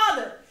 the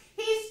Father.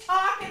 He's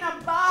talking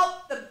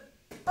about the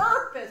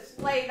purpose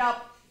laid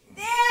up.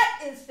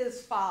 That is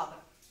his Father.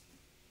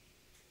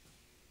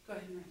 Go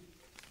ahead and read.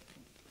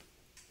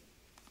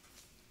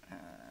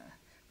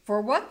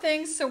 For what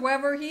things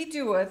soever he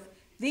doeth,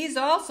 these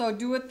also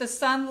doeth the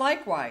Son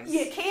likewise.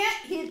 You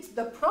can't,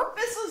 the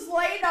purpose is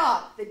laid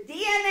up. The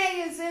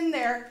DNA is in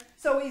there,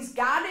 so he's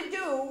got to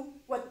do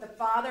what the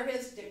Father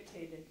has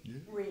dictated. Yeah.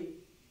 Read.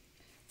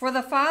 For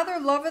the Father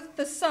loveth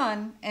the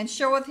Son, and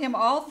showeth him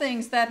all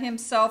things that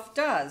himself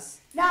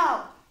does.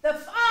 Now, the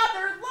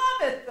Father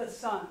loveth the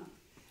Son.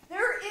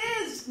 There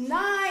is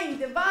 9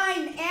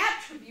 divine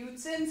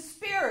attributes in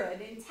spirit: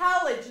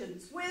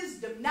 intelligence,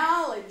 wisdom,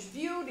 knowledge,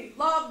 beauty,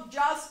 love,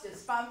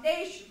 justice,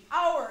 foundation,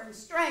 power, and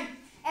strength.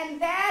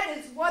 And that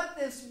is what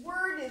this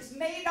word is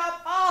made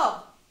up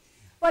of.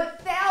 But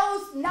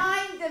those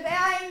 9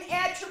 divine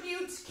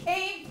attributes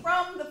came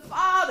from the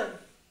Father.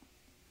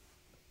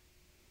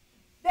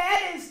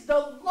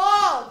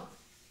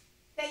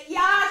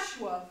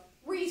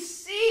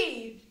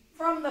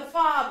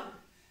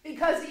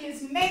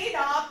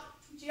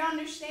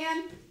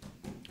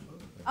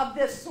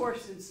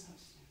 source and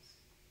substance.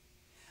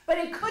 But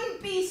it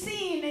couldn't be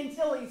seen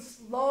until he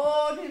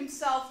slowed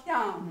himself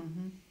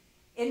down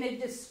in a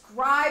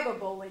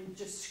describable and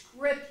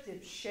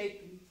descriptive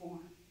shape and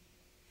form.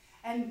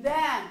 And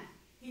then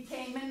he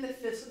came in the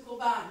physical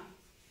body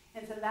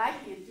and said, I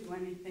can't do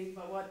anything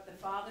but what the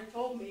Father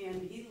told me,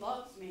 and he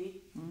loves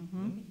me.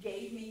 He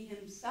gave me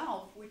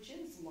himself, which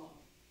is love.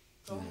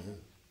 Go ahead.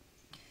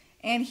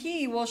 And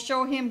he will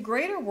show him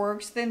greater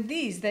works than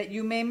these, that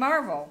you may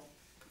marvel.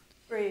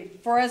 Read.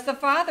 For as the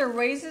Father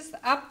raiseth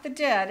up the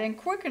dead and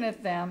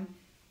quickeneth them,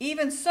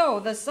 even so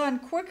the Son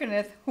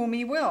quickeneth whom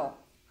he will.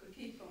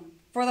 Keep going.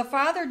 For the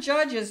Father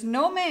judges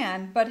no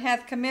man, but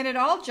hath committed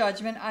all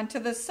judgment unto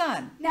the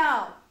Son.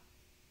 Now,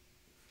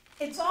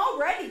 it's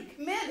already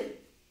committed.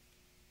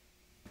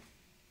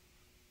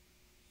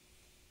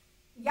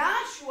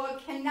 Joshua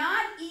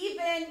cannot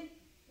even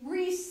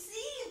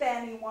receive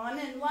anyone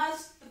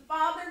unless the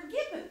Father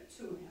give it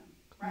to him,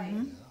 right?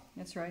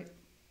 That's right.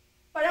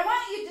 But I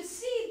want you to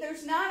see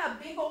there's not a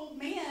big old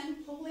man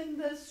pulling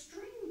the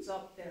strings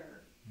up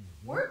there.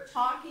 We're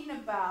talking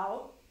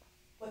about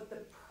what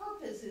the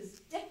purpose is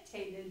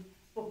dictated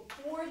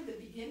before the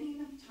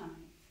beginning of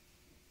time.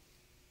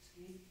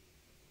 See?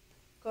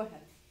 Go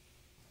ahead.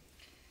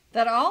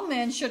 That all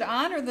men should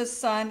honor the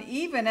Son,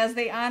 even as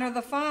they honor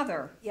the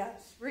Father.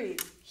 Yes,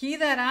 read. He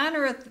that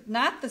honoreth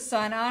not the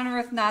Son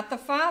honoreth not the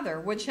Father,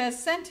 which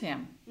has sent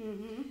him.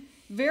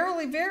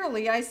 Verily,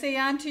 verily, I say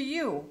unto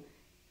you,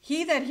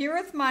 he that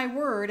heareth my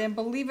word and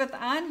believeth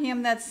on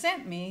him that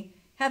sent me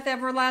hath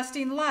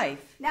everlasting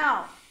life.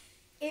 Now,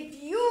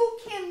 if you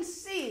can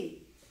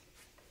see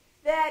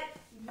that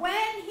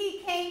when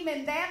he came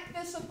in that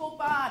physical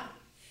body,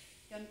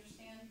 you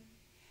understand,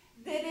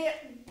 that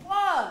it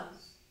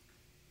was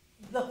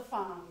the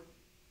Father,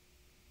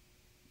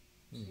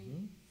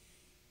 then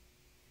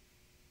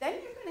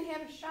you're going to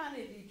have a shot at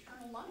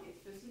eternal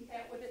life. Isn't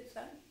that what it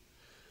said?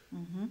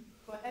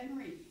 Go ahead and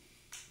read.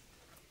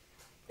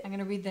 I'm going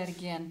to read that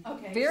again.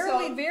 Okay.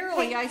 Verily, so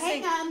verily, I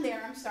say... Hang on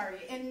there, I'm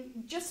sorry.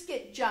 And just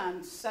get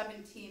John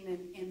 17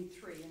 and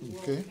 3, and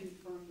we'll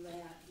confirm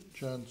that.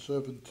 John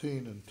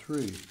 17 and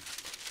 3.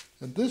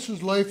 And this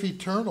is life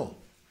eternal,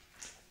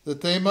 that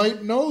they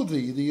might know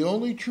thee, the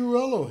only true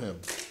Elohim,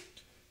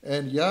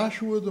 and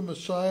Yahshua the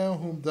Messiah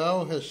whom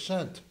thou hast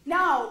sent.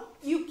 Now,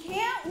 you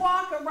can't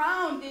walk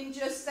around and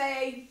just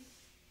say,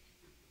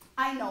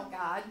 I know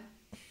God.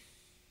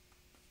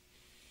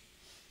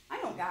 I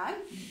know God.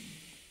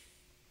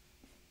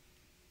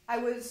 I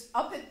was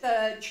up at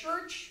the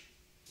church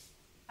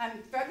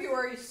on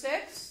February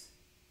 6th,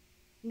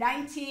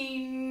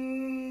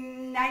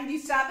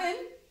 1997,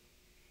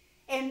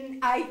 and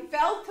I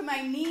fell to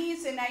my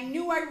knees and I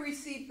knew I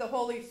received the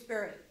Holy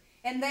Spirit.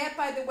 And that,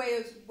 by the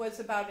way, was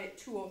about at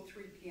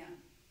 2:03 p.m.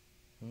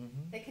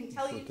 They can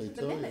tell you to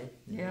the minute.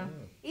 Yeah.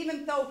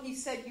 Even though he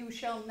said, you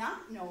shall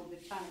not know the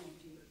time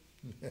of your.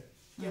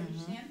 You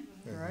understand?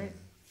 Right.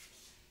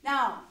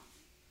 Now,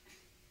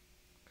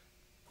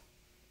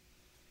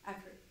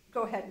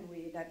 go ahead and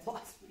read. I've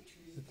lost my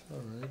train. It's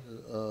all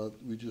right.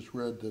 We just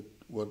read that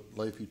what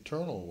life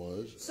eternal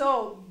was.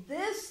 So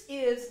this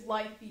is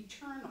life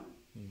eternal,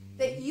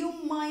 that you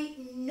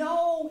might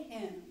know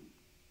him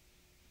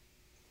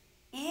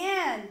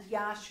and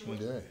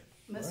Yahshua,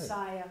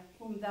 Messiah,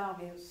 whom thou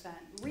hast sent.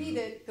 Read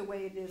it the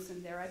way it is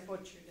in there. I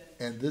butchered it.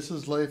 And this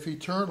is life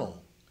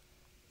eternal,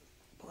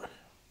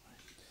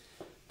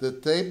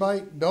 that they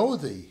might know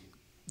thee,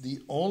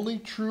 the only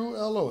true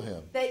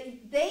Elohim.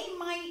 That they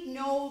might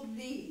know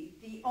thee,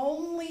 the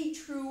only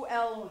true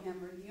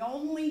Elohim, or the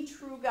only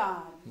true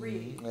God.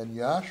 Read. And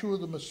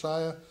Yahshua the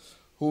Messiah,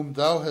 whom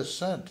thou hast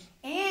sent.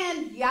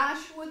 And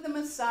Yahshua the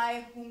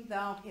Messiah, whom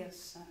thou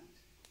hast sent.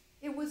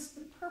 It was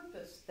the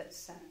purpose that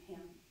sent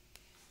him.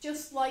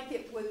 Just like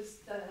it was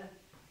the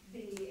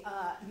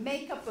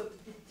makeup of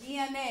the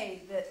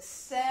DNA that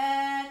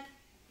sent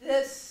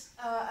this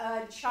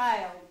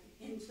child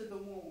into the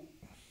womb.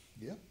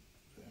 Yep.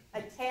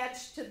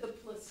 Attached to the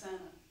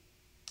placenta.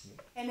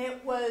 And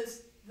it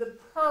was the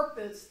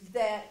purpose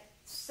that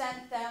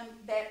sent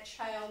that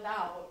child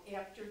out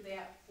after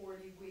that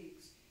 40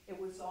 weeks. It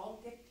was all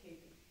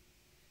dictated.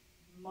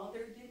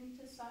 Mother didn't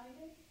decide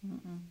it.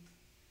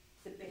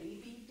 The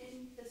baby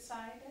didn't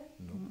decide it.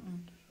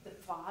 The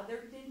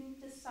father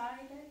didn't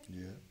decide it.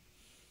 Yeah.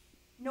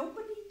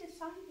 Nobody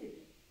decided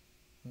it.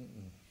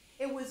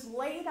 It was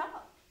laid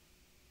up.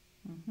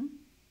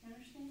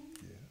 Understand?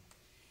 Yeah.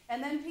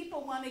 And then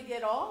people want to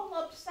get all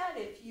upset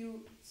if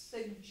you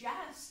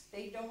suggest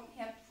they don't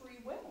have free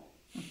will.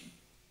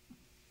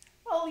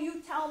 Well,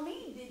 you tell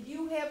me, did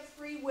you have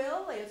free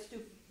will as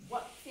to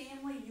what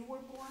family you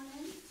were born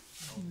in?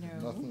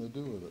 No. Nothing to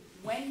do with it.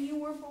 When you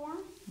were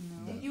born?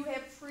 No. Did you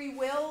have free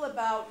will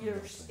about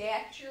your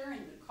stature and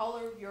the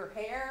color of your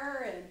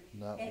hair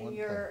and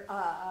your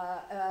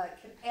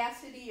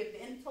capacity of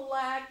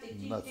intellect?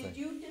 Did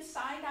you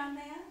decide on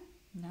that?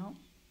 No.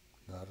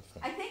 Not a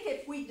thing. I think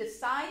if we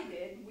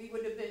decided, we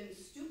would have been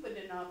stupid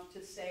enough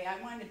to say,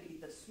 I want to be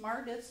the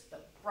smartest,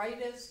 the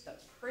brightest, the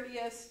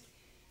prettiest,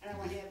 and I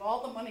want to have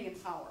all the money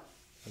and power.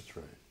 That's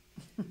right.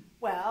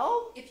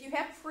 Well, if you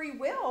have free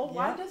will,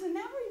 why Yeah. doesn't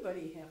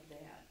everybody have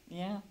that?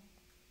 Yeah.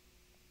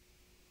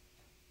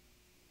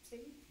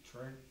 See? That's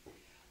right.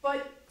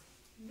 But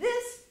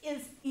this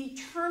is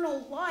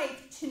eternal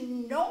life, to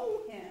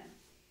know him.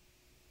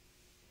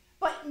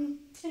 But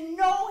to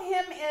know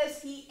him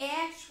as he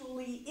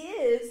actually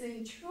is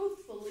and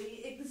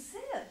truthfully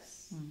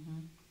exists.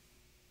 Mm-hmm.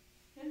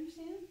 You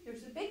understand?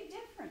 There's a big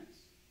difference.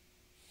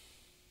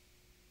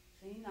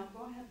 See, now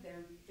go ahead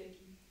there,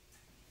 Vicki.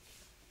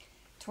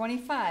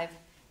 25.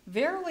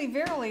 Verily,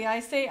 verily,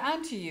 I say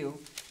unto you,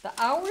 the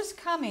hour is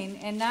coming,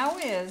 and now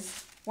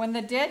is, when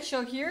the dead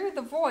shall hear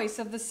the voice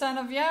of the Son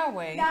of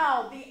Yahweh.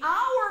 Now, the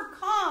hour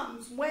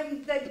comes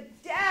when the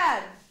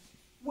dead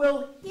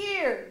will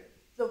hear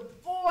the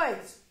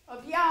voice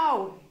of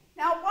Yahweh.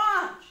 Now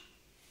watch.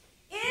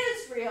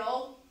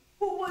 Israel,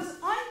 who was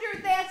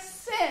under that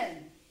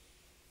sin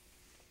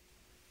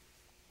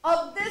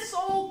of this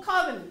old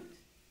covenant,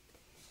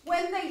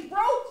 when they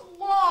broke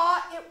law,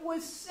 it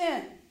was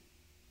sin.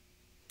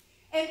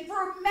 And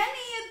for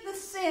many of the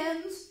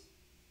sins,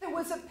 there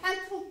was a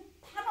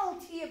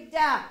penalty of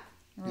death.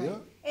 Right. Yeah.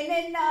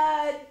 And in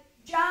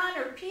John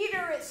or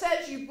Peter, it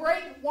says you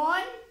break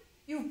one,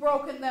 you've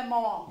broken them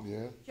all.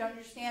 Yeah. Do you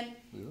understand?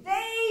 Yeah.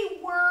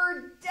 They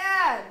were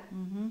dead.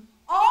 Mm-hmm.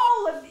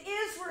 All of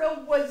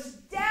Israel was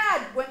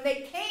dead when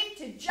they came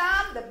to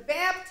John the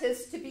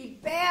Baptist to be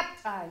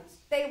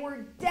baptized. They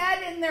were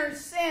dead in their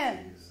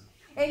sins.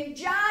 And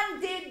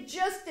John did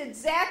just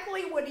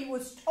exactly what he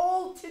was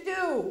told to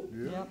do.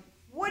 Yeah. Yep.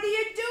 What do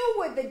you do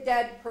with a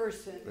dead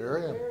person?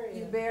 Bury him.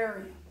 You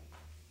bury him.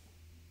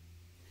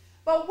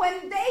 But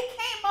when they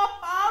came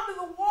up out of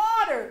the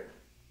water,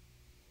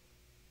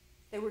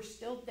 they were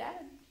still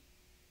dead.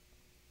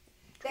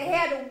 They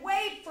had to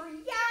wait for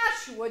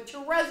Yahshua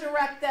to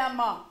resurrect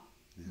them up.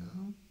 Yeah.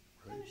 You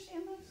Right.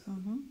 understand this?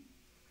 Mm-hmm.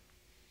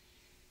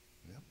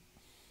 Yep.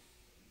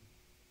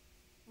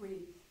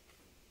 Read.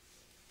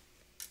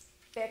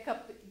 Back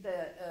up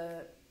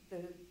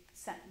the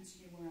sentence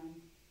you were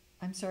on.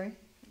 I'm sorry?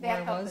 Where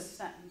Back I up the was?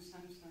 sentence,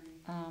 I'm sorry.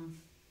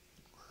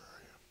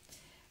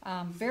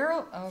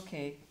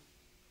 Okay.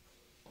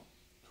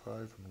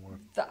 5 and 1.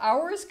 The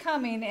hour is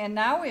coming, and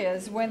now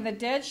is, when the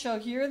dead shall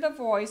hear the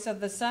voice of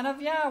the Son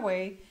of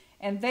Yahweh,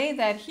 and they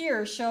that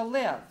hear shall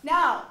live.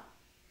 Now,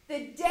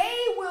 the day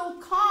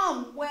will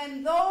come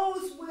when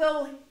those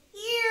will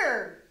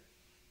hear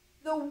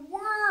the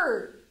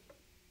word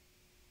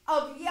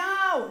of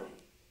Yahweh,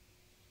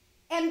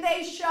 and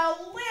they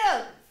shall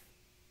live.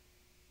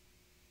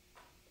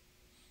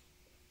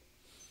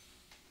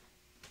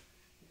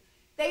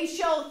 They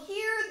shall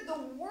hear the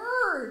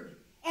word,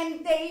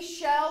 and they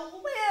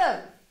shall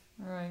live.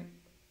 Right.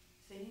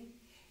 See?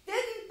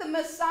 Didn't the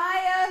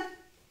Messiah,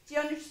 do you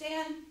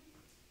understand?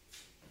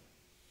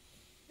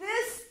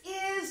 This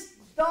is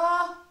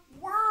the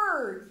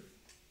Word.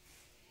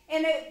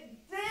 And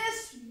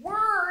this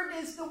Word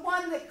is the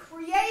one that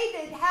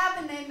created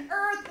heaven and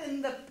earth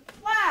in the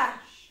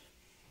flesh.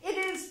 It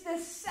is the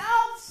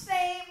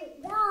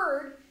self-same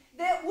Word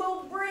that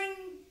will bring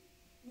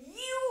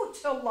you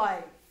to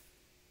life,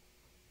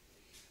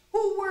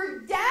 who were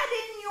dead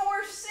in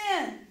your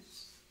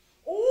sins,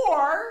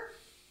 or,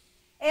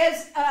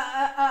 as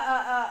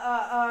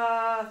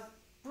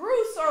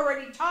Bruce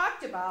already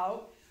talked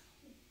about,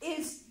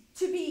 is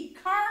to be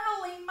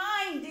carnally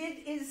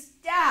minded is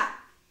death.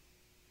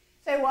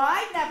 Say, well,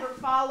 I never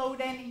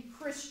followed any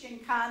Christian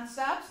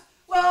concepts.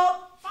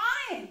 Well,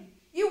 fine.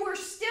 You were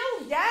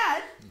still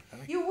dead.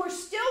 Okay. You were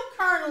still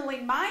carnally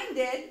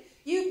minded.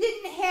 You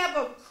didn't have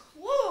a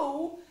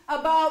clue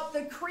about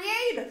the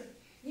Creator.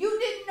 You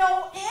didn't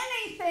know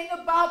anything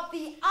about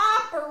the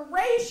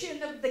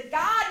operation of the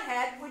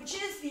Godhead, which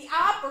is the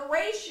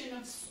operation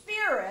of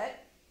spirit.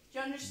 Do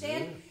you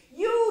understand?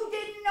 Yeah. You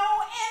didn't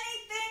know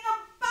anything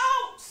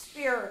about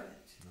spirit.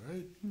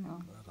 Right. No.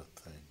 Not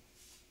a thing.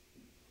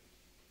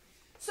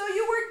 So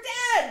you were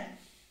dead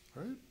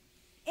Right.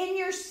 in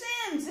your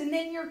sins and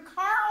in your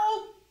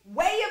carnal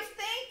way of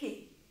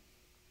thinking.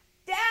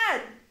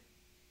 Dead.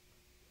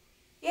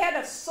 You had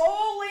a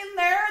soul in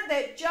there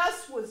that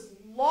just was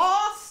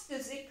lost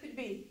as it could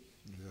be.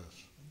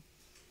 Yes.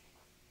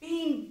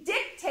 Being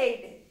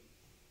dictated,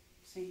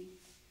 see,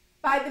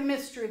 by the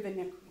mystery of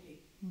iniquity.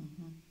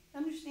 Mm-hmm.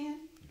 Understand?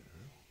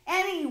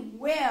 Any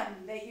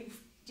whim that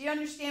do you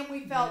understand?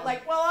 We felt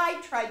like, well,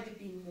 I tried to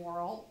be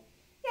moral.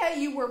 Yeah,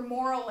 you were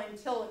moral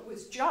until it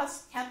was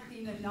just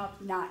tempting enough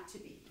not to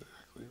be.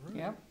 Exactly right.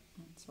 Yep.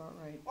 That's about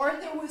right. Or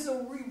there was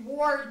a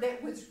reward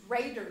that was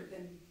greater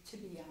than to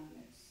be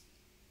honest.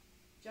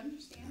 Do you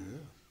understand? Yeah.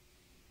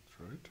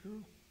 That's right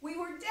too. We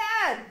were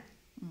dead.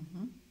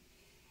 Mm-hmm.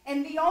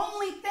 And the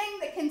only thing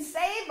that can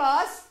save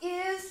us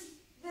is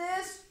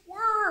this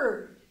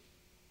word.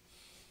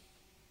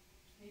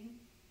 See?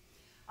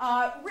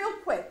 Real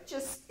quick,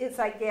 just as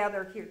I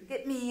gather here,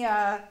 get me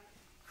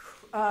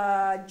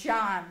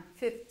John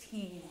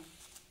 15,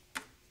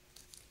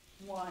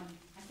 1.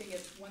 I think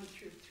it's 1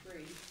 through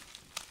 3.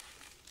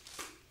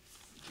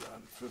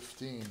 John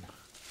 15.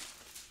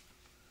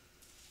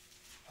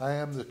 I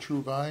am the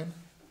true vine,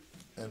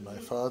 and my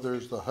Father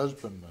is the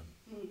husbandman.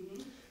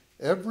 Mm-hmm.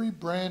 Every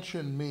branch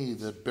in me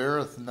that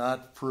beareth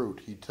not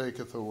fruit, he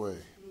taketh away.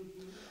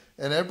 Mm-hmm.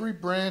 And every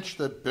branch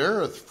that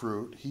beareth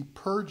fruit, he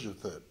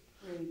purgeth it,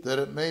 Right. that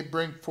it may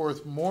bring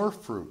forth more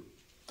fruit.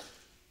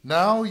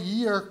 Now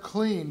ye are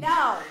clean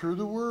through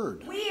the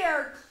word. We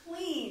are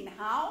clean.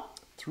 How?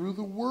 Through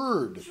the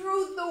word.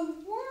 Through the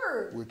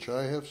word. Which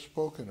I have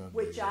spoken unto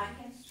you. Which I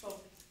have spoken.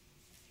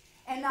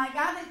 And I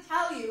got to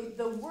tell you,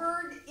 the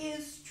word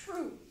is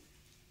truth.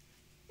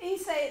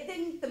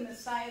 Didn't the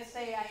Messiah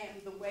say, I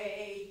am the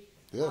way?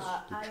 Yes,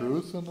 the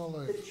truth and the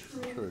life. The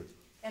truth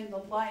and the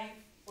life,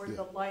 or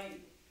the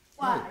light.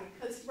 Why?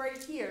 Because right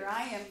here,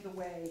 I am the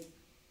way.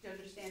 Do you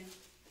understand?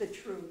 The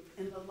truth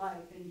and the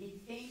life. And he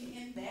came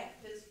in that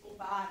physical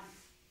body.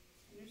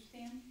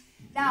 Understand?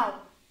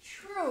 Now,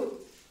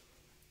 truth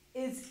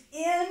is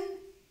in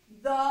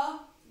the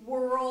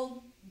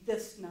world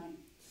this night.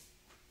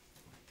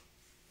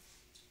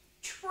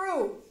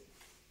 Truth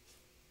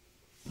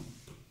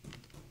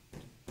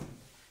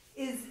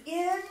is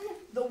in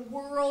the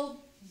world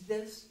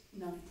this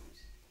night.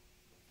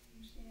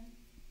 Understand?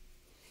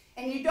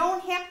 And you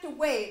don't have to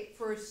wait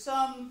for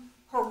some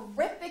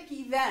horrific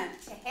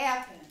event to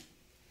happen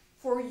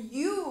for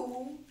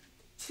you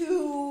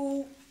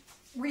to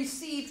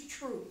receive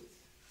truth.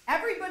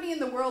 Everybody in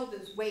the world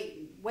is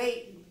waiting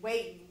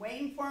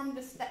for him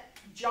to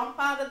jump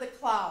out of the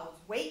clouds,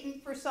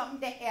 waiting for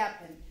something to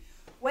happen,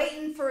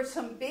 waiting for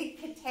some big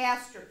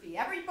catastrophe.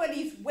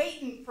 Everybody's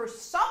waiting for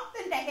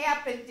something to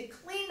happen to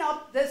clean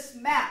up this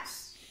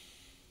mess.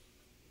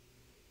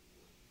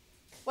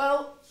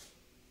 Well,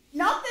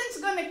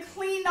 nothing's going to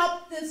clean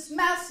up this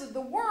mess of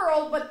the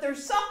world, but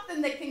there's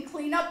something that can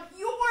clean up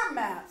your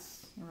mess.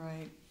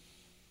 Right.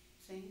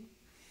 See?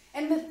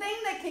 And the thing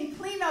that can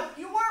clean up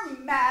your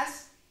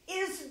mess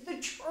is the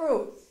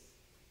truth.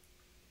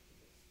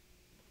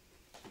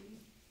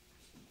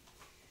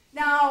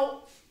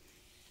 Now,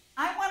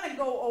 I want to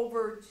go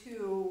over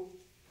to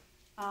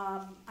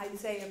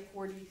Isaiah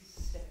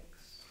 46.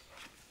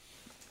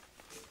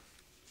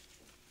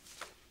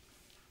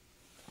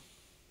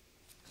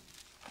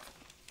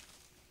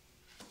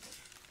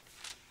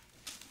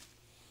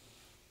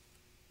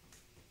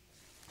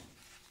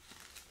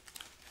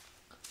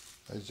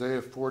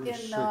 Isaiah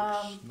 46,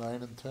 9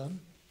 and 10?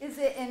 Is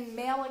it in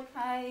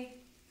Malachi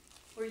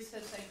where he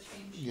says I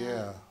changed?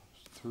 Yeah,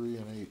 3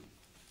 and 8.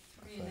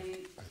 3 and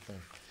 8. I think.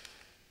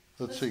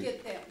 Let's Let's see.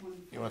 get that one.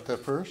 You want that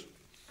first?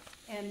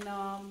 And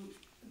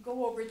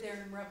go over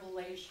there in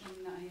Revelation.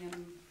 I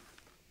am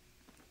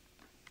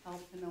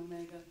Alpha and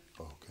Omega.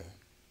 Okay.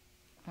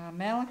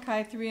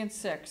 Malachi 3 and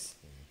 6.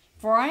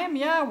 For I am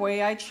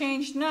Yahweh, I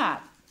change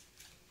not.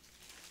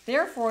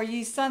 Therefore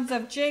ye sons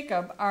of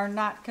Jacob are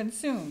not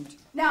consumed.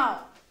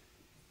 Now,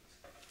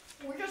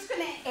 we're just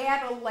going to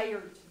add a layer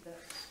to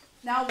this.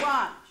 Now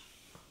watch.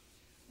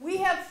 We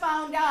have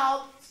found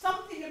out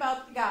something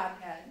about the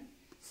Godhead,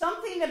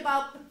 something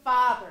about the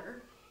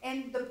Father,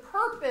 and the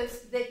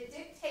purpose that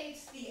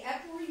dictates the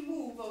every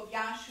move of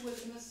Yahshua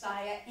the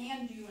Messiah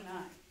and you and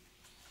I.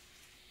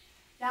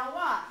 Now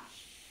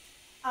watch.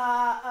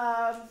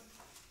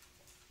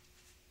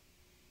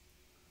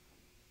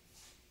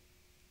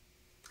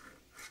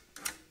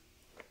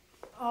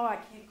 Oh, I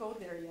can't go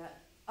there yet.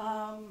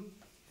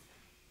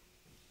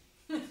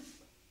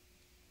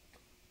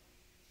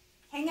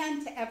 Hang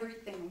on to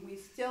everything. We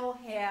still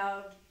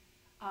have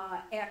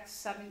Acts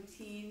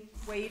 17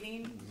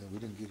 waiting. Yeah, we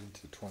didn't get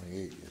into 28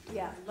 yet. did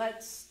Yeah, we?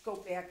 let's go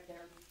back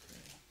there.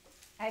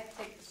 I have to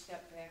take a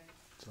step back.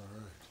 It's all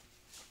right.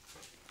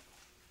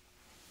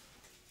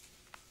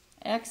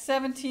 Acts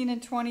 17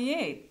 and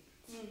 28.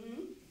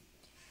 Mm-hmm.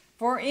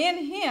 For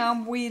in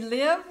him we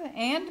live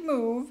and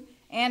move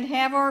and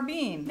have our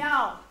being.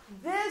 Now,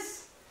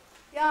 this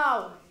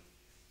Yahweh,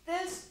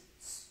 this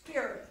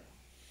Spirit,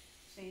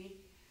 see,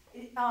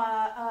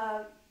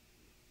 can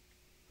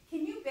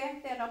you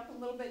back that up a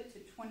little bit to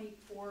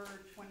 24 or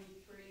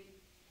 23?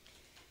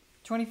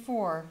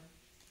 24.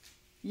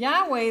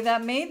 Yahweh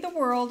that made the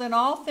world and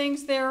all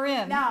things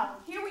therein. Now,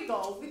 here we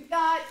go. We've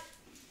got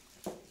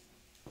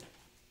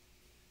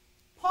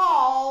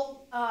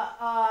Paul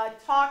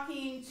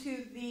talking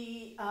to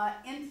the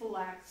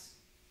intellects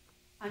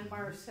on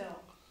Mars Hill.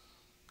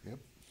 Yep.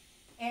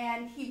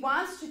 And he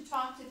wants to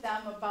talk to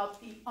them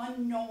about the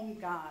unknown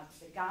God,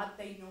 the God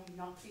they know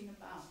nothing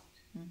about.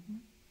 Mm-hmm.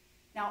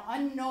 Now,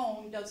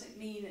 unknown doesn't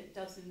mean it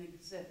doesn't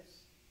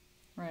exist.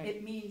 Right.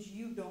 It means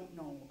you don't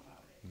know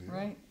about it. Yeah.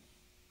 Right.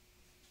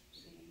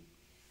 See?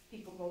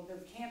 People go,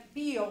 there can't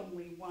be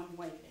only one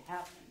way to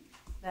heaven.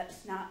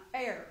 That's not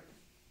fair.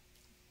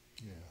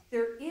 Yeah.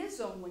 There is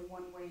only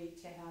one way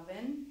to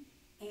heaven,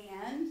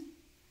 and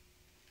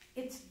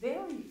it's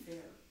very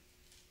fair.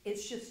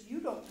 It's just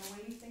you don't know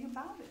anything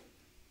about it.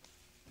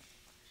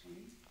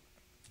 See?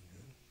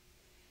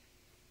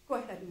 Go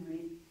ahead and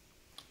read.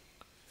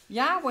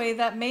 Yahweh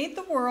that made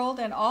the world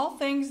and all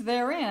things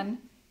therein,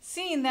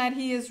 seeing that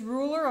he is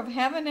ruler of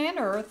heaven and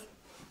earth,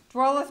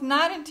 dwelleth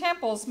not in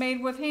temples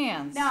made with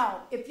hands.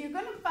 Now, if you're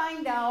going to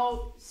find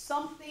out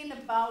something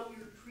about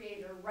your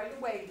Creator, right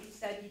away he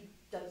said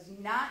does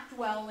not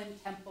dwell in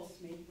temples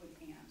made with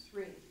hands.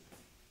 Read.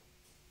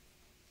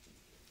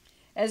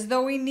 As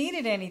though he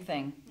needed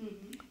anything,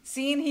 Mm-hmm.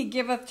 seeing he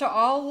giveth to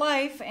all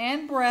life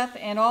and breath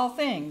and all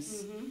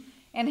things, Mm-hmm.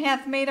 and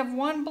hath made of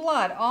one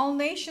blood all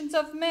nations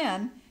of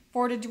men,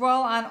 for to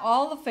dwell on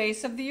all the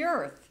face of the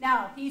earth.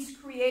 Now, he's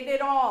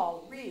created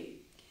all. Read.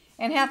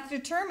 And hath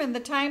determined the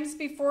times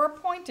before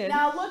appointed,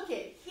 Now look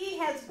it. He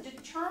has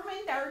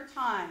determined our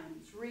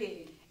times.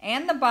 Read.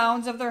 and the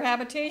bounds of their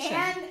habitation,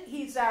 And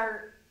he's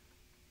our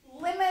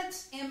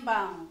limits and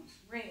bounds.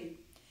 Read.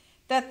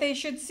 that they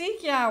should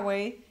seek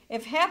Yahweh,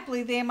 if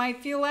haply they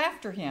might feel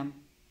after him,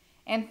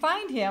 and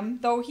find him,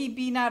 though he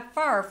be not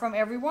far from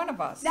every one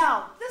of us.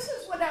 Now, this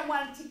is what I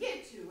wanted to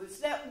get to, is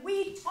that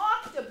we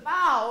talked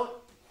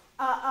about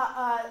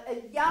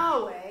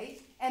Yahweh,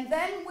 and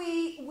then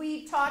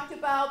we talked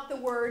about the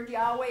word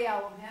Yahweh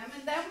Elohim,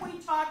 and then we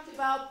talked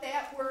about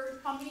that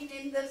word coming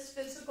in this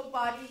physical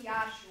body,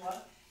 Yahshua.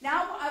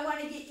 Now I want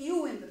to get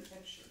you in the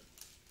picture.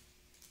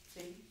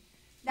 See?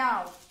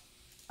 Now,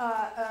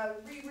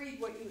 reread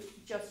what you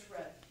just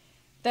read.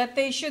 That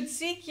they should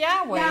seek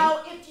Yahweh.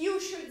 Now, if you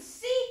should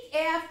seek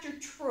after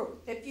truth,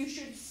 if you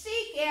should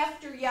seek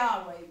after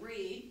Yahweh,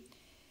 read.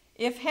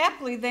 If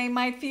haply they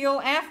might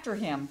feel after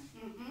him,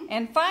 Mm-hmm.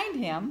 and find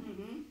him,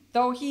 Mm-hmm.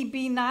 though he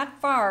be not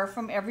far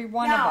from every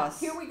one Now, of us.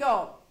 here we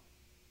go.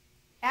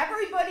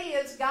 Everybody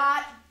has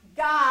got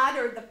God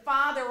or the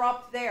Father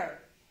up there.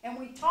 And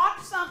we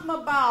talked something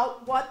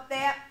about what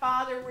that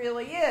Father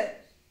really is.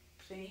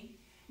 See?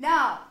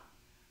 Now,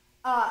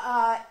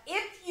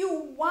 if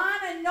you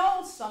want to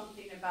know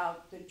something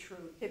about the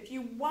truth, if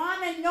you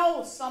want to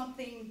know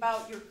something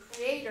about your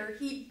Creator,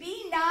 he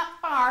be not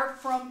far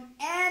from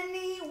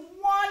any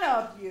one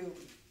of you.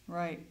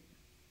 Right.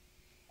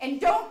 And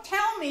don't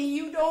tell me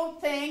you don't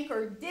think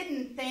or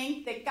didn't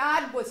think that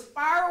God was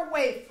far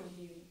away from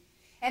you.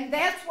 And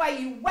that's why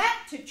you went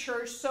to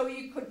church, so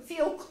you could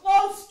feel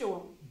close to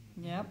him.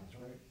 Yep.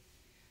 That's right.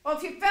 Well,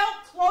 if you felt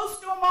close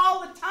to him all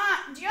the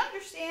time, do you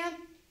understand?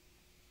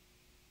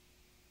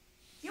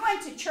 You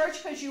went to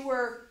church because you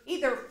were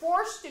either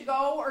forced to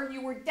go or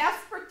you were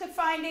desperate to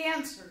find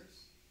answers.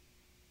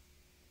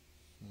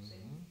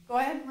 Go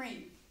ahead and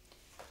read.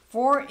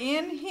 For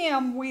in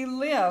him we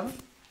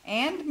live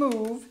and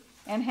move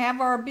and have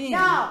our being.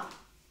 Now,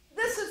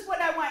 this is what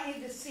I want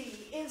you to see,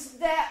 is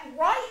that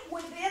right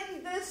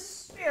within this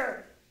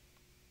spirit,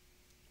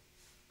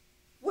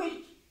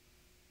 which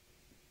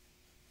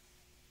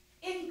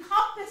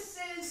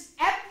encompasses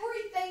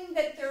everything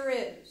that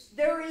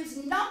there is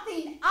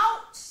nothing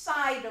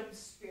outside of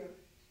spirit.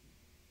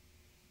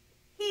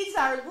 He's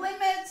our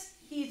limits,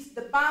 he's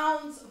the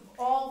bounds of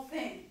all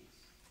things.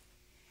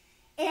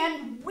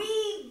 And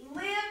we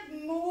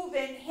live, move,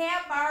 and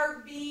have our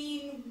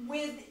being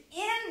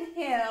within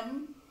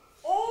him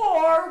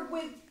or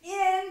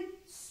within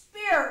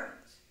spirit.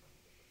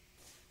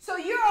 So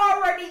you're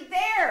already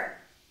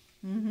there.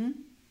 Mm-hmm.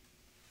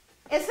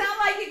 It's not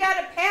like you got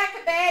to pack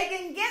a bag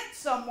and get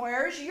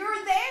somewhere.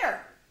 You're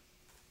there.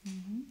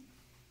 Mm-hmm.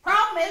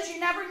 Problem is, you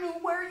never knew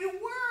where you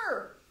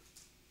were.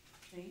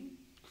 See?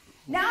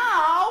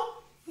 Now,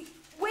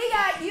 we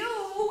got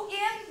you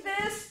in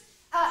this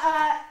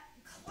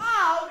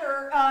cloud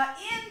or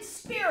in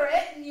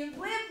spirit, and you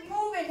live,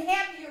 move, and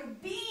have your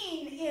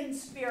being in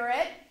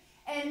spirit.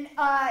 And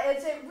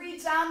as it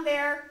reads on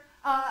there,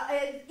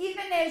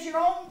 even as your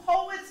own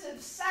poets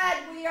have said,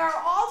 we are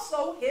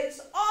also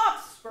his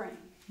offspring.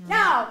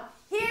 Now,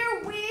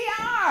 here we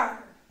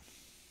are.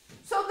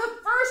 So the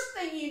first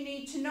thing you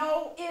need to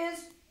know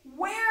is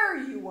where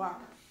you are.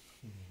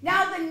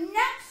 Now, the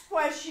next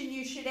question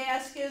you should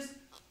ask is,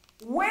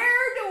 where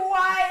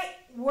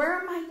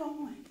am I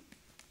going?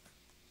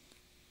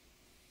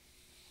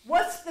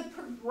 What's the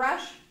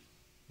progression?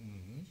 Do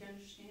you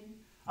understand?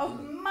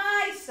 Of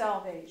my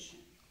salvation.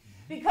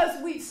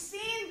 Because we've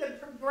seen the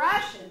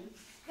progression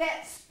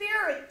that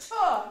Spirit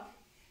took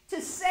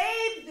to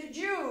save the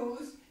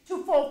Jews,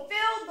 to fulfill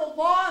the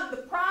law and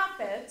the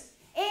prophets,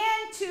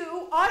 and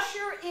to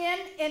usher in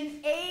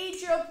an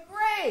age of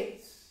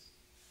grace.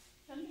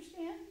 Do you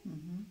understand?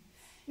 Mm-hmm.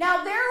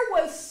 Now, there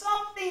was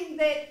something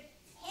that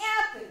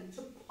happened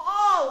to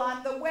Paul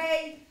on the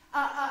way,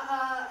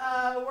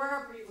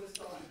 wherever he was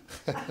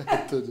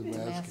going. To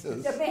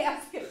Damascus.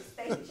 Damascus,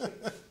 thank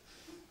you.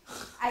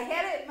 I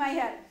had it in my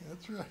head.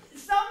 That's right.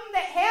 Something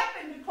that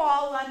happened to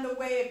Paul on the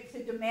way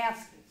to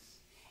Damascus.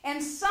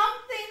 And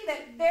something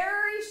that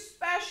very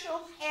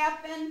special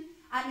happened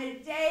on a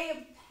day of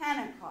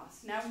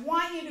Pentecost. And I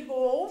want you to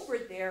go over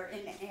there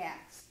in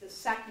Acts, the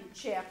 2nd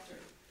chapter.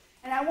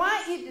 And I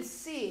want you to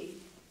see,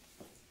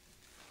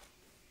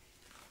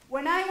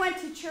 when I went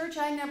to church,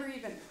 I never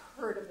even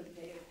heard of a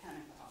day of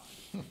Pentecost.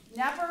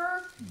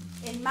 Never.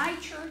 In my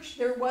church,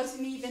 there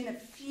wasn't even a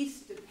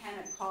feast of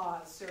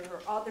Pentecost,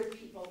 or other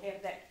people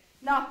have that.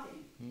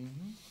 Nothing.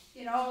 Mm-hmm.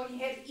 You know, you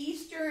had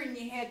Easter and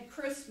you had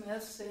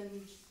Christmas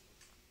and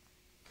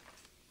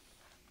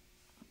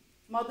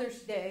Mother's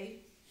Day.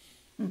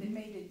 They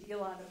made a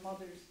deal out of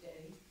Mother's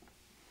Day.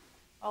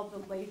 All the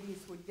ladies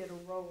would get a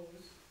rose.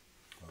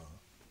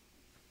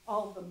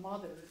 all the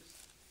mothers.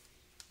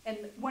 And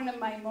one of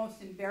my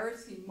most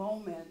embarrassing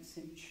moments,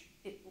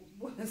 it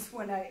was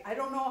when I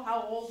don't know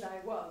how old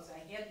I was.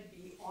 I had to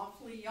be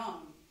awfully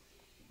young.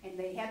 And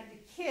they had the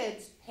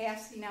kids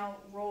passing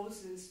out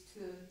roses to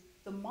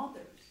the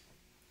mothers.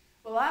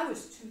 Well, I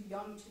was too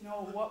young to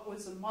know what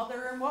was a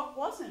mother and what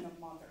wasn't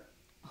a mother.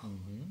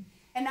 Mm-hmm.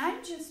 And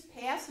I'm just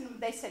passing them.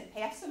 They said,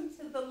 pass them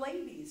to the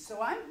ladies.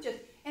 So I'm just,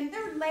 and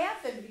they're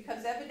laughing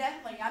because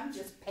evidently I'm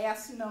just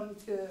passing them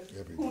to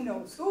who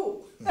knows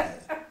who.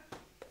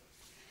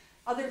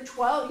 Other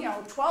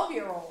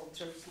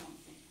 12-year-olds or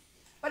something.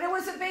 But it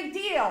was a big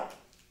deal.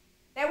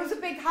 That was a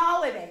big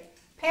holiday.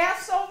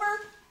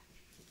 Passover,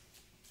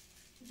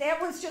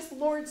 that was just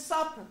Lord's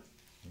Supper.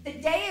 The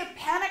day of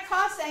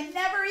Pentecost, I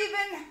never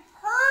even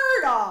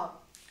heard of.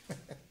 Me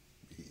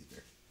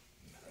either.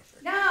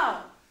 Never.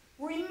 Now,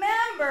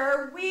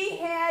 remember, we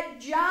had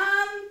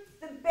John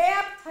the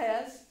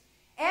Baptist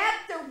at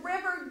the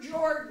River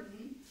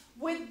Jordan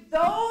with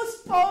those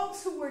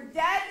folks who were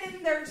dead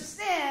in their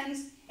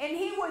sins, and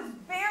he was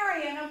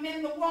burying them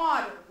in the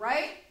water,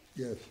 right?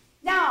 Yes.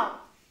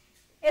 Now,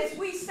 as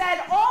we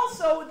said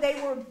also,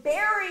 they were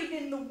buried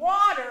in the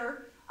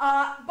water,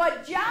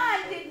 but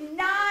John did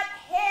not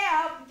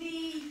have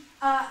the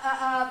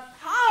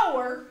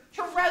power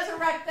to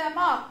resurrect them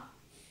up.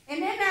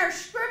 And in our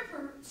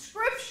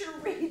scripture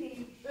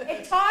reading,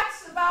 it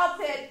talks about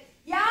that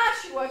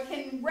Yahshua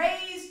can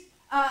raise,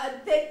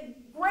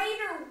 that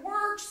greater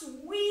works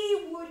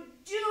we would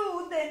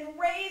do than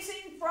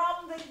raising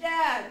from the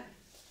dead.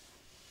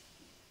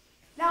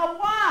 Now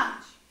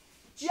watch.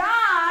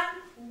 John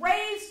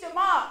raised them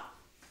up.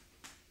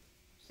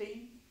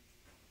 See?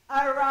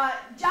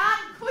 John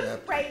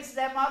couldn't raise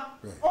them up.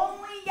 Right.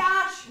 Only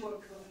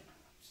Yahshua could.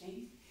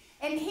 See?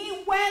 And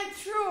he went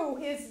through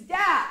his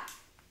death,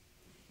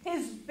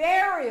 his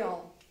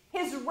burial,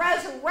 his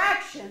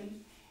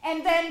resurrection,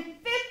 and then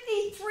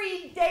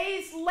 53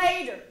 days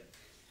later,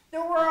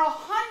 there were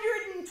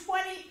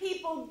 120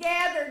 people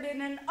gathered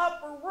in an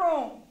upper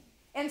room,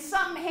 and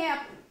something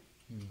happened.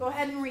 Go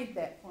ahead and read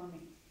that for me.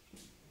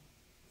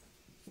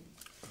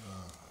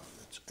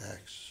 It's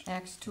Acts.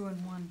 Acts 2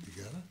 and 1.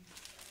 You got it?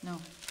 No.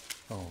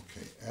 Oh,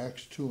 okay.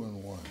 Acts 2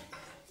 and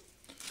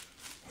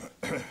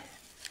 1.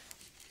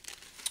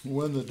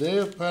 When the day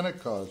of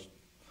Pentecost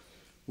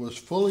was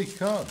fully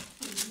come,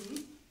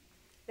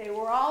 they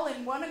were all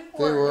in one accord.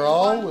 They were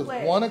all with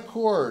one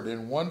accord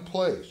in one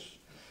place.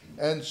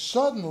 And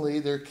suddenly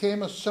there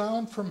came a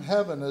sound from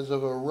heaven as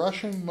of a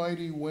rushing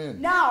mighty wind.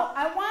 Now,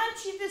 I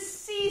want you to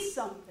see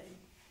something.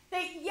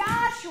 That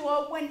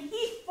Yahshua, when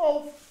he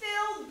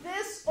fulfilled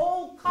this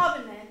old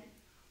covenant,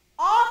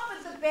 off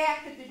of the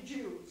back of the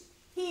Jews,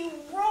 he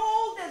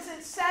rolled, as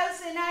it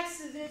says in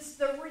Exodus,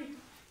 the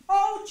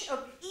reproach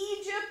of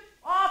Egypt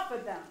off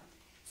of them.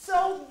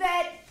 So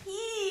that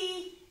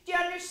he, do you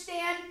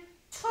understand,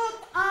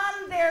 took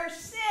on their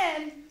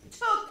sin,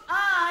 took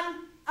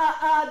on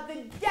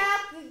the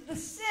death of the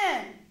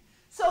sin.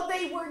 So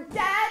they were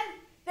dead,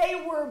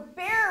 they were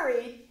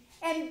buried,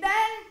 and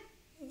then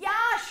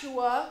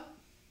Yahshua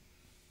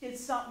did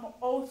something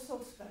oh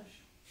so special.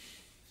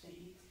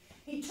 See?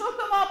 He took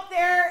them up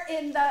there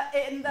in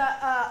the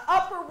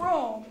upper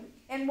room,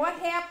 and what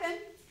happened?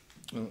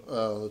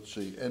 Let's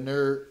see. And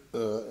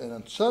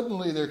and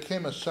suddenly there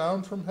came a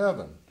sound from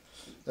heaven,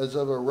 as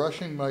of a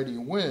rushing mighty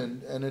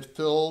wind, and it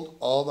filled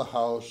all the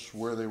house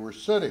where they were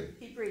sitting.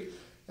 Keep reading.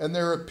 And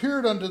there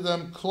appeared unto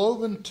them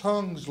cloven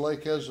tongues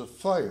like as of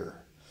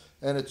fire,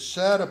 and it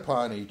sat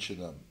upon each of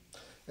them.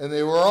 And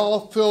they were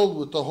all filled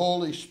with the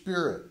Holy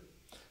Spirit,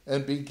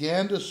 and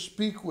began to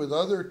speak with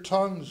other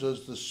tongues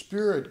as the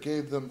Spirit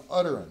gave them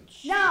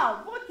utterance.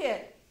 Now, look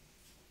at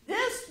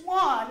this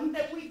one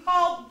that we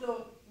call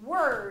the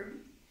Word,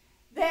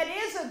 that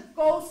is a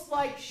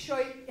ghost-like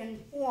shape and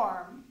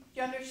form, do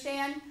you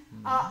understand?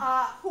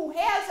 Who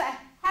has a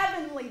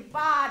heavenly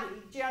body,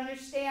 do you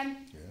understand?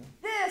 Yeah.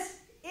 This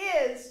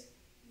is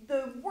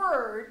the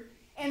Word,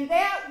 and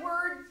that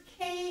Word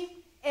came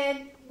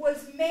and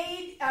was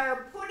made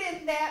or put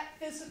in that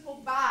physical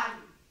body,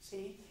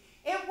 see?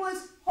 It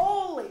was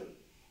holy,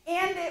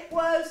 and it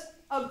was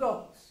a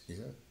ghost. Yeah.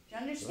 Do you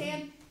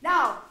understand? Right.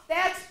 Now,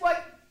 that's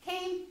what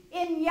came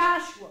in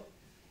Yahshua.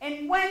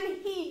 And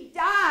when he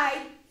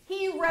died,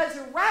 he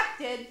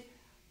resurrected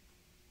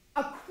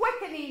a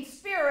quickening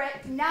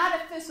spirit, not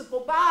a physical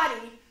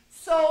body,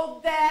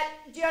 so that,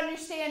 do you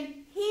understand,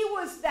 he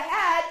was the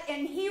head,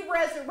 and he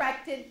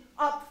resurrected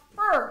up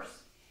first.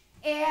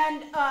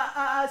 And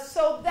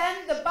so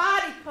then the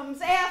body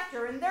comes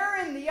after, and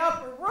they're in the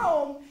upper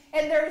room,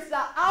 and there's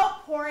the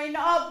outpouring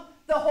of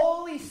the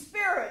Holy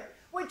Spirit,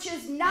 which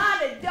is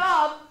not a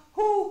dove,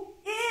 who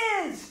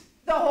is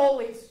the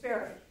Holy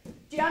Spirit.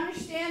 Do you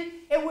understand?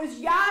 It was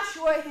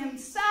Yahshua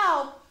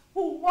himself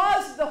who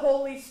was the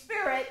Holy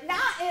Spirit,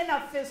 not in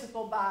a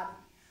physical body,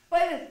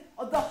 but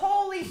the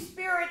Holy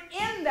Spirit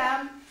in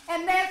them,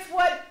 and that's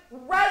what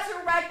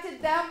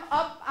resurrected them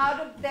up out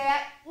of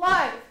that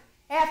life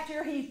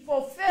after he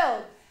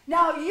fulfilled.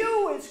 Now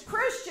you as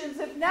Christians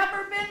have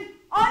never been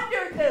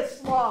under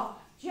this law.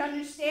 Do you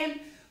understand?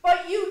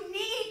 But you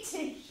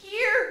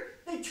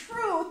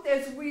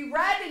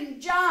read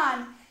in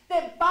John,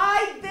 that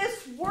by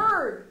this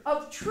word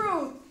of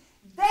truth,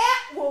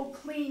 that will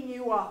clean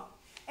you up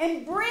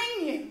and bring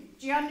you,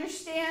 do you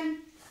understand?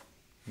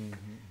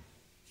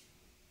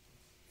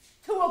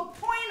 To a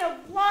point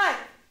of life,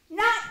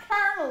 not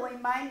carnally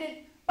minded,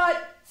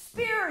 but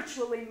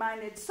spiritually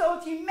minded. So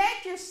if you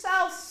make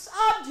yourself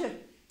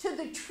subject to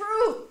the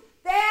truth,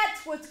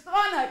 that's what's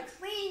going to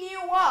clean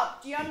you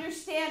up. Do you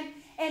understand?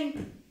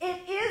 And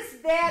it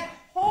is that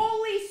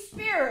Holy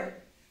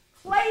Spirit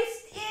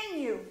placed in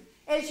you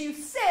as you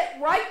sit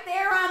right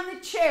there on the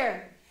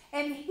chair.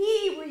 And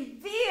he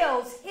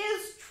reveals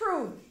his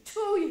truth to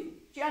you.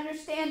 Do you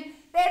understand?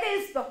 That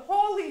is the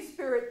Holy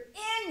Spirit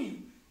in you,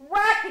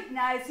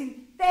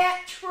 recognizing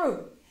that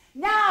truth.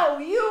 Now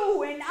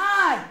you and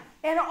I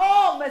and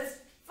all must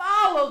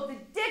follow the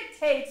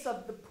dictates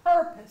of the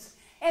purpose.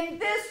 And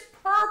this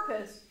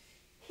purpose,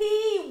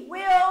 he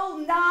will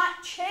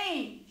not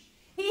change.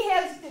 He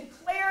has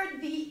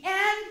declared the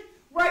end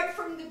right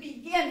from the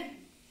beginning.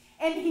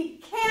 And he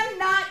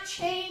cannot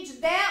change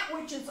that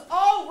which is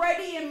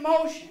already in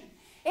motion.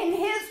 And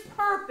his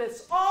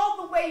purpose all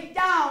the way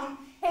down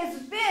has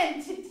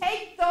been to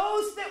take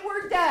those that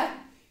were dead,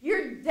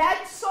 your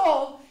dead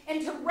soul,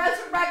 and to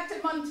resurrect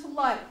them unto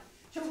life.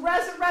 To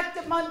resurrect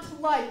them unto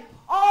life.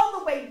 All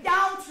the way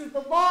down through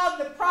the law of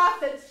the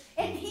prophets.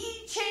 And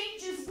he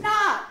changes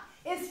not.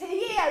 If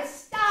he has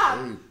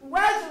stopped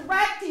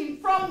resurrecting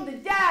from the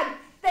dead,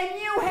 then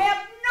you have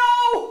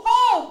no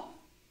hope.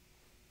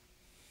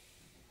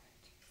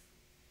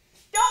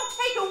 Don't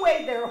take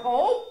away their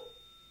hope.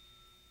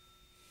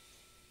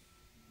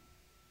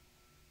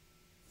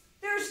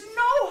 There's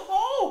no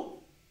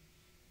hope.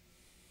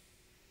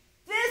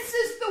 This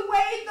is the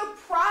way the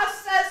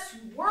process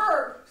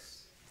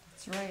works.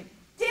 That's right.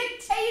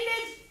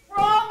 Dictated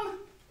from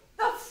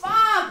the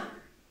Father.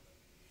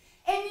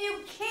 And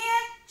you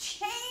can't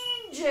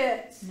change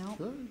it. No.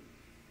 Sure.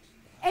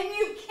 And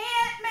you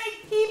can't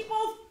make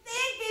people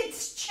think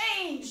it's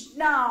changed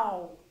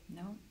now.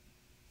 No.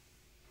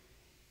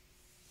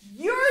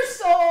 Your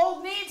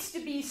soul needs to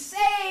be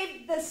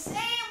saved the same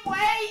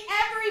way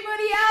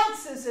everybody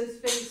else's has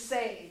been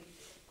saved.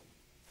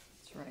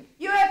 That's right.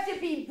 You have to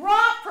be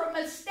brought from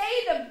a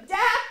state of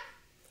death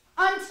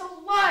unto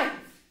life.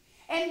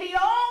 And the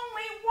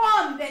only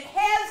one that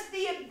has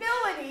the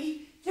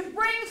ability to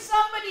bring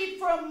somebody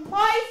from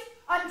life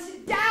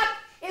unto death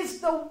is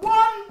the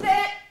one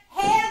that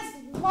has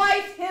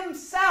life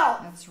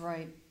himself. That's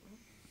right.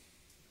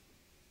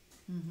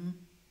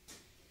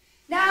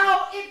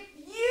 Now, if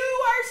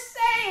you are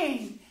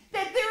saying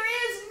that there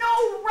is no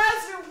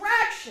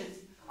resurrection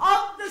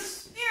of the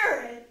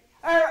spirit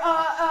or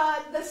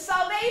the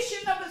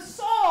salvation of a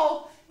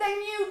soul, then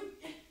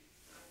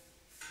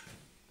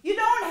you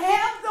don't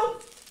have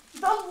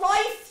the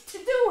life to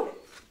do it.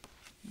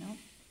 No.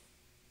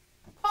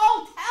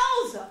 Paul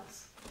tells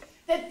us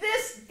that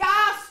this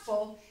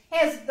gospel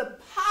has the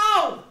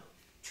power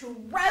to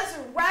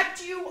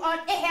resurrect you.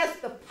 It has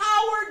the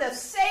power to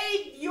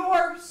save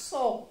your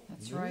soul.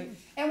 That's right.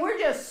 And we're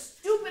just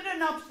stupid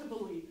enough to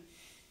believe it.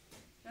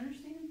 You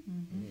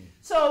understand?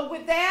 So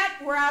with that,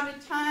 we're out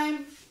of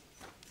time.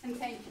 And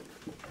thank you.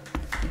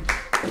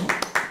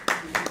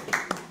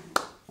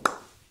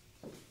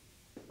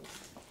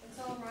 Let's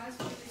all rise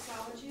for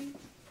doxology.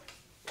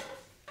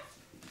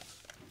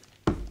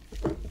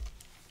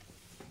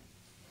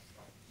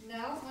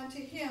 Now unto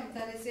him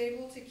that is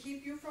able to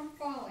keep you from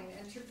falling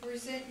and to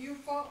present you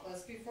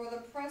faultless before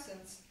the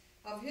presence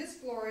of his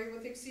glory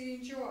with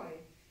exceeding joy,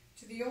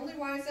 to the only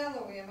wise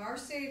Elohim, our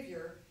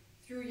Savior,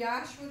 through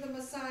Yahshua the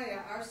Messiah,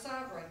 our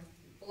Sovereign,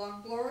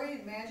 belong glory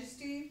and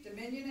majesty,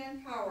 dominion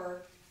and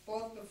power,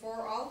 both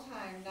before all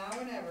time, now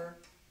and ever.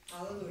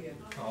 Hallelujah.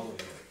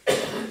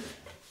 Hallelujah.